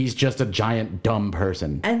he's just a giant dumb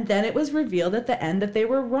person. And then it was revealed at the end that they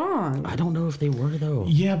were wrong. I don't know if they were though.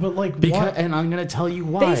 Yeah, but like And I'm gonna tell you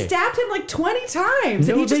why. They stabbed him like 20 times.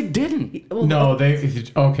 No, and he they just, didn't. well, No, they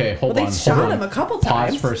okay. Hold on. they shot hold on. him a couple Pause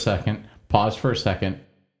times. for a second. Pause for a second.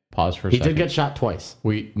 He did get shot twice.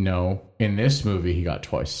 We know in this movie he got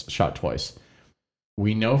shot twice.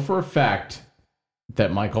 We know for a fact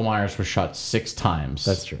that Michael Myers was shot 6 times.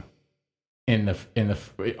 That's true. In the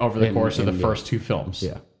over the course of the first 2 films.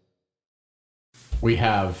 Yeah. We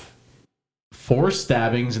have 4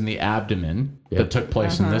 stabbings in the abdomen that took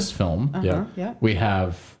place in this film. Yeah. We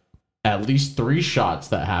have at least 3 shots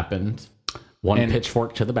that happened. One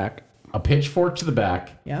pitchfork to the back. A pitchfork to the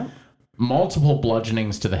back. Yeah. Multiple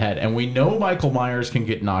bludgeonings to the head. And we know Michael Myers can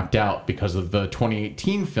get knocked out because of the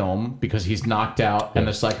 2018 film, because he's knocked out and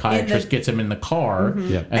the psychiatrist gets him in the car.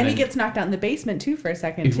 Yeah. And he gets knocked out in the basement too for a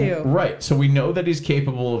second too. Right. So we know that he's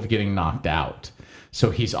capable of getting knocked out.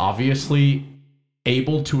 So he's obviously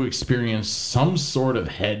able to experience some sort of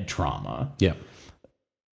head trauma. Yeah.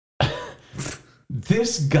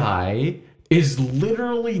 This guy is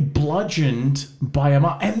literally bludgeoned by a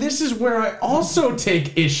mob. And this is where I also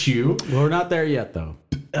take issue. We're not there yet, though.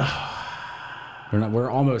 We're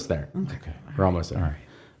almost there. Okay. We're almost there. All right.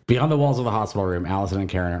 Beyond the walls of the hospital room, Allison and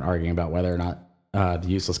Karen are arguing about whether or not the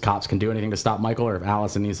useless cops can do anything to stop Michael, or if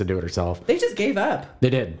Allison needs to do it herself. They just gave up. They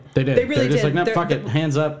did. They really They're just did. like, no, fuck it,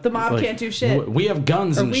 hands up. The mob can't do shit. We have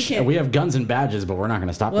guns Or and we have guns and badges, but we're not going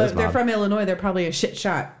to stop Well, this if they're mob. from Illinois, they're probably a shit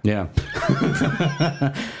shot. Yeah.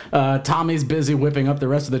 Tommy's busy whipping up the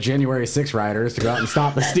rest of the January 6 rioters to go out and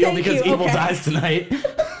stop the steal Thank because you, evil okay. dies tonight.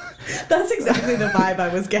 That's exactly the vibe I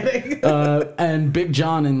was getting. And Big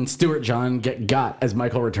John and Stuart John get got as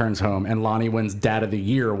Michael returns home, and Lonnie wins Dad of the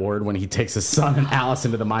Year award when he takes his son and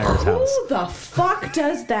Allison to the Myers house. Who the fuck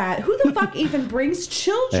does that? Who the fuck even brings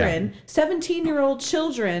children, 17-year-old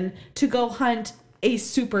children, to go hunt a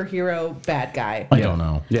superhero bad guy? I don't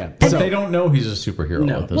know. Yeah. But So- they don't know he's a superhero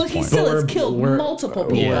at this Well, point. he still has But killed we're- multiple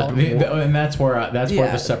people. Yeah, and that's where where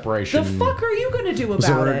Yeah. the separation. The fuck are you going to do about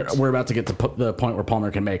So it? we're about to get to the point where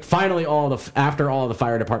Palmer can make. Finally, after all the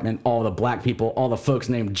fire department, all the black people, all the folks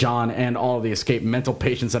named John, and all the escaped mental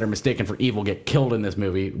patients that are mistaken for evil get killed in this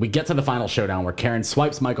movie. We get to the final showdown where Karen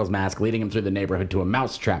swipes Michael's mask, leading him through the neighborhood to a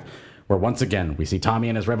mousetrap, where once again we see Tommy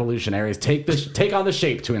and his revolutionaries take on the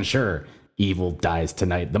shape to ensure evil dies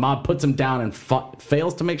tonight. The mob puts him down and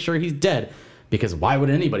fails to make sure he's dead, because why would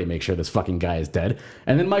anybody make sure this fucking guy is dead?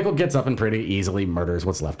 And then Michael gets up and pretty easily murders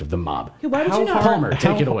what's left of the mob. Hey, why would you not? Palmer,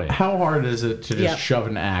 take it away. How hard is it to just shove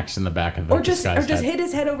an axe in the back of Or this just guy's head? hit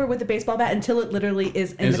his head over with a baseball bat until it literally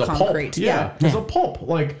is in Is the a concrete. pulp. Yeah, it's a pulp.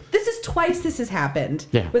 Like, This is twice this has happened.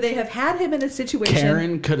 Yeah. Where they have had him in a situation.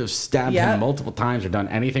 Karen could have stabbed Yeah. him multiple times or done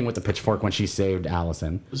anything with the pitchfork when she saved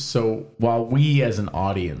Allison. so while we as an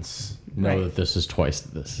audience know Right. that this is twice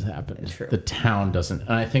that this has happened, True. the town doesn't.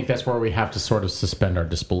 And I think that's where we have to sort of suspend our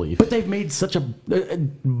disbelief. But they've made such a...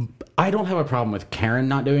 I don't have a problem with Karen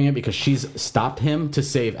not doing it because she's stopped him to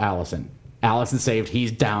save Allison. Allison saved,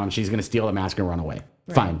 he's down, she's going to steal the mask and run away.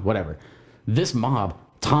 Fine, whatever. This mob,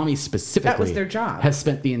 Tommy specifically... That was their job. ...has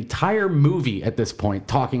spent the entire movie at this point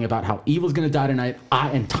talking about how evil's going to die tonight,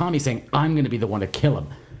 and Tommy saying, I'm going to be the one to kill him.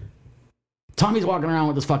 Tommy's walking around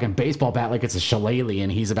with this fucking baseball bat like it's a shillelagh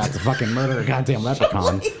and he's about to fucking murder a goddamn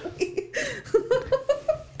leprechaun.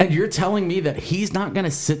 And you're telling me that he's not going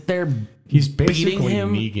to sit there He's beating basically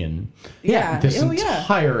him? Negan. Yeah. This Oh,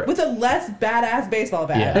 entire- With a less badass baseball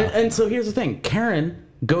bat. Yeah. And so here's the thing. Karen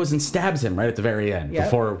goes and stabs him right at the very end Yep.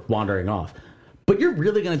 before wandering off. But you're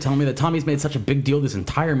really going to tell me that Tommy's made such a big deal this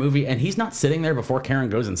entire movie and he's not sitting there before Karen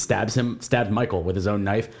goes and stabs Michael with his own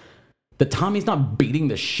knife? That Tommy's not beating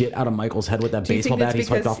the shit out of Michael's head with that Do you baseball think bat that's he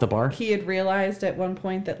swiped because off the bar? He had realized at one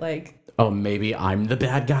point that, like, Oh, maybe I'm the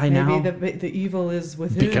bad guy now? maybe the evil is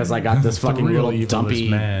within. Because I got this fucking real little evil is dumpy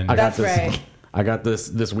man. I got That's this right. I got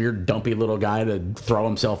this weird dumpy little guy to throw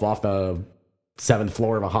himself off the 7th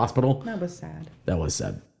floor of a hospital. That was sad. That was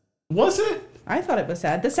sad. Was it? I thought it was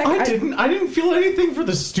sad. The second I didn't feel anything for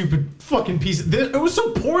this stupid fucking piece. It was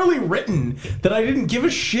so poorly written that I didn't give a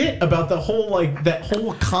shit about the whole that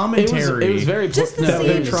whole commentary. It was very just the that scene,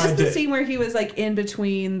 they tried just the to- scene where he was like in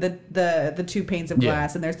between the two panes of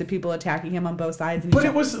glass, and there's the people attacking him on both sides. And But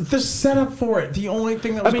it was the setup for it. The only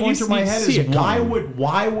thing that was going through my head is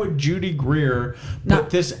why would Judy Greer put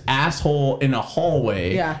this asshole in a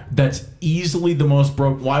hallway that's easily the most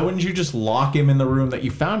broke? Why wouldn't you just lock him in the room that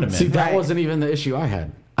you found him in? See, that wasn't even the issue I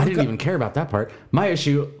had. I didn't even care about that part. My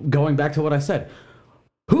issue, going back to what I said,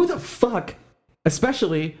 who the fuck,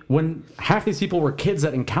 especially when half these people were kids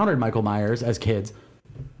that encountered Michael Myers as kids,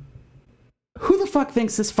 who the fuck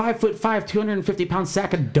thinks this 5'5", 250-pound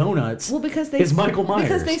sack of donuts is Michael Myers?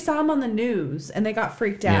 Because they saw him on the news and they got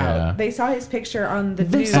freaked out. Yeah. They saw his picture on the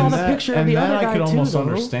They news. saw the picture of the other guy I could almost too, though.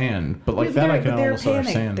 understand, but like But that I they're can almost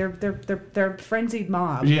panicked. understand. They're frenzied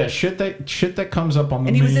mob. Yeah, shit that comes up on the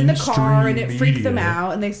And he was in the car, and mainstream it freaked them media.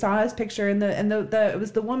 out. And they saw his picture, and it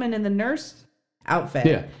was the woman in the nurse outfit.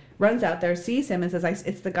 Yeah. Runs out there, sees him, and says,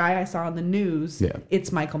 "It's the guy I saw on the news. Yeah.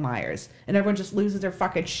 It's Michael Myers." And everyone just loses their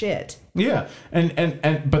fucking shit. Yeah,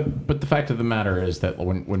 but the fact of the matter is that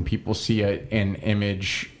when people see an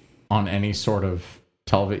image on any sort of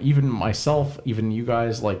television, even myself, even you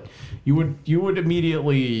guys, like you would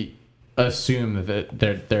immediately assume that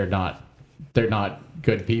they're not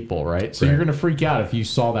good people, right? So you're gonna freak out if you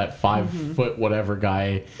saw that 5 foot whatever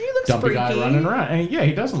guy, He looks dumpy guy freaky. running around. And yeah,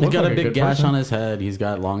 he doesn't He's look got like a big good gash person. on his head. He's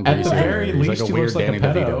got long At the greasy hair. very He's least, like a he weird looks like a Danny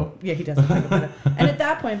pedo. DeVito. Yeah, he does. Look like a pedo. And at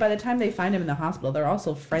that point, by the time they find him in the hospital, they're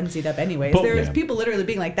also frenzied up anyways. But- There's Yeah. people literally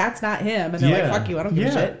being like, "That's not him," and they're like, "Fuck you, I don't give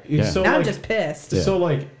a shit." Yeah. So Now I'm like- just pissed. So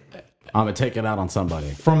like. I'm gonna take it out on somebody.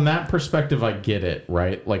 From that perspective, I get it,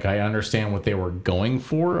 right? Like, I understand what they were going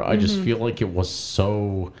for. I just feel like it was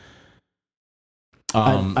so.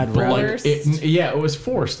 I'd but rather- like it was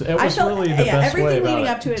forced. It was really the best way everything about leading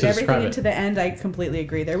up to it, to everything describe into the end, I completely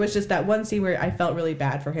agree. There was just that one scene where I felt really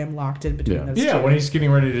bad for him, locked in between those Yeah, two. when he's getting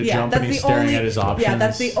ready to Yeah, jump that's and he's the staring only. at his options. Yeah,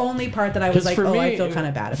 that's the only part that I was 'Cause like, for "Oh, I me- feel kind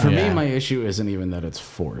of bad For about." Yeah. me, my issue isn't even that it's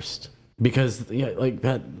forced, because like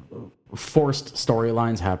that forced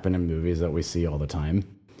storylines happen in movies that we see all the time.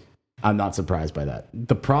 I'm not surprised by that.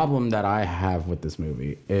 The problem that I have with this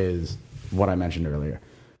movie is what I mentioned earlier.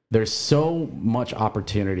 There's so much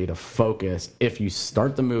opportunity to focus if you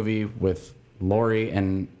start the movie with Laurie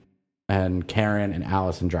and Karen and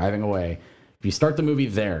Allison driving away. If you start the movie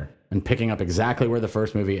there and picking up exactly where the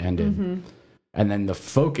first movie ended, and then the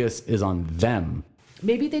focus is on them.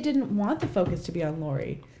 Maybe they didn't want the focus to be on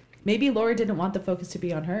Laurie. Maybe Laurie didn't want the focus to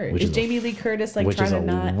be on her. Which Is is a Jamie Lee Curtis like which trying is a to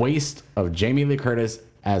not? waste of Jamie Lee Curtis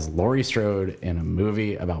as Laurie Strode in a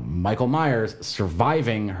movie about Michael Myers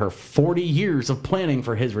surviving her 40 years of planning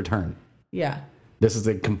for his return. Yeah. This is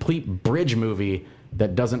a complete bridge movie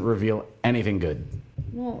that doesn't reveal anything good.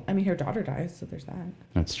 Well, I mean, her daughter dies, so there's that.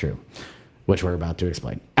 That's true, which we're about to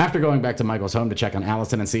explain. After going back to Michael's home to check on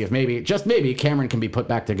Allison and see if maybe, just maybe, Cameron can be put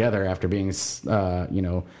back together after being,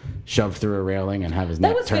 shoved through a railing and have his That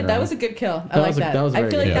neck was turned good. That around. was a good kill. I That like was a- that. that was I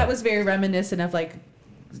very feel like good. that was very reminiscent of like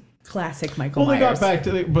classic Michael Well, they Myers. got back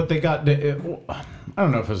to, but they got. I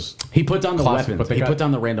don't know if it was. He put down the Classic, weapons. but they He got- put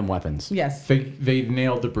down the random weapons. Yes. They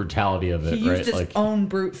nailed the brutality of it, He right? used his own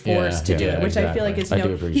brute force Yeah, to do yeah, it, which I feel exactly. like is, I you do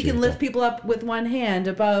know, he appreciate can lift that. people up with one hand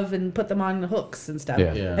above and put them on hooks and stuff.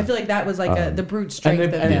 Yeah. Yeah. I feel like that was like the brute strength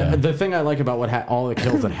And, of him. the thing I like about all the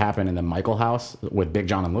kills that happen in the Michael house with Big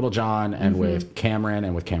John and Little John and with Cameron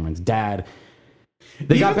and with Cameron's dad,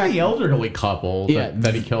 they Even got back. the elderly couple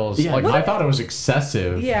that he kills. Yeah. Like, What? I thought it was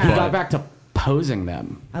excessive. Yeah. he but- got back to posing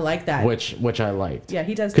them, I like that. which I liked. Yeah,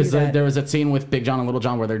 he does do Because that. there was that scene with Big John and Little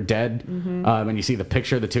John where they're dead, and you see the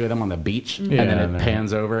picture of the two of them on the beach, Yeah, and then I it know.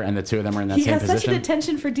 pans over, and the two of them are in that He same has such position. an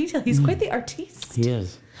attention for detail. He's quite the artiste. He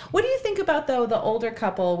is. What do you think about though the older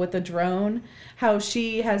couple with the drone? How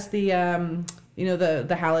she has the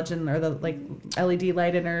the halogen or the like LED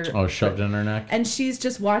light in her. Oh, shoved in her neck. And she's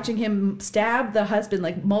just watching him stab the husband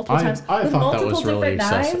like multiple I times thought with that multiple was really different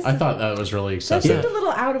excessive. knives. I thought that was really That excessive. seemed a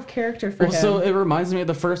little out of character for Well, him. so it reminds me of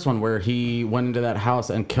the first one where he went into that house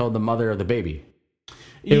and killed the mother of the baby.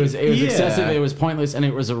 It was Yeah. excessive, it was pointless, and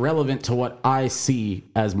it was irrelevant to what I see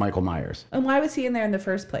as Michael Myers. And why was he in there in the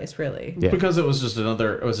first place, really? Yeah. Because it was just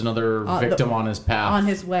another victim on his path. On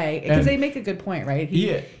his way. Because And- they make a good point, right?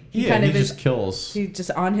 he kind of just is, kills. He's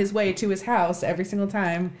just on his way to his house every single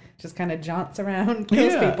time, just kind of jaunts around,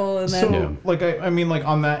 kills people, and then... So, like, I mean, like,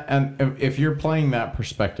 on that, and if you're playing that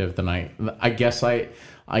perspective, then I guess I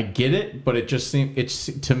get it, but it just seems,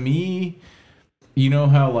 to me, you know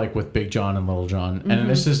how like with Big John and Little John, and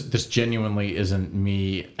this genuinely isn't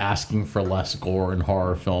me asking for less gore in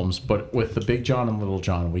horror films, but with the Big John and Little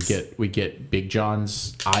John, we get Big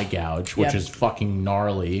John's eye gouge, which Yep. is fucking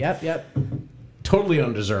gnarly. Yep. Totally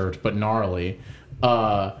undeserved, but gnarly.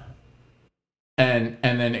 And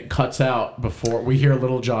then it cuts out before we hear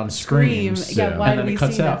Little John screams. Yeah, why and do then we it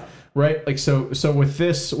cuts see out. that? Right? Like so with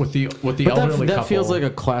this with the But elderly that couple. feels like a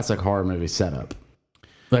classic horror movie setup,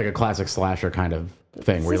 like a classic slasher kind of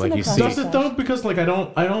thing, where This like isn't you a see. Does it though? Because like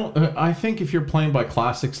I think if you're playing by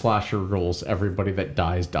classic slasher rules, everybody that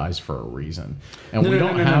dies for a reason, and we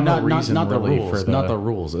don't have a reason not the really rules, for the not the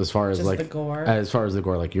rules as far as Just like the gore. as far as the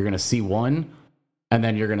gore. Like you're gonna see one, and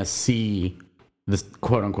then you're gonna see this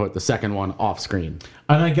quote unquote the second one off screen.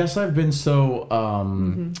 And I guess I've been so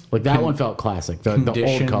Like that one felt classic. The old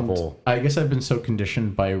conditioned- couple. I guess I've been so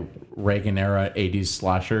conditioned by Reagan era 80s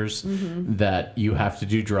slashers that you have to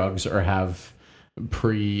do drugs or have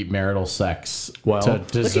premarital sex Well, to look at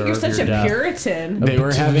Look deserve at you're such your a death. Puritan. They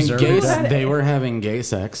were to having deserve gay. that. They were having gay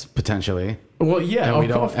sex potentially, Well, yeah, and we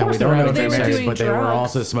of don't. And we course they don't were know having They gay were sex, doing but they were drugs.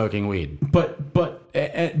 also smoking weed. but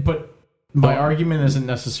my argument isn't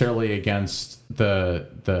necessarily against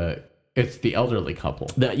the it's the elderly couple.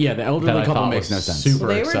 The elderly that I couple thought makes was no sense. super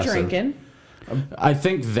Well, they were excessive. drinking. I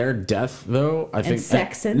think their death, though,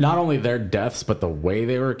 sexing. not only their deaths, but the way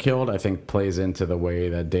they were killed, I think plays into the way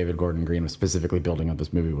that David Gordon Green was specifically building up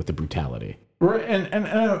this movie with the brutality. Right,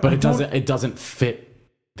 But it doesn't fit.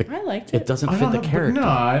 I liked It it. doesn't I fit don't the know, but character. no,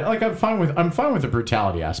 I'm fine with the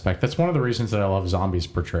brutality aspect. That's one of the reasons that I love Zombie's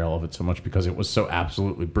portrayal of it so much, because it was so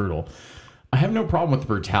absolutely brutal. I have no problem with the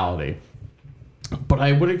brutality, but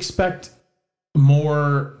I would expect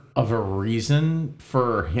more of a reason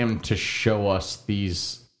for him to show us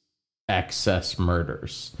these excess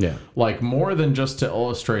murders. Yeah. Like more than just to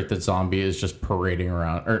illustrate that Zombie is just parading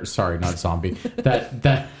around, or sorry, not Zombie,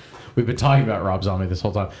 that we've been talking about Rob Zombie this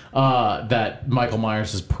whole time, that Michael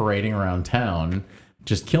Myers is parading around town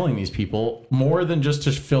just killing these people, more than just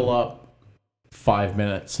to fill up 5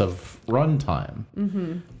 minutes of runtime.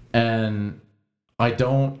 And I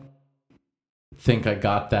don't think I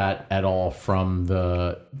got that at all from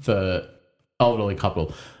the elderly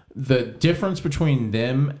couple. The difference between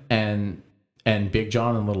them and Big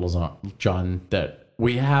John and Little John, that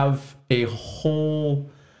we have a whole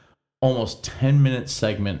almost 10-minute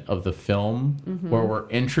segment of the film where we're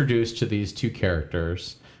introduced to these two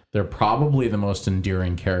characters. They're probably the most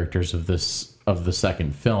endearing characters of the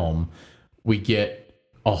second film. We get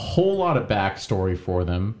a whole lot of backstory for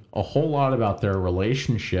them, a whole lot about their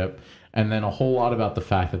relationship, and then a whole lot about the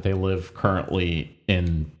fact that they live currently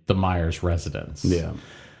in the Myers residence. Yeah.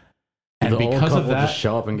 And The old because of couple that, just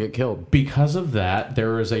show up and get killed. because of that,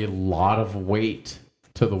 there is a lot of weight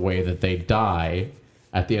to the way that they die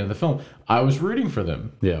at the end of the film. I was rooting for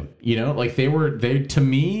them. Yeah. You know, like they to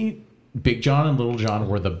me, Big John and Little John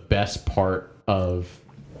were the best part of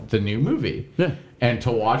the new movie. Yeah. And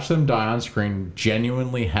to watch them die on screen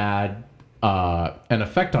genuinely had an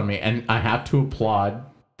effect on me. And I have to applaud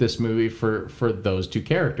this movie for those two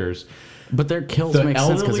characters. But their kills The make sense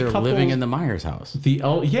because elderly they're couple- living in the Myers house.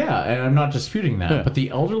 Yeah, and I'm not disputing that. Yeah. But the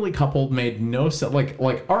elderly couple made no sense. Like,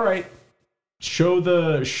 all right, show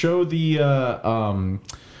the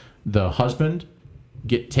husband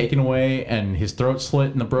get taken away and his throat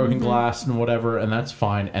slit in the broken glass and whatever, and that's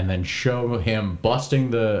fine. And then show him busting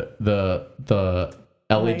the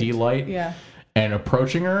LED light Yeah. and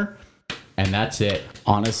approaching her, and that's it.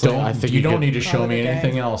 Honestly, I think you don't could- need to show Call it me a day.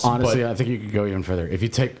 anything else. Honestly, but I think you could go even further. If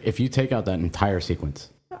you take out that entire sequence.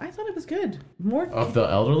 I thought it was good. More. of the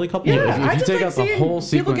elderly couple, Yeah. If I you just take like out the seeing whole people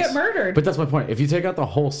sequence, get murdered. But that's my point. If you take out the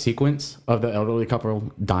whole sequence of the elderly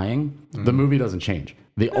couple dying, the movie doesn't change.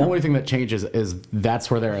 The only thing that changes is that's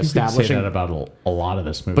where they're you could say establishing. that about a lot of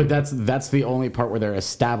this movie. But that's the only part where they're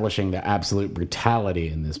establishing the absolute brutality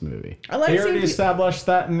in this movie. I like they seeing. already established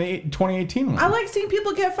that in the 2018 one. I like seeing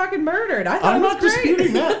people get fucking murdered. I thought I'm it was not great.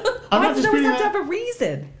 disputing that. I'm Why not does it always disputing have to that. have a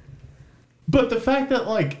reason? But the fact that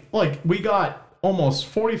like we got almost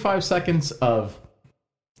 45 seconds of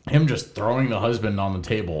him just throwing the husband on the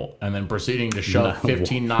table and then proceeding to shove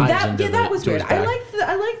 15 knives into That was to his weird. I back.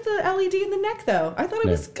 like the LED in the neck though. I thought it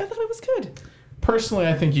was good. Personally,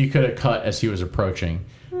 I think you could have cut as he was approaching,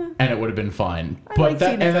 and it would have been fine. like But that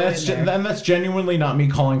seeing it and go that's in there. and that's genuinely not me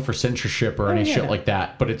calling for censorship or any yeah. shit like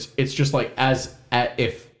that. But it's just like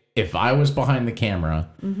if I was behind the camera,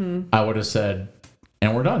 I would have said,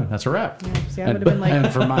 "And we're done. That's a wrap." See, I would have been like,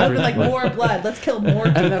 and for my I would have been like more blood. Let's kill more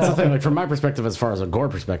people. And that's the thing. Like from my perspective, as far as a gore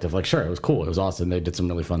perspective, like sure, it was cool. It was awesome. They did some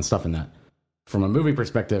really fun stuff in that. From a movie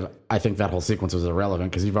perspective, I think that whole sequence was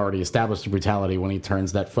irrelevant because you've already established the brutality when he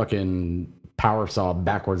turns that fucking power saw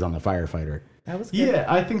backwards on the firefighter. That was good. Yeah,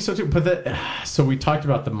 I think so too. But so we talked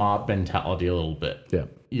about the mob mentality a little bit. Yeah.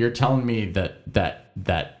 You're telling me that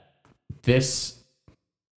this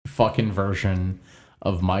fucking version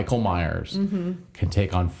of Michael Myers can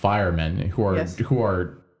take on firemen who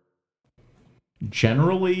are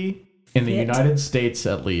generally in the Fit. United States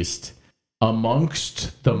at least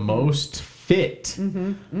amongst the most fit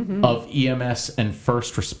of EMS and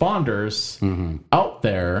first responders out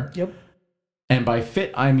there. Yep. And by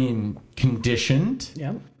fit, I mean conditioned.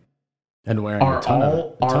 Yep. And wearing a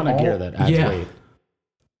ton of gear that adds weight.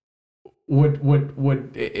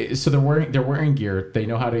 So they're wearing gear. They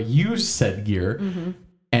know how to use said gear.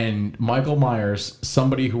 And Michael Myers,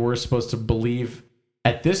 somebody who we're supposed to believe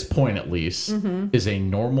at this point at least is a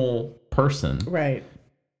normal person, Right.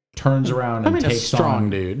 turns around and takes strong on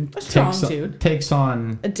dude. A strong dude. takes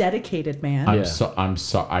on. A dedicated man. I'm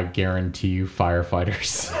so I guarantee you,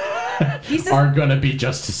 firefighters He's are gonna be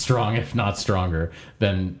just as strong, if not stronger,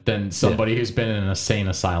 than somebody who's been in an insane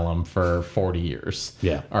asylum for 40 years.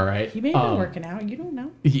 Yeah. All right. He may have been working out. You don't know.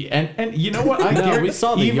 And you know what? I guarantee, we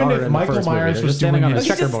saw the even yard if in the Michael first movie. Myers They're was just standing doing on a his, He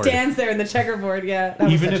just checkerboard. stands there in the checkerboard. Yeah. That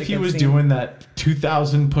was even such if a he good was scene. doing that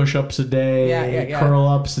 2,000 push-ups a day, Yeah. curl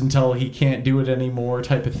ups until he can't do it anymore,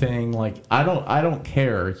 type of thing. Like I don't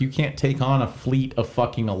care. You can't take on a fleet of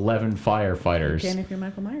fucking 11 firefighters. Can if you're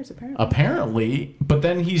Michael Myers, apparently. Apparently, but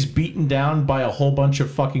then he's beaten down by a whole bunch of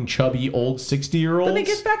fucking chubby old 60-year-olds. But then he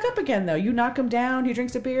gets back up again, though. You knock him down. He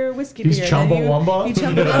drinks a beer, whiskey He's beer. then Chumbawamba? He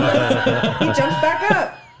Chumbawamba. He jumps back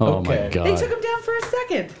up. Oh Okay. my god. They took him down for a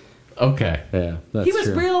second. Okay. Yeah, that's He was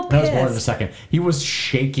true. real That was pissed. more than a second. He was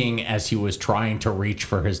shaking as he was trying to reach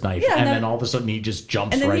for his knife, Yeah, and and then all of a sudden he just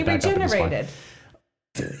jumps And then right he back up and he's fine. regenerated.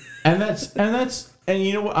 And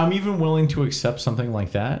you know what? I'm even willing to accept something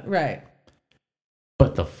like that. Right.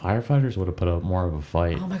 But the firefighters would have put up more of a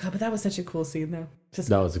fight. Oh my god, but that was such a cool scene, though. Just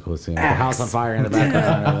That was a cool scene. The Axe. house on fire in the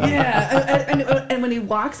background. yeah, and when he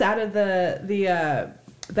walks out of the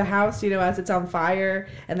house, you know, as it's on fire,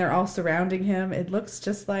 and they're all surrounding him, it looks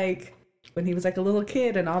just like when he was like a little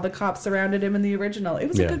kid, and all the cops surrounded him in the original. It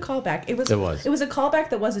was a Yeah. good callback. It was. It was. It was a callback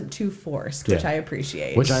that wasn't too forced, which Yeah. I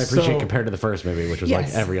appreciate. Which I appreciate So- compared to the first movie, which was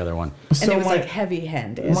Yes. like every other one. and So it was my- like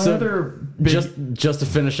heavy-handed. My other big, Just to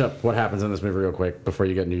finish up what happens in this movie real quick before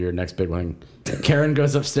you get into your next big one. Karen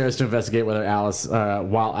goes upstairs to investigate whether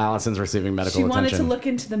while Allison's receiving medical She attention. wanted to look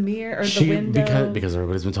into the mirror or the window. because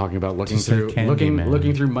everybody's been talking about looking Just like through Candyman.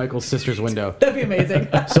 looking through Michael's sister's window. That'd be amazing.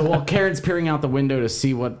 So while Karen's peering out the window to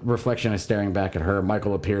see what reflection is staring back at her,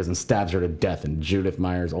 Michael appears and stabs her to death in Judith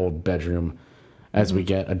Meyer's old bedroom. As we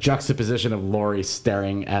get a juxtaposition of Laurie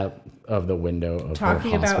staring out of the window of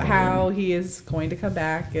Talking her about hospital how room. he is going to come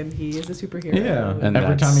back and he is a superhero. yeah. And Every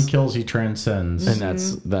that's- time he kills, he transcends. And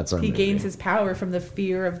that's our He movie. gains his power from the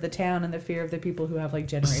fear of the town and the fear of the people who have like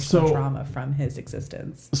generational So- trauma from his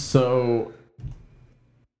existence. So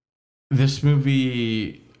this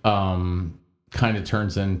movie kind of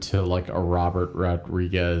turns into like a Robert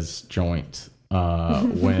Rodriguez joint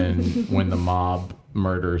when the mob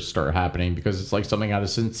murders start happening, because it's like something out of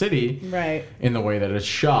Sin City Right. in the way that it's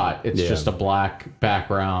shot. It's Yeah. just a black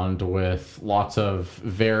background with lots of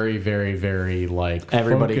very, very, very like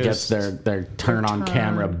Everybody focused, gets their turn on turn.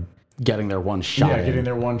 camera, getting their one shot. yeah, in. getting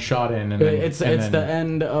their one shot in, and then, It's then, the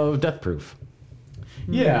end of Death Proof.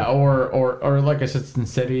 Yeah, or like I said, Sin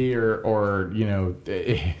City, or you know,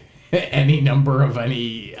 any number of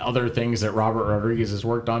any other things that Robert Rodriguez has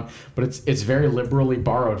worked on. But it's very liberally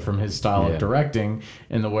borrowed from his style Yeah. of directing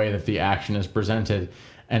in the way that the action is presented,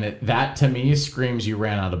 and that to me screams you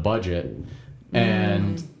ran out of budget.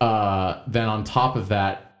 And then on top of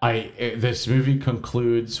that, this movie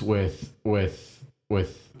concludes with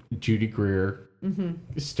Judy Greer.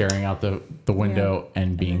 Staring out the window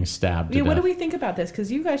and being stabbed. Yeah, to what do death. we think about this?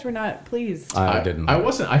 Because you guys were not pleased. I didn't. I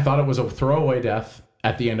wasn't. I thought it was a throwaway death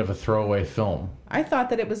at the end of a throwaway film. I thought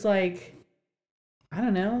that it was like, I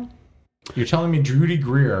don't know. You're telling me Judy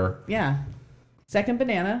Greer Yeah. Second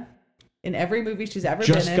banana in every movie she's ever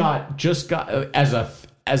just been in. got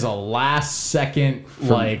as a last second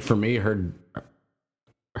For me,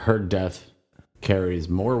 her death carries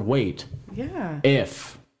more weight Yeah.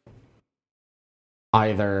 if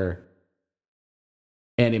either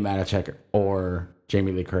Andy Manichek or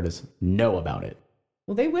Jamie Lee Curtis know about it,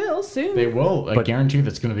 Well, they will soon. they will. I But- guarantee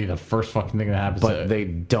that's going to be the first fucking thing that happens. but they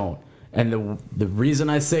don't. And the reason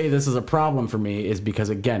I say this is a problem for me is because,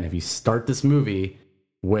 again, if you start this movie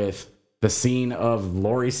with the scene of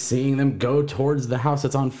Laurie seeing them go towards the house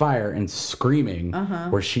that's on fire and screaming,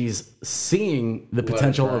 where she's seeing the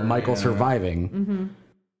potential of burn, Michael yeah. surviving,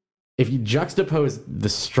 if you juxtapose the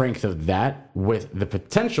strength of that with the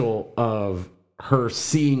potential of her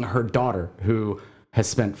seeing her daughter, who has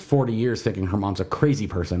spent 40 years thinking her mom's a crazy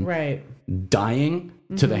person, Right. dying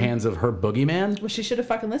to the hands of her boogeyman, Well, she should have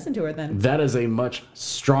fucking listened to her then. that is a much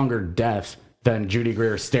stronger death than Judy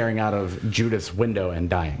Greer staring out of Judith's window and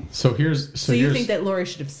dying. So here's So you think that Laurie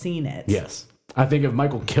should have seen it? Yes. I think if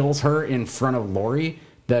Michael kills her in front of Laurie,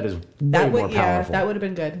 that is way That more would, yeah, powerful. that would have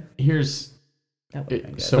been good. here's That would have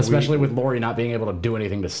been good. so Especially with Laurie not being able to do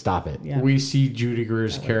anything to stop it. Yeah. we see Judy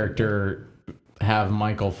Greer's character have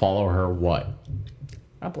Michael follow her what?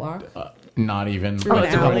 A block. Not even Through an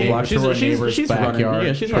alley. through a neighbor's backyard.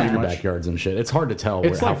 Running, she's pretty running much. backyards and shit. It's hard to tell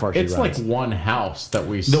It's how like far she it's runs. like one house that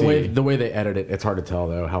we the see. way they edit it, it's hard to tell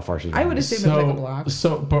though how far she's I running. would assume it was like a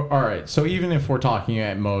block. But all right. So even if we're talking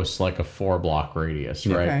at most like a 4-block radius,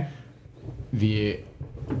 right? Okay. The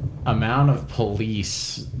amount of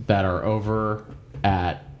police that are over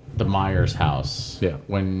at the Myers house, Yeah.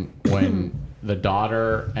 when the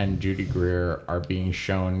daughter and Judy Greer are being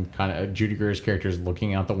shown, kind of Judy Greer's character is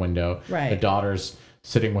looking out the window. Right. The daughter's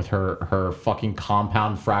sitting with her fucking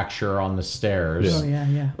compound fracture on the stairs. Oh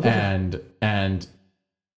yeah. And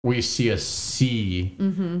we see a sea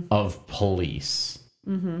of police.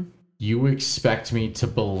 You expect me to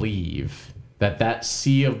believe that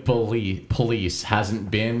sea of police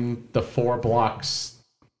hasn't been the 4 blocks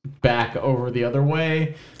back over the other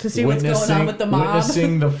way To see what's going on with the mob.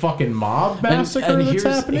 witnessing the fucking mob massacre that's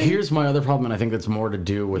happening? Here's my other problem, and I think that's more to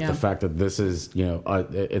do with Yeah. the fact that this is,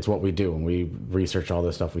 it's what we do when we research all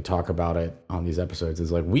this stuff. We talk about it on these episodes.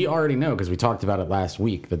 Is like we already know because we talked about it last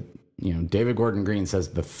week that David Gordon Green says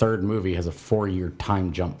the third movie has a 4-year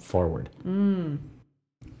time jump forward.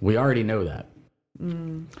 We already know that.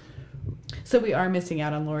 So we are missing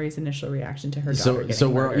out on Laurie's initial reaction to her daughter So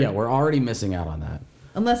getting murdered. we're already missing out on that.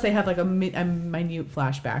 Unless they have like a minute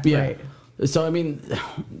flashback, Yeah. right? So I mean,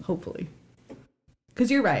 Hopefully. Because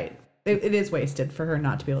you're right. It is wasted for her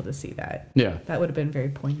not to be able to see that. yeah. That would have been very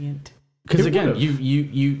poignant. Because It again, would've.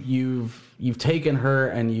 you've taken her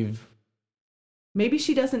and Maybe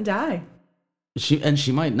she doesn't die.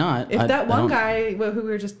 she might not. If that I one don't- guy who we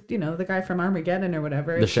were just, the guy from Armageddon or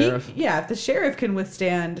whatever. The if he- sheriff? if the sheriff can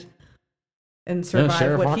withstand and survive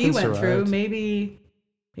Sheriff what he Hawkins went through, survived. maybe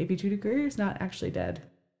Judy Greer is not actually dead.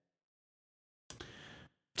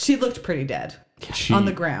 She looked pretty dead. On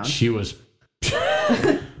the ground. She was.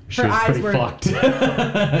 She Her was eyes pretty were-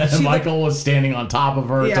 fucked. Michael was standing on top of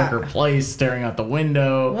her, Yeah. took her place, staring out the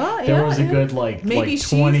window. Well, there yeah, was a yeah. good like Maybe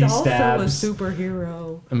 20 she's also stabs. a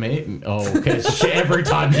superhero. Maybe. Oh, okay. So every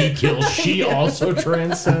time he kills, she also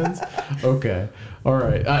transcends. Okay. All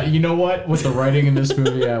right. You know what? With the writing in this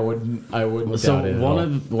movie, I wouldn't So doubt it. at one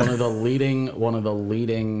all. of the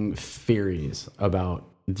leading theories about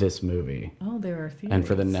this movie, Oh, there are theories. and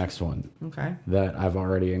for the next one Okay. that I've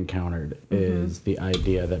already encountered, Mm-hmm. is the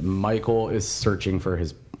idea that Michael is searching for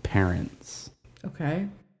his parents. Okay.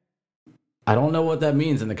 I don't know what that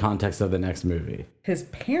means in the context of the next movie. His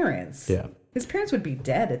parents. Yeah, His parents would be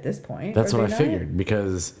dead at this point. that's are what I they not? figured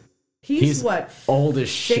because He's what? old as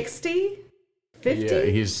shit. 60? 50? Yeah,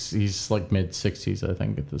 he's like mid 60s, I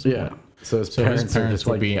think, at this point. Yeah, so his So his parents, parents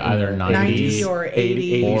would be either 90s or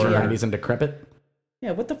 80s, 80s or yeah. 90s and decrepit.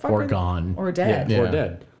 Yeah, what the fuck? Or gone. Or dead. Or Yeah.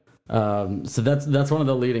 dead. So that's one of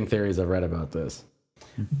the leading theories I've read about this.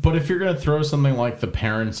 But if you're going to throw something like the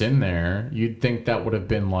parents in there, you'd think that would have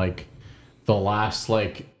been like the last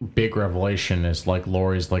like big revelation is like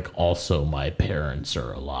Laurie's like, also my parents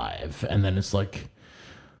are alive. And then it's like,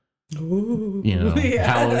 Yeah.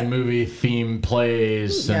 Halloween movie theme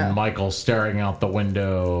plays and Yeah. Michael staring out the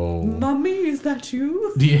window. Mommy, is that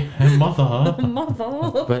you? Yeah, mother.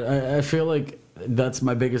 Mother. But I feel like that's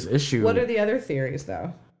my biggest issue. What are the other theories,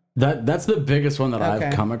 though? That's the biggest one that Okay.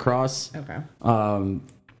 I've come across. Okay.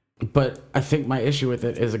 But I think my issue with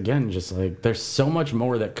it is, again, just like there's so much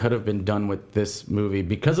more that could have been done with this movie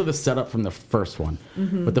because of the setup from the first one.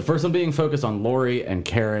 Mm-hmm. But the first one being focused on Laurie and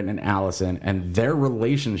Karen and Allison and their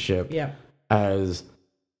relationship Yeah.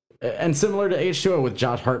 and similar to H2O with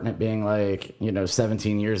Josh Hartnett being like,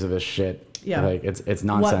 17 years of this shit. Yeah. Like it's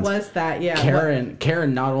nonsense. What was that? Yeah.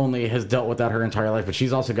 Karen not only has dealt with that her entire life, but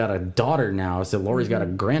she's also got a daughter now. So Laurie's got a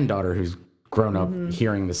granddaughter who's grown up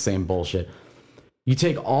hearing the same bullshit. You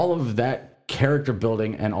take all of that character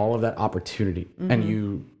building and all of that opportunity and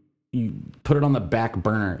you put it on the back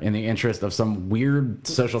burner in the interest of some weird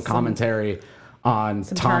social commentary on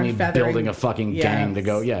Some Tommy tar and feathering. building a fucking gang to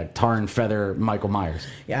go, tar and feather Michael Myers.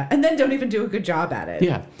 Yeah, and then don't even do a good job at it.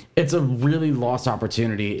 Yeah, it's a really lost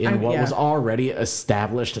opportunity in what yeah. was already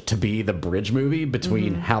established to be the bridge movie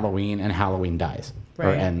between Halloween and Halloween Dies. Or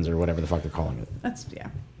Right. Ends, or whatever the fuck they're calling it. That's, yeah.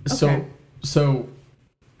 Okay. So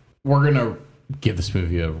we're gonna give this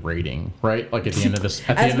movie a rating, right? Like at the end of this,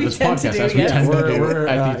 As we tend to podcast, do, as we yes. tend to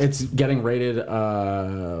do. It's getting rated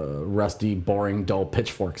rusty, boring, dull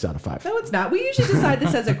pitchforks out of 5. No, it's not. We usually decide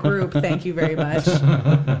this as a group. Thank you very much.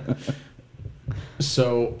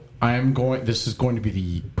 So this is going to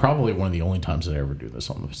be probably one of the only times that I ever do this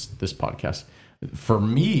on this podcast. For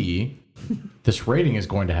me, this rating is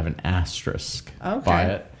going to have an asterisk by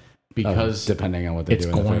it because depending on what they it's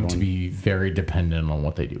do in the going third to one. be very dependent on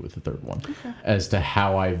what they do with the third one as to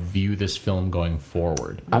how I view this film going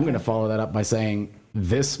forward. I'm going to follow that up by saying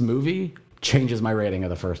this movie changes my rating of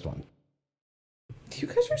the first one. You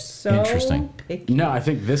guys are so Interesting. picky. No, I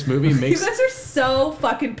think this movie You makes guys are so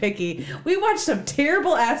fucking picky. We watch some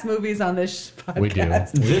terrible ass movies on this podcast. We do.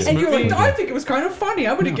 This and you're movie- like, I think it was kind of funny.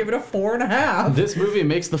 I'm going to give it a 4.5. this movie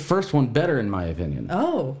makes the first one better in my opinion.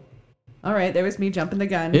 Oh. All right, there was me jumping the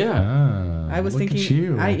gun. Yeah. I was Look thinking. at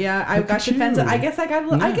you. I got at defensive. you. I guess I get a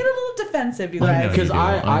little defensive, you I know guys. you Because do.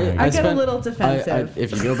 I get a spent- little defensive.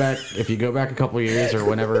 if you go back a couple years or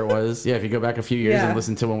whenever it was, if you go back a few years Yeah. and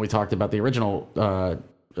listen to when we talked about the original,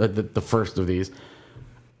 the first of these,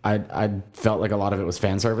 I felt like a lot of it was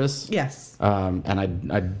fan service. Yes.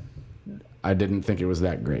 And I didn't think it was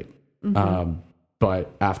that great. Mm-hmm.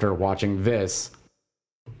 But after watching this,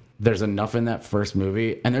 there's enough in that first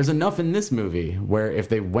movie, and there's enough in this movie where if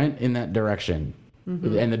they went in that direction,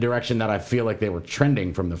 and the direction that I feel like they were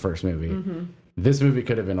trending from the first movie, this movie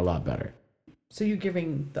could have been a lot better. So you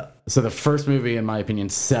giving the So the first movie, in my opinion,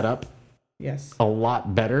 set up yes. a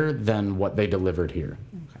lot better than what they delivered here.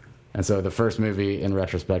 And so the first movie, in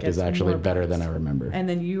retrospect, Gets is actually more better points. than I remember. And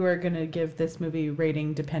then you are gonna give this movie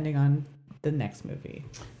rating depending on the next movie.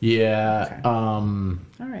 Yeah. Okay. All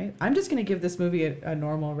All right. I'm just gonna give this movie a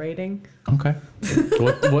normal rating. Okay.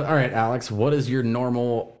 All right, Alex, what is your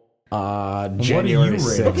normal do you January rate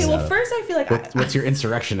 6th? it? Okay. Well, first I feel like What's your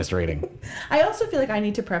insurrectionist rating? I also feel like I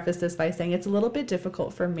need to preface this by saying it's a little bit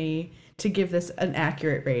difficult for me to give this an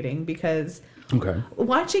accurate rating because Okay.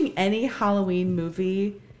 watching any Halloween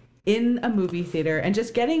movie in a movie theater and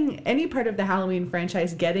just getting any part of the Halloween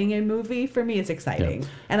franchise getting a movie for me is exciting. Yeah.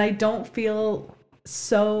 And I don't feel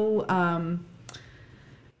so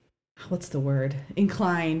what's the word?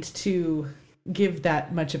 Inclined to give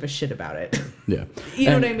that much of a shit about it. Yeah. You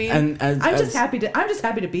know what I mean? And I'm just happy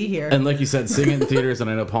to be here. And like you said, seeing it in theaters, and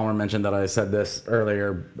I know Palmer mentioned that I said this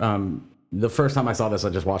earlier. The first time I saw this, I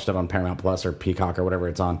just watched it on Paramount Plus or Peacock or whatever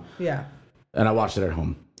it's on. Yeah. And I watched it at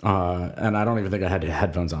home. And I don't even think I had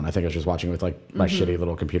headphones on. I think I was just watching with like my shitty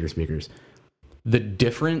little computer speakers. The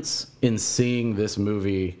difference in seeing this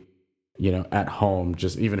movie, at home,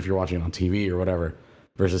 just even if you're watching it on TV or whatever,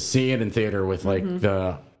 versus seeing it in theater with like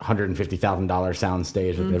the $150,000 sound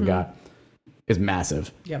stage that they've got is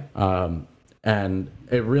massive. Yep. And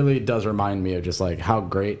it really does remind me of just like how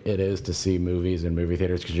great it is to see movies in movie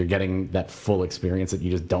theaters because you're getting that full experience that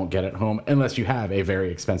you just don't get at home unless you have a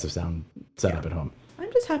very expensive sound setup at home.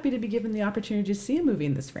 I'm just happy to be given the opportunity to see a movie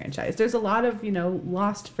in this franchise. There's a lot of,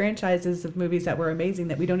 lost franchises of movies that were amazing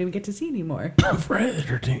that we don't even get to see anymore.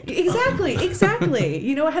 Exactly.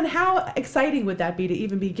 And how exciting would that be to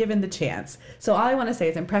even be given the chance? So all I want to say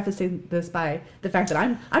is I'm prefacing this by the fact that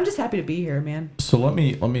I'm just happy to be here, man. So let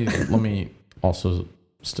me also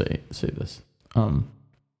say this. I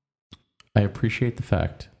appreciate the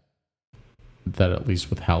fact that at least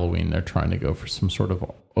with Halloween they're trying to go for some sort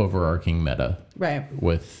of overarching meta Right.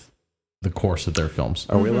 with the course of their films.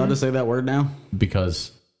 Are we allowed to say that word now?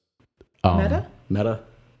 Because Meta? Meta?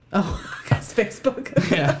 Oh, that's Facebook.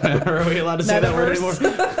 Yeah. Are we allowed to say that word anymore?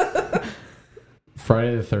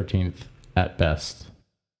 Friday the 13th at best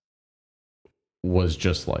was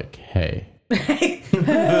just like, hey,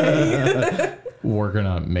 we're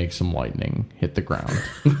gonna make some lightning hit the ground.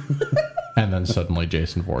 And then suddenly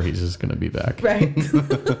Jason Voorhees is gonna be back. Right.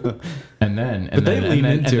 And then they leaned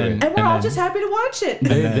into it. And we're all just happy to watch it.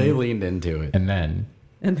 They leaned into it. and then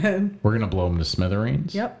And then, we're gonna blow him to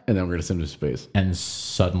smithereens. yep. And then we're going to send him to space. And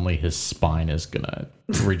suddenly his spine is gonna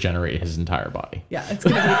regenerate his entire body. Yeah, it's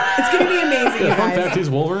gonna be amazing, you Fun fact, guys. he's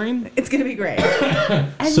Wolverine? It's gonna be great.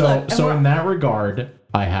 And So look, and so we're- in that regard,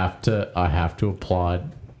 I have to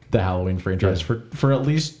applaud the Halloween franchise for at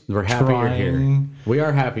least We're happy you're here. trying. We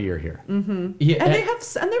are happy you're here. Yeah, and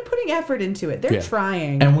they're putting effort into it. They're Yeah.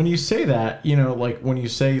 trying. and when you say that, like when you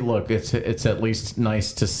say, look, it's at least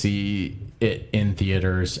nice to see it in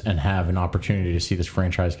theaters and have an opportunity to see this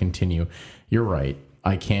franchise continue, you're right.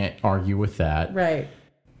 I can't argue with that. Right.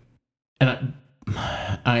 And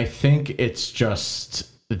I think it's just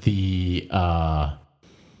the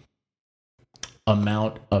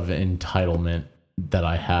amount of entitlement that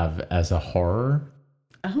I have as a horror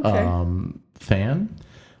fan.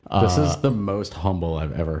 This is the most humble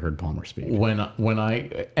I've ever heard Palmer speak.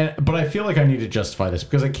 But I feel like I need to justify this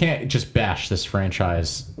because I can't just bash this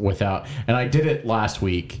franchise without. And I did it last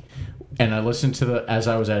week, and I listened to as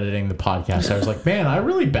I was editing the podcast. I was like, man, I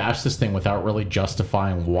really bashed this thing without really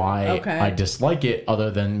justifying why I dislike it,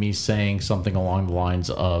 other than me saying something along the lines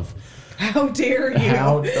of, "How dare you?"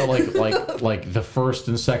 How like the first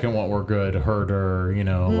and second one were good, Herder,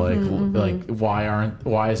 like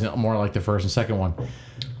why isn't it more like the first and second one?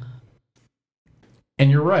 And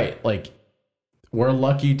you're right. Like, we're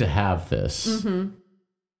lucky to have this. Mm-hmm.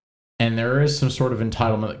 And there is some sort of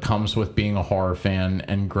entitlement that comes with being a horror fan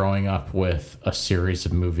and growing up with a series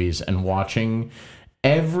of movies and watching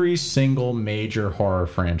every single major horror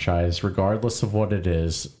franchise, regardless of what it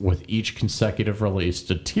is, with each consecutive release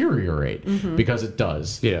deteriorate. Mm-hmm. Because it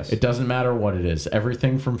does. Yes. It doesn't matter what it is.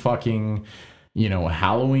 Everything from fucking...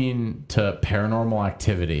 Halloween to Paranormal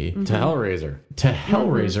Activity to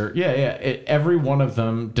Hellraiser. Every one of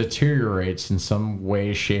them deteriorates in some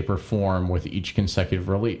way, shape, or form with each consecutive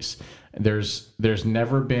release. There's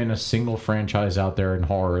never been a single franchise out there in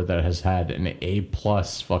horror that has had an A+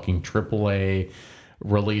 fucking AAA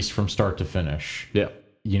release from start to finish. Yeah.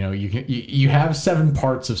 You have 7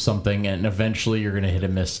 parts of something, and eventually you're going to hit a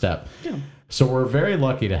misstep. Yeah. So we're very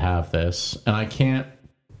lucky to have this, and I can't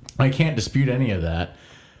dispute any of that.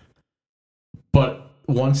 But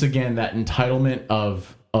once again, that entitlement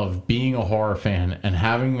of being a horror fan and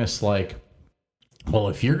having this like, well,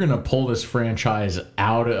 if you're going to pull this franchise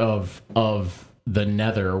out of the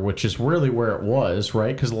nether, which is really where it was,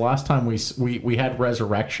 right? Because the last time we had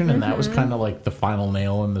Resurrection, and that was kind of like the final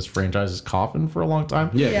nail in this franchise's coffin for a long time.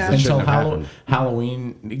 Yeah. Until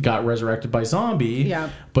Halloween got resurrected by zombie. Yeah.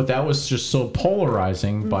 But that was just so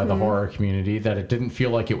polarizing by the horror community that it didn't feel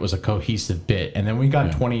like it was a cohesive bit. And then we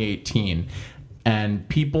got 2018, and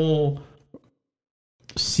people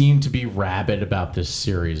seem to be rabid about this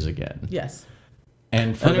series again. Yes.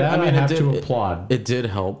 And for that, I have to applaud. It did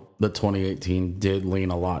help that 2018 did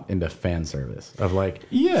lean a lot into fan service of like,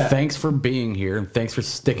 thanks for being here and thanks for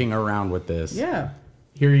sticking around with this. Yeah.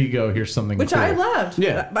 Here you go. Here's something which cool. I loved.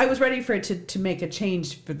 Yeah. I was ready for it to make a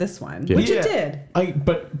change for this one, Yeah. which it did.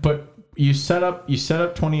 But you set up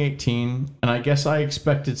 2018, and I guess I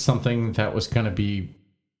expected something that was going to be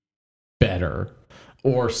better,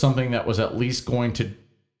 or something that was at least going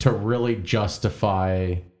to really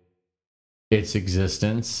justify its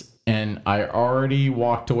existence. And I already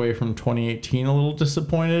walked away from 2018 a little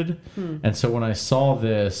disappointed. And so when I saw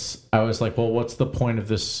this, I was like, well, what's the point of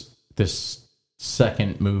this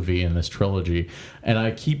second movie in this trilogy? And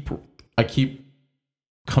I keep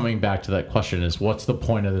coming back to that question, is what's the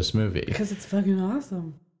point of this movie? Because it's fucking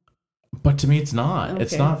awesome. But to me, it's not. Okay.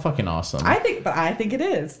 It's not fucking awesome. I think it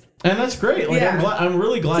is. And that's great. Like, Yeah. I'm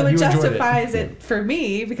really glad So you it enjoyed it. justifies it for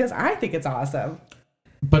me because I think it's awesome.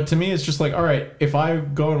 But to me, it's just like, all right, if I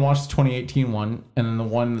go and watch the 2018 one and then the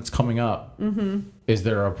one that's coming up, is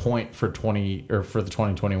there a point for the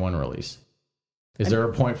 2021 release? Is there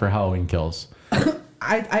a point for Halloween Kills?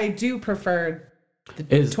 I do prefer the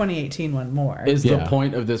 2018 one more. Is the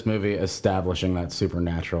point of this movie establishing that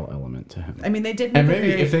supernatural element to him? I mean, they did make And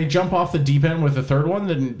maybe if they jump off the deep end with the third one,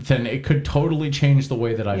 then it could totally change the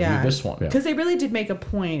way that I view this one. Because they really did make a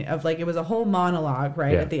point of, like, it was a whole monologue,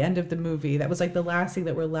 right, at the end of the movie. That was, like, the last thing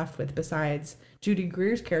that we're left with besides Judy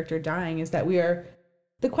Greer's character dying, is that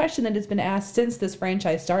the question that has been asked since this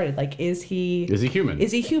franchise started, like, is he human?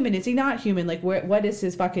 Is he human? Is he not human? Like, what is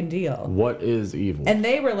his fucking deal? What is evil? And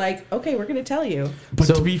they were like, okay, we're going to tell you. But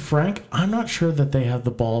to be frank, I'm not sure that they have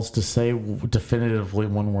the balls to say definitively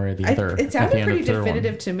one way or the other. It sounded pretty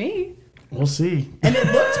definitive to me. We'll see. And it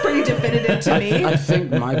looks pretty definitive to me. I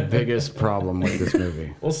think my biggest problem with this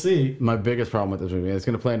movie, We'll see. my biggest problem with this movie, and it's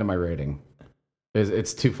going to play into my rating, is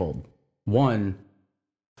it's twofold. One,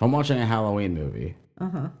 if I'm watching a Halloween movie,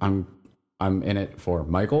 I'm in it for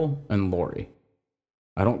Michael and Laurie.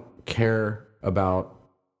 I don't care about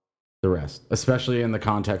the rest, especially in the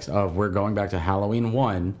context of we're going back to Halloween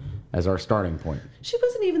 1 as our starting point. She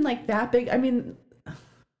wasn't even like that big. I mean,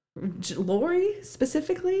 Laurie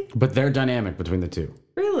specifically? But their dynamic between the two.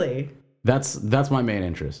 Really? That's my main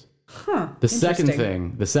interest. Huh. The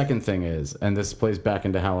second thing is, and this plays back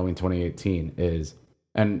into Halloween 2018, is,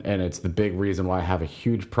 and it's the big reason why I have a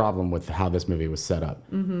huge problem with how this movie was set up.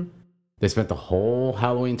 They spent the whole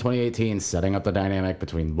Halloween 2018 setting up the dynamic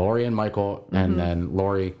between Laurie and Michael, and then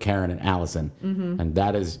Laurie, Karen, and Allison. And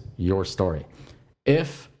that is your story.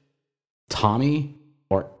 If Tommy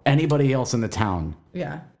or anybody else in the town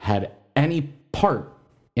had any part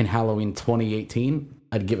in Halloween 2018,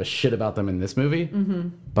 I'd give a shit about them in this movie,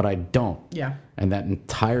 but I don't. Yeah. And that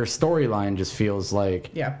entire storyline just feels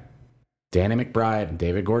like Danny McBride,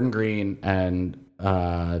 David Gordon Green, and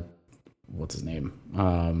what's his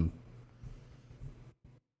name?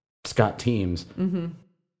 Scott Teems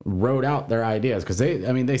wrote out their ideas because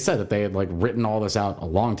they said that they had like written all this out a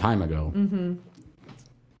long time ago.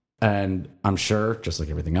 And I'm sure, just like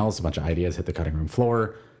everything else, a bunch of ideas hit the cutting room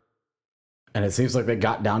floor. And it seems like they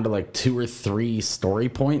got down to like 2 or 3 story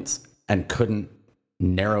points and couldn't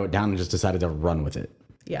narrow it down and just decided to run with it.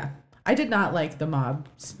 Yeah. I did not like the mob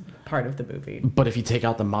part of the movie. But if you take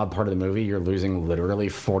out the mob part of the movie, you're losing literally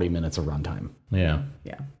 40 minutes of runtime. Yeah.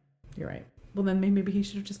 Yeah. You're right. Well, then maybe he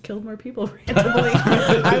should have just killed more people randomly.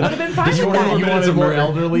 I would have been fine with that. You wanted more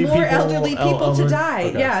elderly people? More elderly people to die.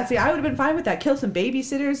 Okay. Yeah, see, I would have been fine with that. Kill some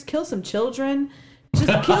babysitters, kill some children.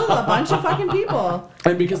 Just kill a bunch of fucking people.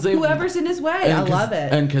 And because whoever's in his way, I love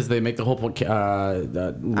it. And because they make the whole point,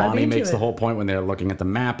 Lonnie makes the whole point when they're looking at the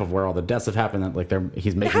map of where all the deaths have happened. That like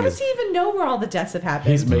he's making. How does he even know where all the deaths have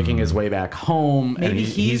happened? He's making his way back home, Maybe and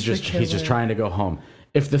he's just trying to go home.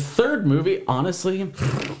 If the third movie, honestly, you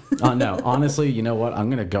know what? I'm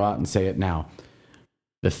gonna go out and say it now.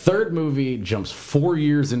 The third movie jumps 4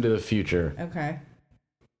 years into the future. Okay.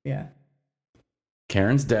 Yeah.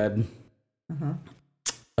 Karen's dead.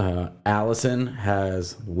 Allison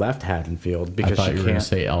has left Haddonfield because I thought she you were can't. going to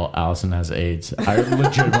say Allison has AIDS. I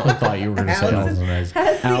legitimately thought you were going to say Allison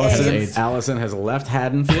has AIDS. Allison has left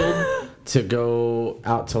Haddonfield to go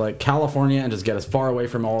out to like California and just get as far away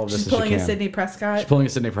from all of this as she can. She's pulling a Sidney Prescott. She's pulling a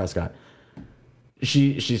Sidney Prescott.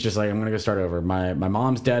 She's just like, I'm gonna go start over. My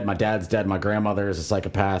mom's dead, my dad's dead, my grandmother is a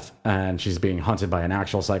psychopath, and she's being hunted by an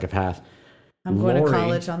actual psychopath. I'm going to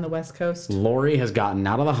college on the West Coast. Laurie has gotten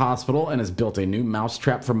out of the hospital and has built a new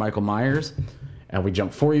mousetrap for Michael Myers. And we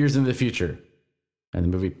jump 4 years into the future. And the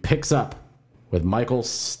movie picks up with Michael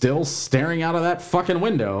still staring out of that fucking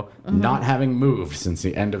window, not having moved since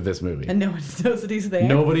the end of this movie. And no one knows that he's there.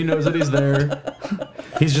 Nobody knows that he's there.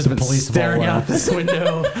 He's just been staring out this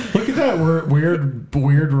window. Look at that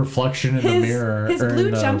weird reflection in the mirror. His or blue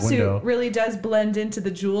in the jumpsuit window. really does blend into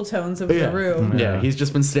the jewel tones of the room. Yeah, he's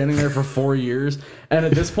just been standing there for 4 years. And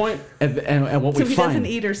at this point, and what So we he find... doesn't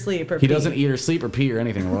eat or sleep or He pee. doesnmember eat or sleep or pee or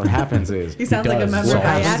anything. What happens is... He sounds like a member of What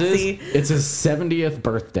happens is, IATSE. it's his 70th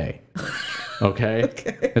birthday. Okay?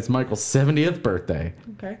 It's Michael's 70th birthday.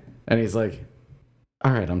 Okay. And he's like,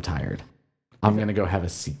 all right, I'm tired. I'm going to go have a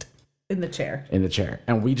seat. In the chair. In the chair.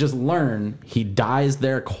 And we just learn he dies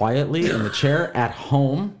there quietly in the chair at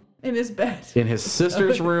home. In his bed. In his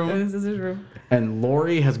sister's room. In his sister's room. And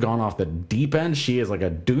Laurie has gone off the deep end. She is like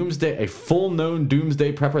a full-known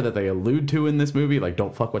doomsday prepper that they allude to in this movie. Like,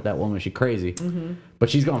 don't fuck with that woman, she's crazy. But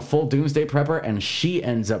she's gone full doomsday prepper, and she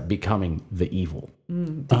ends up becoming the evil.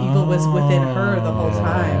 The evil was within her the whole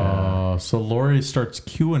time. So Laurie starts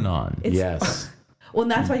QAnon. Yes. Well,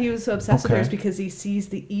 and that's why he was so obsessed with her, is because he sees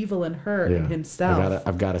the evil in her, in himself.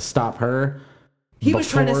 I've got to stop her. He was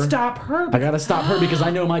trying to stop her. I got to stop her because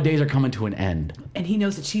I know my days are coming to an end. And he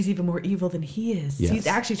knows that she's even more evil than he is. Yes. He's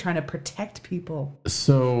actually trying to protect people.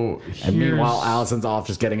 So and meanwhile, Allison's off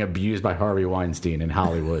just getting abused by Harvey Weinstein in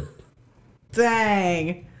Hollywood.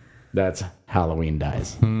 Dang. That's Halloween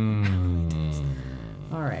Dies.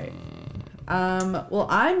 All right. Well,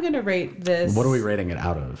 I'm going to rate this. What are we rating it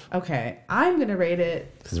out of? Okay. I'm going to rate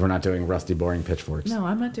it. Because we're not doing rusty, boring pitchforks. No,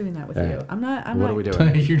 I'm not doing that with All you. right. I'm not. What are we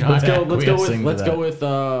doing? You're not let's go acquiescing with to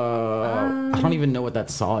I don't even know what that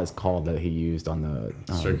saw is called that he used on the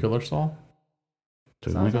circular saw.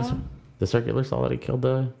 The circular saw that he killed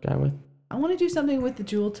the guy with. I want to do something with the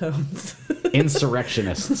jewel tones.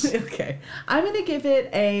 Insurrectionists. Okay. I'm going to give it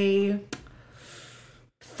a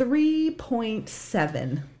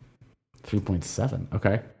 3.7. 3.7.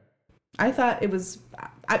 Okay. I thought it was.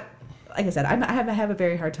 Like I said, I have a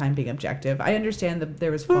very hard time being objective. I understand that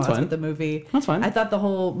there was flaws with the movie. That's fine. I thought the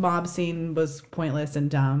whole mob scene was pointless and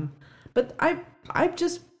dumb, but I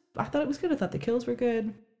thought it was good. I thought the kills were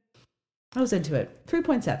good. I was into it.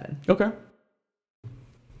 3.7. Okay.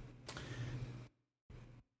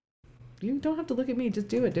 You don't have to look at me. Just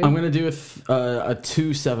do it, dude. I'm going to do a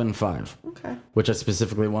 2.75. Okay. Which I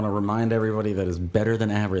specifically want to remind everybody that is better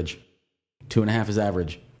than average. 2.5 is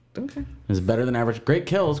average. Okay. It's better than average. Great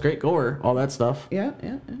kills, great gore, all that stuff. Yeah.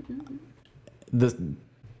 The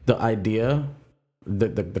idea,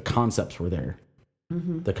 the concepts were there.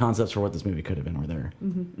 The concepts for what this movie could have been were there.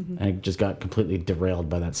 And it just got completely derailed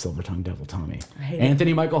by that silver-tongued devil Tommy.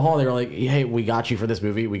 Anthony Michael Hall, they were like, hey, we got you for this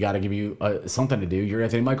movie. We got to give you something to do. You're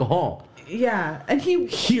Anthony Michael Hall. Yeah, and he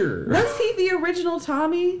Here. was he the original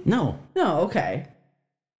Tommy? No. No, okay.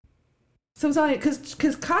 So it's only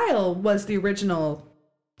because Kyle was the original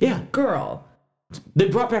Yeah. girl, They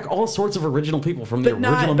brought back all sorts of original people from the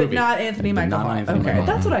original movie. but not Anthony Michael not Hall. Anthony Okay, Michael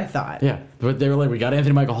Hall. that's what I thought. Yeah, but they were like, we got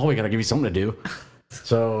Anthony Michael Hall. We got to give you something to do.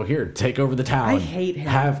 So here, take over the town. I hate him.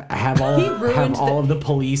 Have all He ruined of the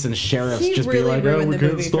police and sheriffs He just really be like, oh, ruined we the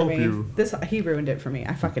can't movie for stop me. you. He ruined it for me.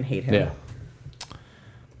 I fucking hate him. Yeah.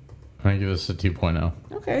 I'm gonna give this a 2.0,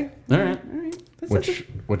 Okay. All right. All right.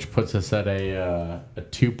 which puts us at a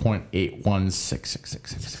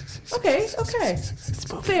 2.8166666. Okay. Okay.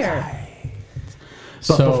 Fair.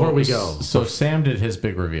 But before we go, so Sam did his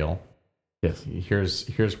big reveal. Yes.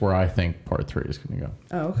 Here's where I think part 3 is going to go.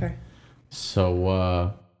 Oh, okay.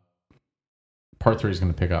 So part 3 is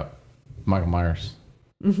going to pick up Michael Myers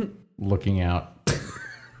looking out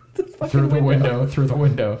through the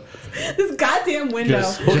window. This goddamn window.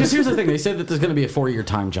 Well, because here's the thing. They said that there's going to be a 4-year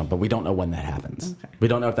time jump, but we don't know when that happens. Okay. We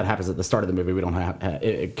don't know if that happens at the start of the movie. We don't have.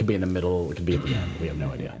 It could be in the middle. It could be at the end. We have no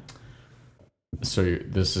idea. So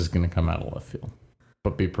this is going to come out of left field.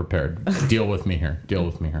 But be prepared. Deal with me here.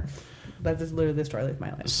 That is literally the story of my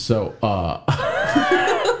life. So,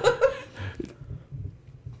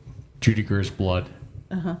 Judy Greer's blood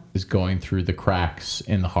is going through the cracks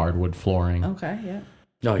in the hardwood flooring. Okay, yeah.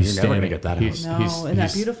 No, you're never going to get that out. No, in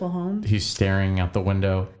that beautiful home. He's staring out the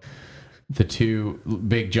window. The two,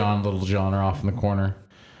 Big John, Little John, are off in the corner.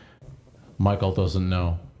 Michael doesn't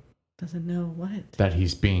know Doesn't know what. that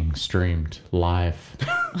he's being streamed live.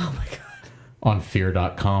 Oh my god. On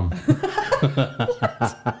fear.com.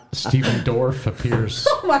 Stephen Dorff appears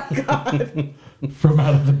Oh my god. from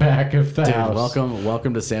out of the back of the Dude, house.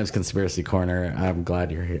 welcome to Sam's Conspiracy Corner. I'm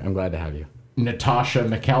glad you're here. I'm glad to have you. Natasha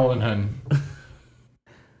McElhennan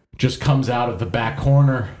just comes out of the back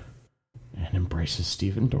corner and embraces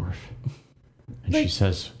Stephen Dorff. And she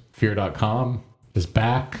says, fear.com is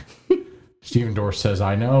back. Stephen Dorff says,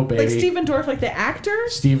 I know, baby. Like Stephen Dorff, like the actor?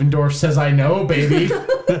 Stephen Dorff says, I know, baby.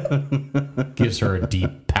 Gives her a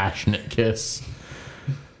deep, passionate kiss.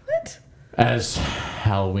 What? As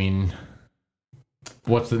Halloween.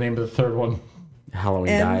 What's the name of the third one? Halloween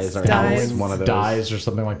Ends, dies or dies. Halloween one of those. Dies or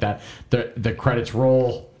something like that. The credits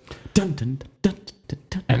roll. Dun, dun, dun, dun,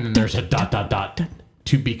 dun, And then there's a ...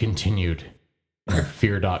 to be continued.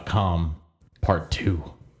 Fear.com part 2.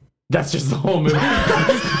 That's just the whole movie.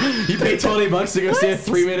 You pay $20 to go see a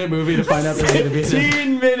 3-minute movie to find out there's going to be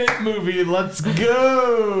 15-minute movie. Let's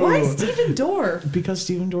go. Why Stephen Dorff? Because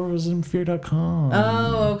Stephen Dorff was in Fear.com.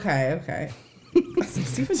 Oh, okay.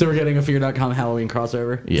 Stephen So we're getting a Fear.com Halloween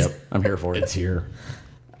crossover? Yep. I'm here for it. It's here.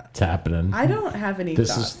 It's happening. I don't have any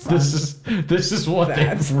thoughts. This is what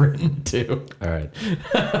they've written to. All right.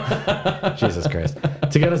 Jesus Christ.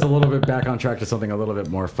 To get us a little bit back on track to something a little bit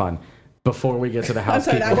more fun, before we get to the I'm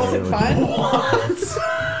housekeeping. sorry, that wasn't fun.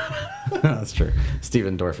 That's true.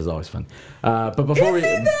 Stephen Dorff is always fun. But before we...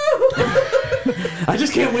 No, I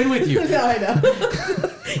just can't win with you. I know.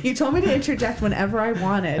 You told me to interject whenever I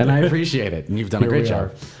wanted. And I appreciate it. And you've done a Here great we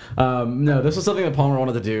job. No, this was something that Palmer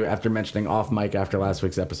wanted to do after mentioning off mic after last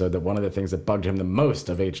week's episode that one of the things that bugged him the most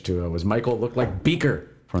of H2O was Michael looked like Beaker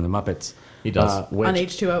from the Muppets. He does. Which, On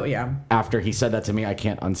H2O, yeah. after he said that to me, I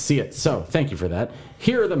can't unsee it. So thank you for that.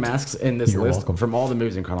 Here are the masks in this You're list welcome. from all the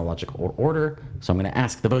movies in chronological order. So I'm going to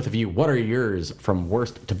ask the both of you, what are yours from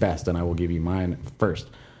worst to best? And I will give you mine first.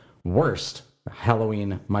 Worst,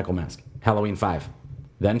 Halloween Michael mask. Halloween 5,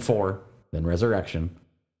 then 4, then Resurrection,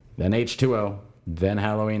 then H2O, then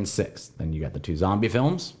Halloween 6. Then you got the 2 zombie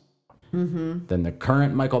films. Then the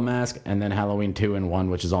current Michael mask, and then Halloween 2 and 1,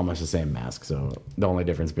 which is almost the same mask. So the only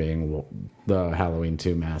difference being the Halloween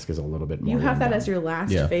 2 mask is a little bit more. You have run that down. as your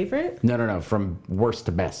last Yeah. favorite? No. From worst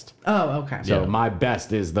to best. Oh, okay. So Yeah. my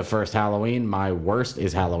best is the first Halloween. My worst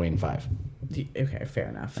is Halloween 5. Okay, fair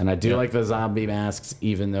enough. And I do like the zombie masks,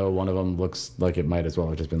 even though one of them looks like it might as well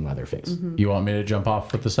have just been Leatherface. You want me to jump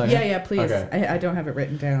off with the second? Yeah, please. Okay. I don't have it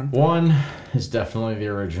written down. One is definitely the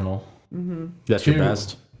original. That's your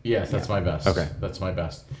best. Yes, that's my best. Okay. That's my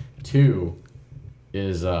best. 2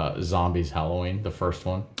 is Zombies Halloween, the first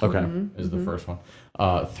one. Okay. Is the first one.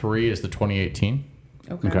 3 is the 2018.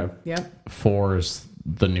 Okay. Yep. 4 is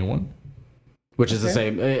the new one. Which is the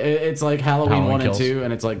same. It's like Halloween, Halloween 1 Kills. and 2,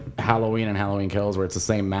 and it's like Halloween and Halloween Kills, where it's the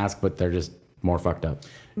same mask, but they're just more fucked up.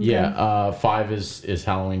 Yeah. 5 is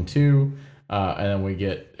Halloween 2. And then we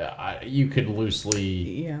get, you could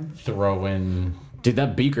loosely Yeah. throw in Dude,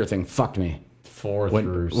 that Beaker thing fucked me. 4 When-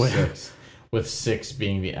 through when- 6. with 6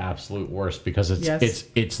 being the absolute worst because Yes.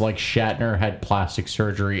 it's like Shatner had plastic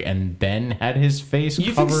surgery and then had his face You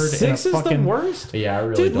think covered 6 in a is fucking the worst? Yeah, I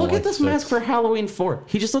really Dude, don't look like at this 6. mask for Halloween 4.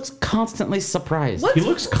 He just looks constantly surprised. What? He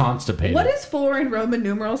looks constipated. What is 4 in Roman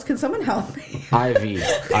numerals? Can someone help me? Ivy.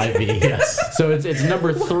 IV? Yes. So it's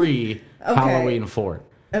number 3, Halloween 4.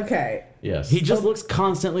 Okay. Yes. He just looks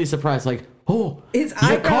constantly surprised, like, oh, His you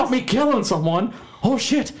eyebrows- caught me killing someone. Oh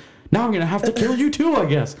shit! Now I'm gonna have to kill you too, I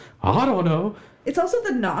guess. I don't know. It's also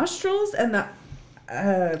the nostrils and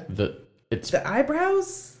it's the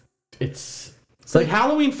eyebrows. it's It's like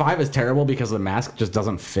Halloween 5 is terrible because the mask just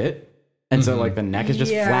doesn't fit, and so like the neck is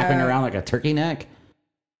just Yeah. flapping around like a turkey neck.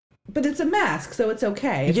 But it's a mask, so it's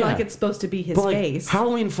okay. It's Yeah. not like it's supposed to be his But like face.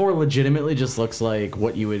 Halloween 4 legitimately just looks like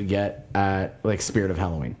what you would get at like Spirit of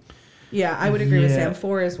Halloween. Yeah, I would agree with Yeah. Sam.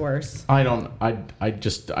 4 is worse.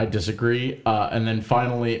 I disagree. And then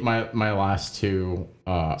finally my last two.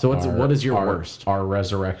 So what is your worst? Are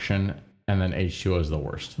Resurrection, and then H2O is the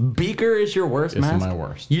worst. Beaker is your worst It's mask? my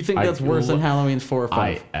worst. You think that's worse than Halloween 4 or 5?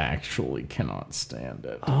 I actually cannot stand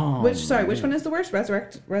it. Which one is the worst?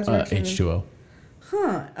 Resurrection. H2O.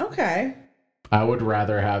 Huh. Okay. I would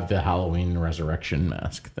rather have the Halloween Resurrection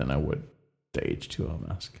mask than I would the H2O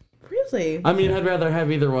mask. Really? I mean, I'd rather have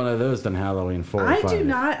either one of those than Halloween 4 or 5. I do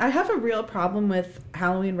not. I have a real problem with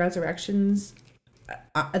Halloween Resurrections.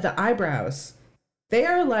 The eyebrows, they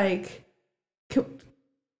are like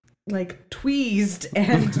tweezed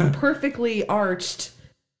and perfectly arched.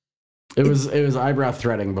 It was eyebrow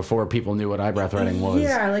threading before people knew what eyebrow threading was.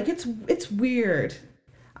 Yeah, like it's weird.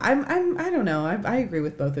 I don't know. I agree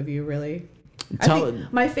with both of you, really.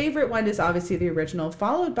 My favorite one is obviously the original,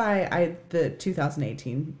 followed by the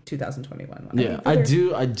 2018-2021 one. Yeah, I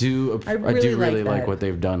do really like that. what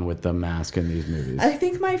they've done with the mask in these movies. I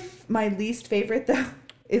think my least favorite though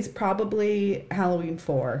is probably Halloween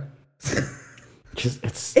 4.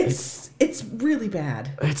 Just It's really bad.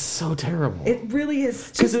 it's so terrible. It really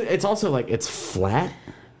is, Because it's also like it's flat.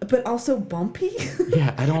 but also bumpy.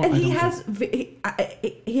 Yeah, I don't. And I he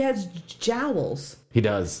don't has jowls. He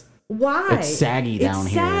does. Why? It's saggy down it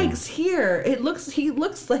here. sags here. He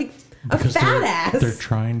looks like a Because fat ass. they're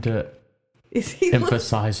trying to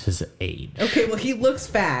emphasize his age. Okay, well he looks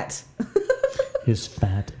fat. His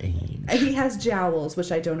fat age. And he has jowls,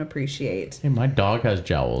 which I don't appreciate. Hey, my dog has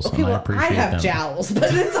jowls, Okay, and I well, appreciate I have them. jowls, but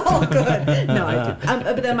it's all good. No, I do.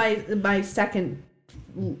 But then my second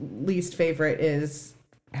least favorite is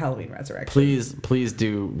Halloween Resurrection. Please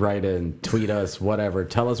do write in, tweet us, whatever.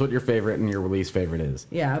 Tell us what your favorite and your least favorite is.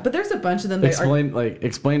 Yeah, but there's a bunch of them that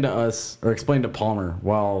Explain to us or explain to Palmer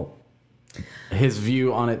while his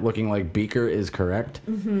view on it looking like Beaker is correct.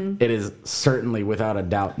 Mm-hmm. It is certainly, without a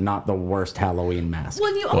doubt, not the worst Halloween mask.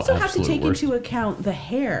 Well, you also have to absolute take worst. into account the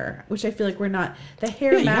hair, which I feel like we're not. The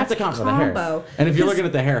hair Yeah, you have mask to account for the combo. hair. And if you're 'Cause looking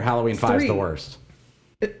at the hair, Halloween 5 is the 3. worst.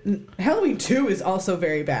 Halloween 2 is also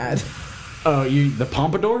very bad. Oh, the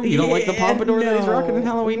pompadour? You don't like the pompadour that he's rocking in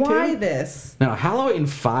Halloween 2? Why this? No, Halloween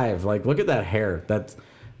 5. Like, look at that hair. That's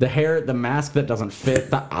the hair, the mask that doesn't fit,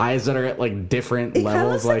 the eyes that are at like different It kinda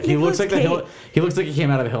levels. looks like Like he looks like Nicolas he looks like he came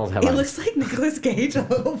out of the Hills Have It Eyes. looks like Nicolas Cage a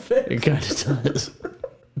little bit. It kind of does.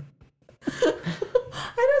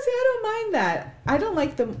 I don't mind that. I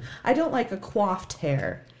don't like a coiffed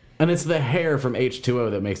hair. And it's the hair from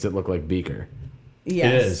H2O that makes it look like Beaker.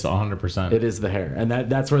 Yes. It is 100%. It is the hair, and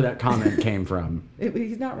that's where that comment came from.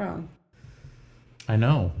 He's not wrong. I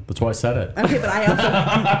know. That's why I said it. Okay, but I also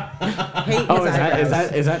hate his Oh,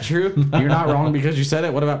 eyebrows. is that true? You're not wrong because you said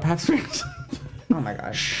it. What about pap smears? Oh my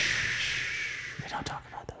gosh. We don't talk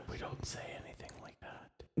about that. We don't say anything like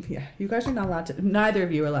that. Yeah, you guys are not allowed to. Neither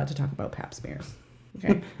of you are allowed to talk about pap smears.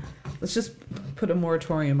 Okay, let's just put a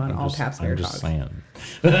moratorium on all pap smear I'm talk. just saying.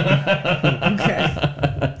 Okay,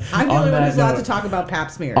 I'm the only one who's allowed to talk about pap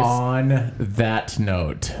smears. On that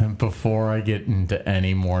note, before I get into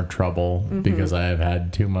any more trouble, because I have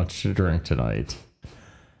had too much to drink tonight,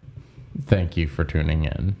 thank you for tuning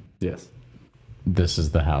in. Yes. This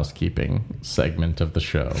is the housekeeping segment of the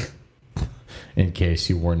show. In case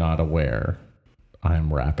you were not aware,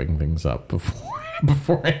 I'm wrapping things up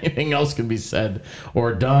before anything else can be said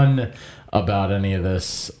or done about any of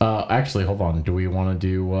this. Actually, hold on. Do we want to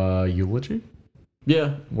do eulogy?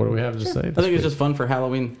 Yeah. What do we have to say? I think it's just fun for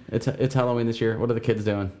Halloween. It's Halloween this year. What are the kids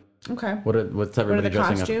doing? Okay. What's everybody the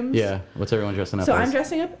dressing costumes? up? Yeah. What's everyone dressing up So as? I'm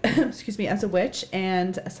dressing up, excuse me, as a witch,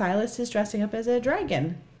 and Silas is dressing up as a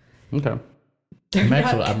dragon. Okay.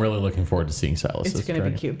 I'm really looking forward to seeing Silas. It's going to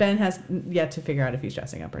be cute. Ben has yet to figure out if he's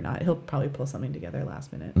dressing up or not. He'll probably pull something together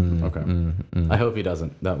last minute. Okay. I hope he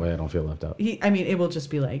doesn't. That way I don't feel left out. It will just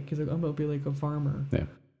be like, he's like, I'm going to be like a farmer. Yeah.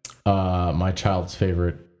 My child's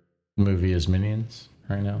favorite movie is Minions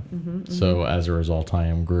right now. So as a result, I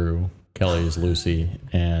am Gru, Kelly is Lucy,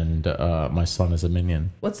 and my son is a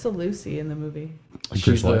Minion. What's the Lucy in the movie? She's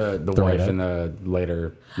Gru's the wife in the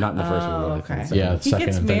later, not in the first movie. But okay. in the second. Yeah, He second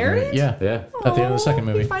gets and third movie. married? Yeah, Yeah. at the end of the second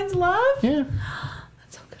movie. He finds love? Yeah.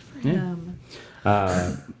 That's so good for him.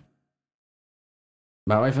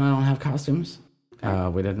 My wife and I don't have costumes.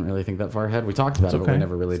 We didn't really think that far ahead. We talked about it, but we okay.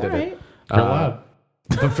 never really It's did all it. right. You're allowed.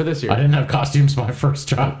 But for this year, I didn't have costumes my first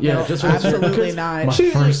job. yeah, No, just for this year. absolutely not. My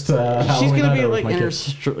She's first like, she's Halloween gonna be night like with in my her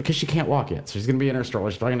kids. because she can't walk yet, so she's gonna be in her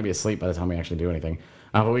stroller. She's probably gonna be asleep by the time we actually do anything.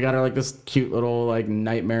 But we got her like this cute little like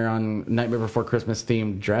Nightmare Before Christmas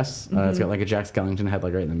themed dress. It's got like a Jack Skellington head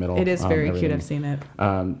like right in the middle. It is very cute. everything. I've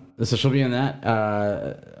seen it. So she'll be in that.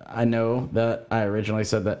 I know that I originally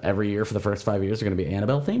said that every year for the first 5 years are going to be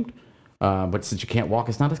Annabelle themed. But since you can't walk,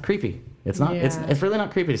 it's not as creepy. It's not. Yeah. It's really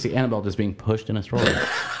not creepy to see Annabelle just being pushed in a stroller.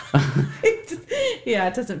 Yeah,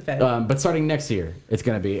 it doesn't fit. But starting next year, it's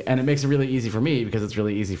going to be, and it makes it really easy for me because it's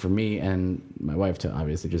really easy for me and my wife to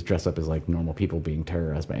obviously just dress up as like normal people being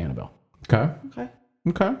terrorized by Annabelle. Okay. Okay.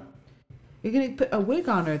 Okay. You're going to put a wig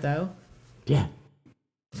on her, though. Yeah.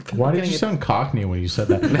 Why did you sound cockney when you said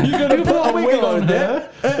that? You gotta put a wig on her.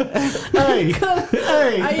 Hey,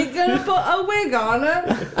 hey. Are you going to put a wig on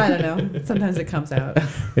her? I don't know. Sometimes it comes out.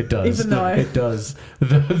 It does. Even though it does.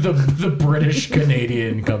 The British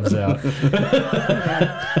Canadian comes out.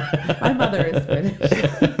 My mother is British.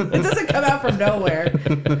 It doesn't come out from nowhere.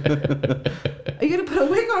 Are you going to put a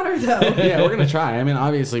wig on her, though? Yeah, we're going to try. I mean,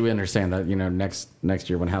 obviously we understand that, next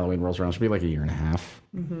year when Halloween rolls around, it should be like a year and a half.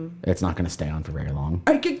 It's not going to stay on for very long.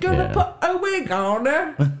 Are you going to Yeah. put a wig on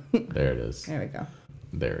her? There it is. There we go.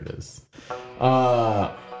 There it is.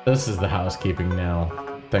 This is the housekeeping now.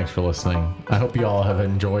 Thanks for listening. I hope you all have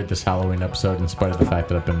enjoyed this Halloween episode in spite of the fact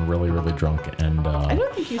that I've been really, really drunk. And I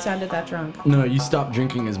don't think you sounded that drunk. No, you stopped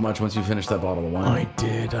drinking as much once you finished that bottle of wine. I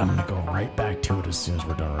did. I'm going to go right back to it as soon as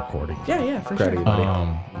we're done recording. Yeah, for Proud of sure. you, buddy.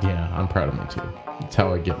 Yeah, I'm proud of me too. It's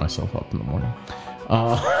how I get myself up in the morning. With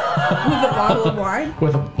a bottle of wine?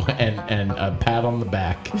 With and a pat on the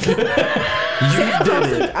back.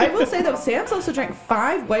 I will say, though, Sam's also drank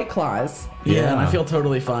 5 White Claws. Yeah, and I feel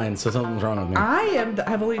totally fine, so something's wrong with me.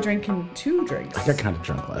 I've only drinking 2 drinks. I got kind of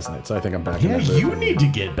drunk last night, so I think I'm back. Yeah, in that you mood. need to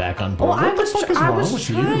get back on board. Well, What the fuck is wrong with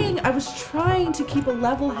you? I was trying to keep a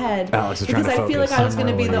level head. Alex is trying because to I feel like focus. I was going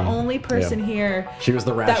to be the I'm really- only person here. She was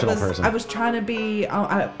the rational person. I was trying to be.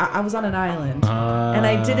 I was on an island, and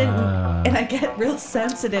I didn't. And I get real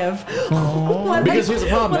sensitive when Because here's the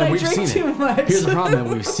problem, when and I we've drink seen too it. much. Here's the problem,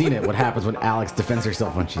 and we've seen it. What happens when Alex defends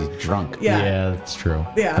herself when she's drunk? Yeah. That's true.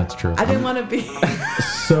 Yeah, That's true. I didn't want to be.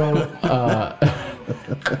 So,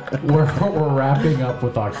 we're wrapping up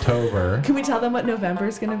with October. Can we tell them what November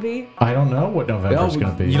is going to be? I don't know what November's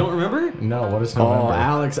going to be. You don't remember? No, what is Oh,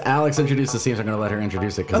 November? Alex introduced the themes. I'm going to let her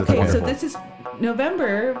introduce it because Okay, it's so wonderful. this is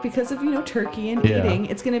November because of turkey and Yeah. eating.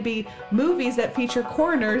 It's going to be movies that feature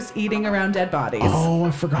coroners eating around dead bodies. Oh,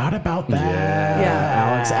 I forgot about that.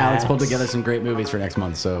 Yeah. Alex pulled together some great movies for next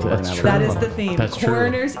month, so we're That's gonna have true. That a is the theme. That's true.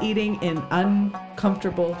 Coroners eating in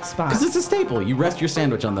uncomfortable spots. because it's a staple. You rest your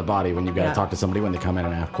sandwich on the body when you've got to Yeah. talk to somebody when they come in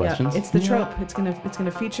and ask Yeah, questions. it's the trope. It's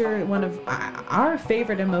gonna feature one of our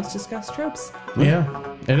favorite and most discussed tropes. Yeah,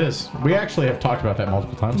 it is. We actually have talked about that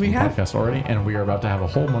multiple times We on the have. podcast already, and we are about to have a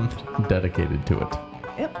whole month dedicated to it.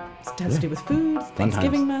 Yep, it has to do with food.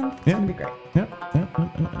 Thanksgiving month. It's Yeah. gonna be great. Yep.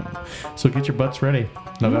 So get your butts ready.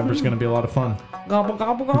 November's going to be a lot of fun. Gobble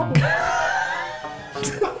gobble gobble.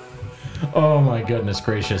 Oh my goodness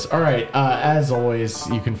gracious. All right. As always,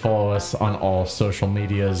 you can follow us on all social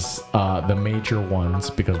medias, the major ones,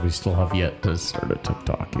 because we still have yet to start a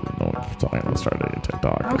TikTok, even though we keep talking about starting a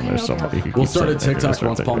TikTok. Okay, and there's okay. somebody who We'll keeps start a saying they're gonna TikTok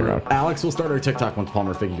once start Palmer. TikTok. Alex will start our TikTok once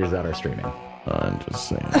Palmer figures out our streaming. I'm just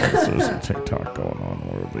saying, there's a TikTok going on.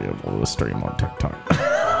 We'll be able to stream on TikTok.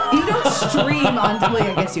 You don't stream on. Well,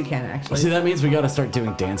 I guess you can actually. See, that means we got to start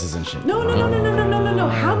doing dances and shit. No.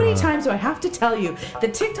 How many times do I have to tell you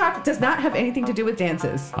that TikTok does not have anything to do with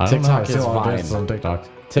dances? I don't know. TikTok I see is a lot of Vine. dances on TikTok.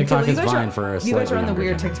 TikTok Okay, is well, you guys fine for a You guys are on the slightly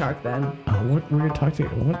weird younger TikTok then. What weird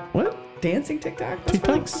TikTok? What? Dancing TikTok?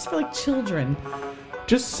 TikTok? That's for like children.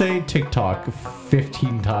 Just say TikTok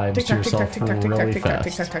 15 times to TikTok, yourself TikTok, TikTok, really TikTok,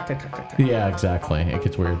 fast. TikTok, TikTok, TikTok. Yeah, exactly. It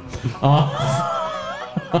gets weird.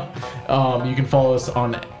 You can follow us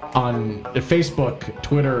on Facebook,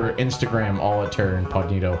 Twitter, Instagram, all at Terror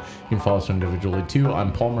Incognito. You can follow us individually too.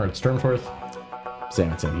 I'm Palmer at Sturmsworth. Sam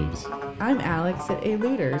at Sam Heaves. I'm Alex at A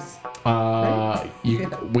Looters.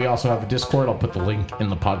 We also have a Discord. I'll put the link in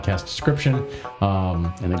the podcast description.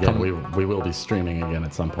 And again, we will be streaming again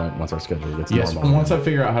at some point once our schedule gets Yes, normal. once I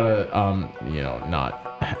figure out how to,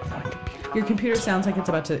 not have my computer Your computer sounds like it's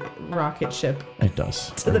about to rocket ship. It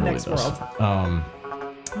does. To the next world.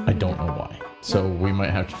 I don't know why. So we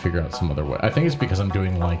might have to figure out some other way. I think it's because I'm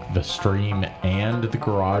doing like the stream and the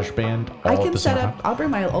GarageBand all I at can the set same up. time. I'll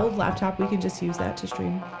bring my old laptop. We can just use that to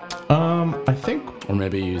stream. I think Or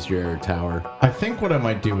maybe use your tower. what I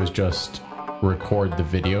might do is just record the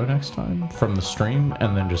video next time from the stream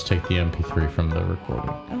and then just take the MP3 from the recording.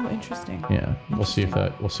 Oh, interesting. Yeah, we'll see if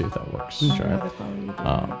that works. I wonder how the quality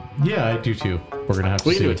would be. Yeah, I do too. We're gonna have to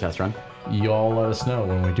We can see. do a test run. Y'all let us know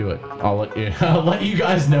when we do it. I'll let you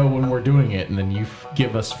guys know when we're doing it, and then you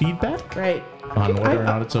give us feedback Right. on whether or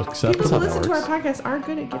not it's acceptable. People who listen to our Works. podcast are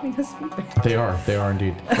good at giving us feedback. They are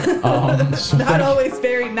indeed. So Not always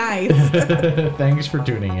very nice. thanks for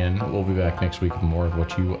tuning in. We'll be back next week with more of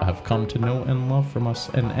what you have come to know and love from us.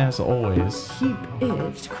 And as always, Keep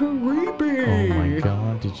it creepy. oh my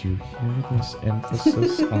god, did you hear this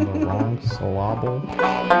emphasis on the wrong syllable?